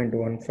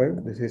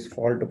 0.15, this is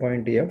fault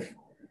point F.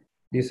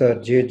 These are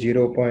J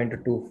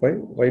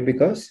 0.25. Why?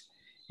 Because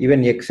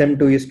Even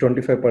XM2 is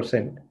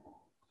 25%.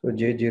 So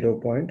J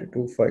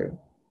 0.25.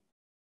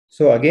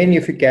 So again,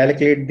 if you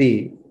calculate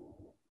the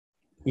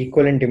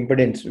equivalent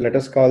impedance, let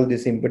us call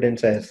this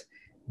impedance as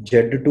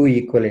Z2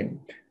 equivalent.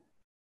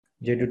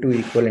 Z2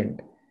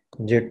 equivalent.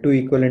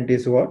 Z2 equivalent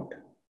is what?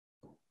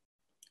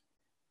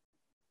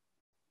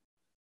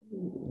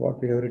 What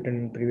we have written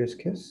in previous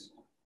case?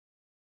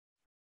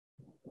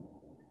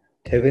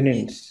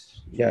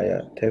 Thevenin's.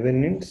 Yeah.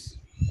 Thevenin's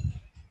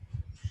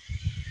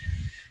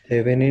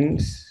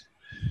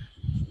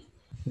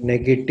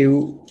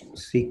negative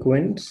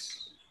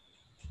sequence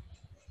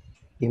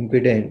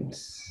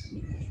impedance.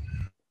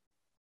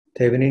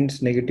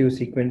 Thevenin's negative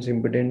sequence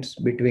impedance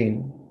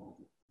between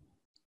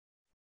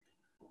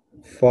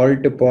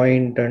fault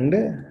point and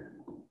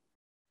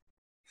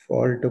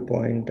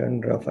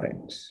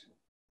reference.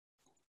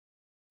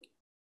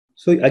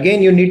 So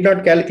again, you need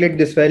not calculate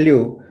this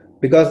value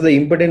because the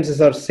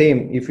impedances are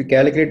same. If you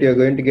calculate, you're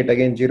going to get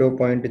again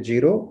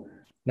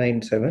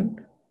 0.097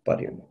 per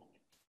unit.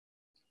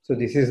 So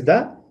this is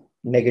the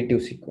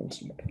negative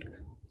sequence network.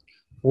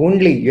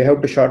 Only you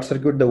have to short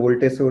circuit the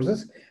voltage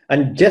sources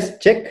and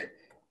just check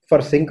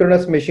for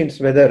synchronous machines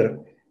whether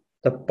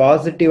the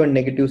positive and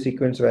negative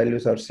sequence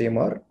values are same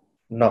or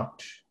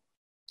not.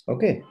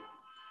 Okay.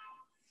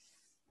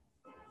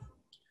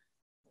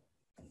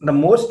 The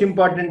most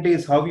important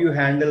is how you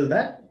handle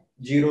the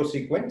zero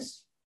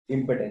sequence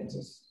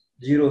impedances.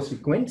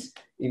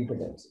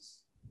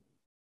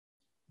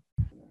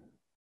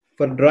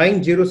 For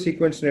drawing zero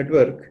sequence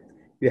network,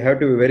 you have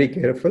to be very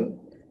careful.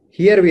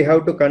 Here we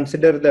have to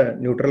consider the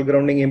neutral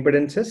grounding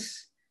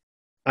impedances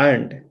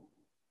and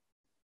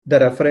the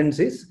reference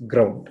is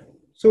ground.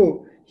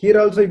 So here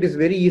also it is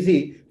very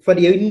easy. For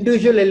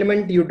individual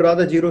element, you draw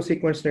the zero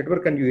sequence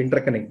network and you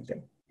interconnect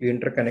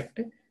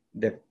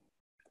them.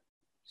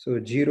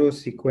 So zero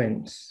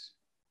sequence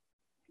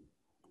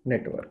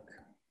network.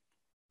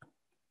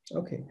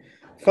 Okay.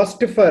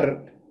 First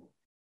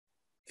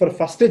for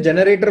first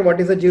generator, what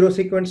is a zero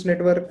sequence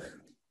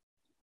network?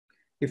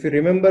 If you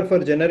remember, for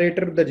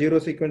generator, the zero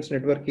sequence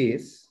network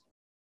is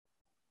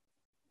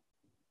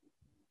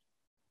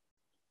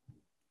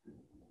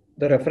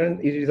the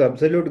reference, it is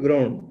absolute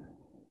ground.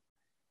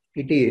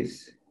 It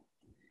is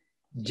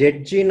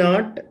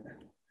ZG0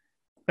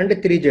 and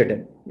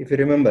 3ZN. If you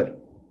remember,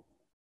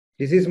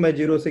 this is my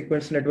zero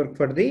sequence network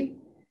for the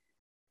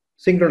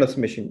synchronous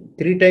machine.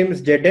 3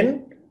 times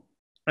Zn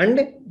and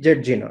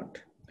ZG0.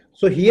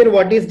 So here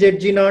what is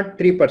ZG0?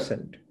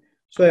 3%.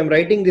 So I am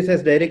writing this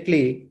as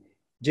directly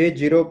J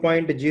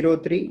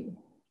 0.03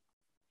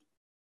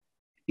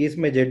 is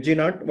my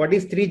ZG0. What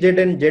is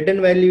 3Zn? Zn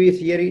value is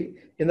here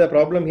in the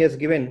problem he has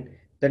given.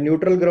 The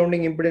neutral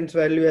grounding impedance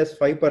value as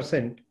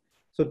 5%.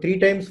 So 3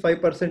 times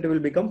 5% will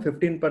become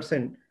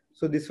 15%.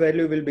 So this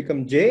value will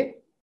become J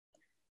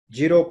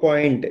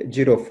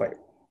 0.05.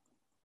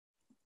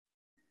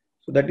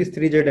 So that is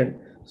 3Zn.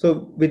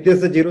 So with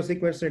this, the zero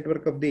sequence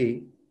network of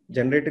the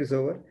generator is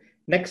over.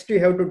 Next, you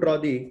have to draw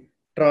the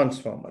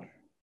transformer.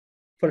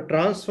 For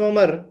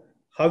transformer,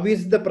 how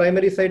is the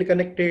primary side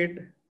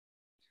connected?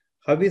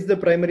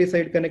 Primary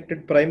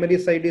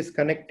side is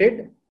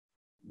connected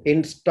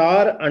in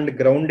star and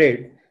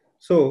grounded.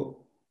 So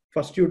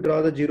first you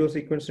draw the zero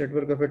sequence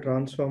network of a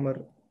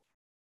transformer.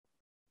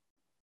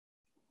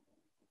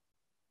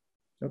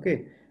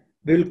 Okay,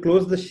 we will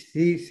close the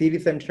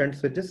series and shunt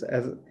switches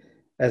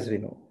as we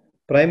know.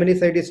 Primary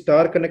side is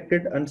star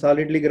connected and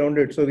solidly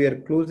grounded. So we are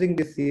closing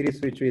this series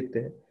switch with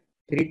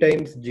 3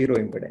 times zero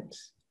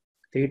impedance.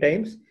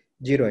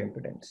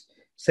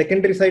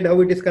 Secondary side,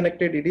 how it is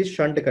connected? It is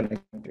shunt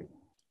connected.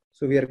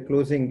 So we are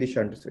closing the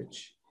shunt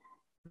switch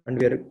and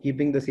we are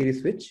keeping the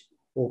series switch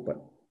open.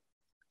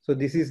 So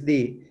this is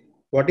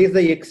what is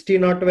the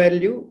XT0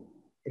 value?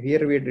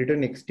 Here we had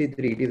written XT3,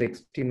 it is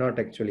XT0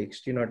 actually.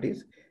 XT0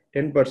 is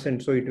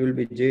 10%, so it will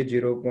be J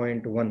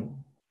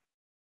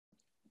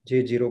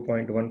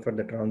 0.1 for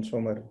the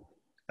transformer.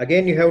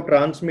 Again, you have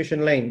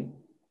transmission line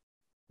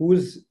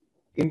whose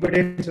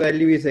impedance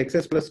value is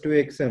XS plus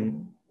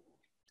 2XM.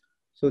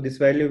 So this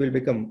value will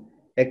become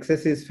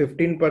XS is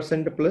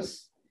 15%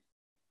 plus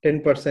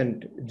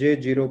 10%, J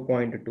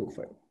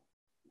 0.25.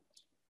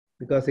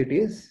 Because it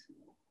is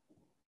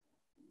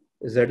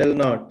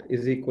ZL0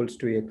 is equals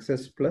to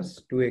XS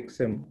plus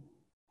 2XM.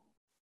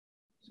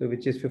 So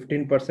which is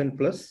 15%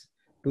 plus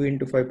 2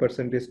 into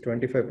 5% is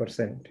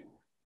 25%.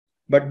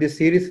 But this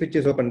series switch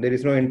is open. There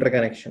is no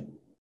interconnection.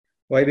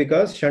 Why?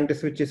 Because shunt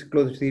switch is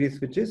closed, series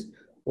switch is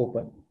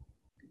open.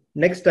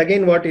 Next,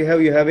 again, what you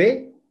have? You have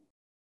a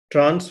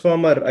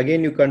transformer.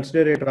 Again, you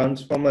consider a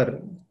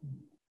transformer.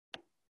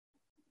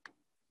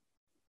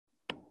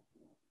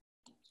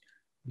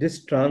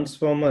 This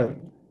transformer,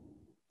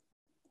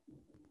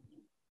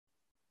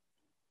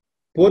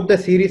 both the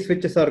series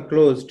switches are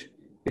closed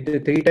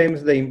with 3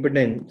 times the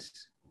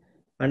impedance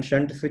and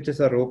shunt switches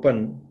are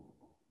open.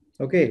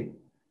 Okay.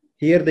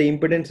 Here the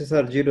impedances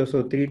are 0.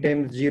 So 3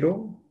 times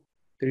 0.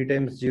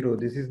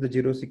 This is the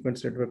zero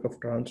sequence network of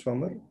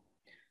transformer.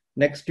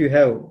 Next, you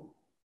have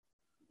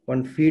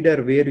one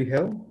feeder where you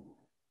have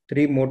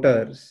 3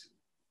 motors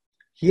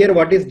Here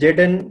what is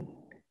Zn?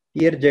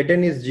 Here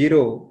Zn is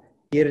 0,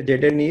 here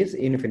Zn is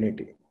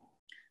infinity,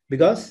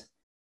 because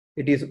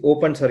it is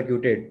open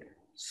circuited.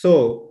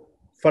 So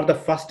for the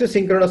first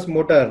synchronous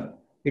motor,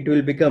 it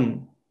will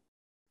become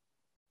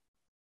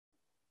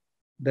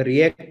the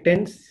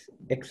reactance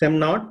Xm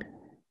naught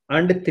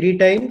and 3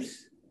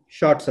 times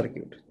short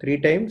circuit,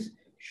 3 times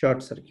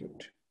short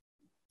circuit.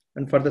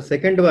 And for the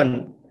second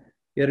one,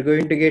 you are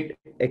going to get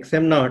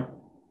Xm naught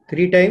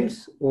 3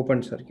 times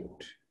open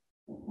circuit.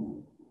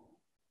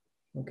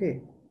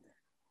 Okay,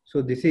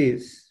 so this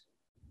is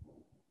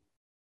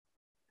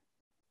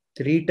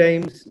 3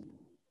 times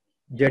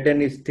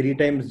Zn is 3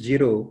 times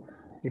 0,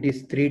 it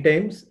is 3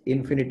 times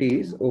infinity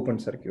is open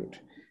circuit,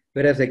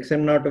 whereas Xm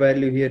naught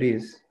value here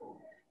is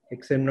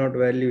Xm naught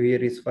value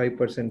here is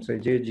 5%, so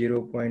J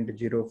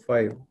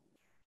 0.05,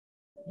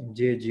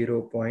 J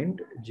 0.05.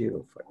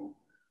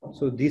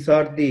 So this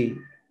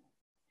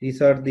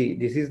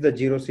is the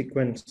zero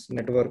sequence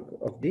network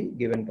of the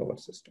given power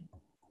system.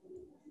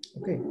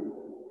 Okay,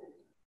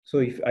 so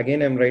if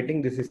again I'm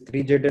writing, this is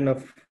 3 Zn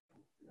of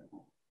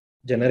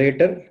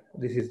generator,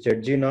 this is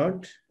Zg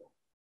naught,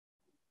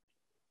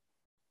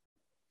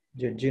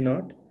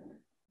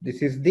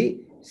 this is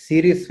the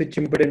series switch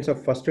impedance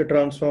of first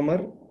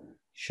transformer,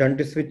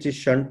 shunt switch is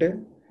shunt,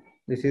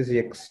 this is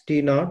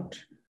Xt naught,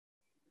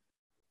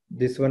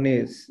 this one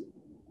is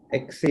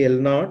XL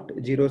naught,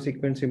 zero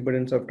sequence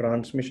impedance of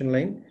transmission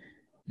line.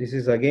 This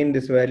is again,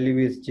 this value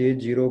is J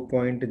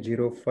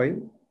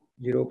 0.05,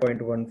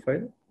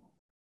 0.15.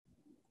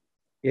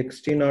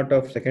 Xt naught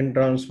of second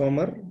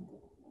transformer.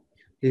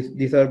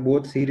 These are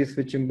both series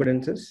switch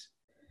impedances.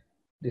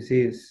 This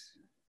is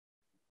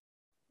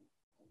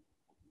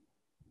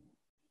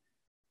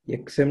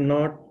Xm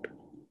naught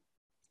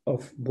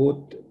of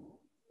both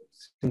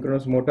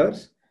synchronous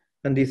motors,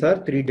 and these are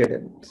 3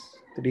 Zns,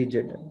 3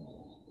 Zn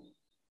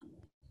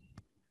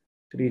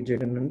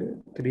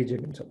and 3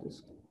 Zns of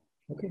this.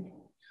 Okay,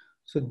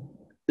 so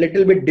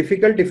little bit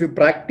difficult. If you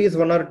practice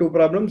 1 or 2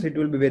 problems, it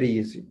will be very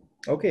easy.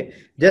 Okay,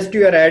 just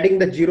you are adding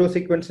the zero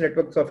sequence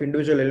networks of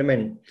individual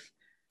elements,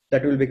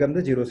 that will become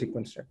the zero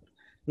sequence network.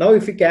 Now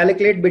if you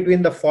calculate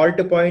between the fault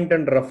point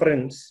and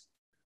reference,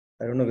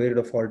 I don't know where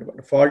the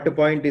fault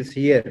point is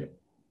here,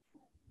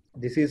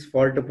 this is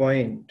fault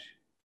point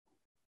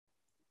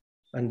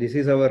and this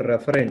is our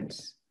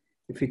reference.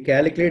 If you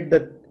calculate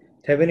the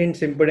Thevenin's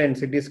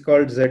impedance, it is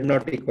called Z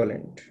naught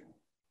equivalent.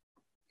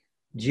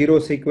 Zero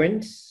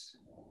sequence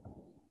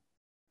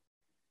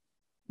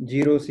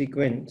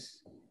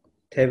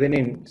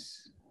Thevenin's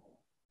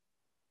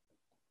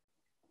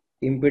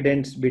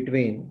impedance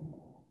between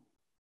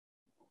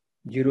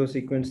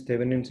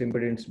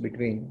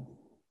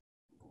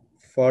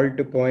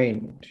fault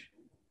point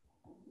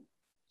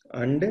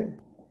and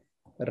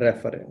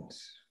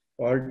reference.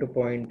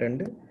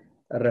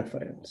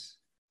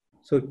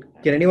 So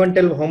can anyone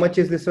tell how much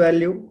is this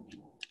value?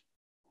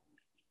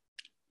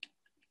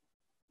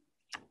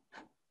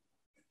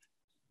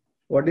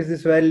 What is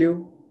this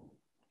value?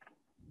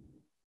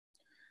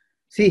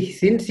 See,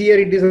 since here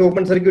it is an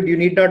open circuit, you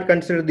need not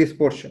consider this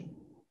portion.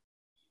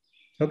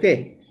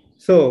 Okay,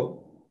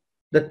 so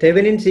the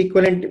Thevenin's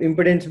equivalent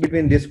impedance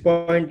between this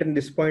point and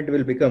this point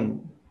will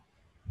become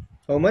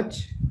how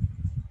much?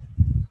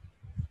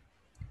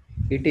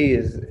 It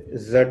is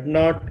Z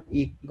naught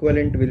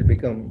equivalent will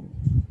become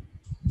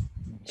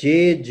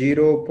J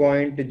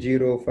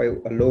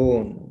 0.05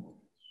 alone.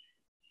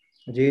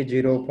 J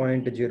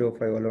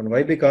 0.05 alone.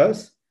 Why?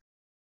 Because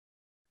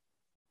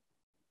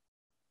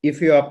if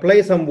you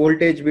apply some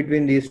voltage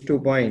between these 2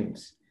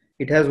 points,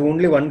 it has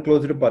only one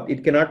closed path.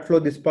 It cannot flow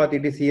this path.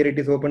 It is here, it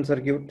is open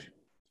circuit.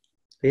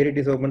 Here it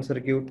is open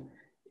circuit.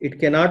 It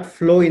cannot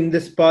flow in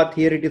this path.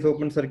 Here it is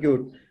open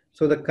circuit.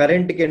 So the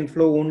current can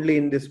flow only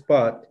in this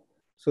path.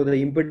 So the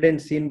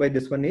impedance seen by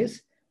this one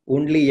is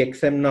only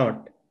Xm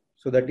naught.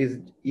 So that is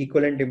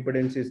equivalent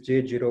impedance is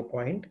J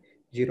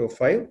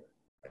 0.05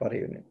 per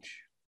unit.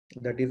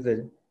 That is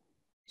the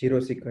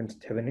zero sequence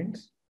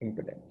Thevenin's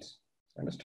impedance. Understand?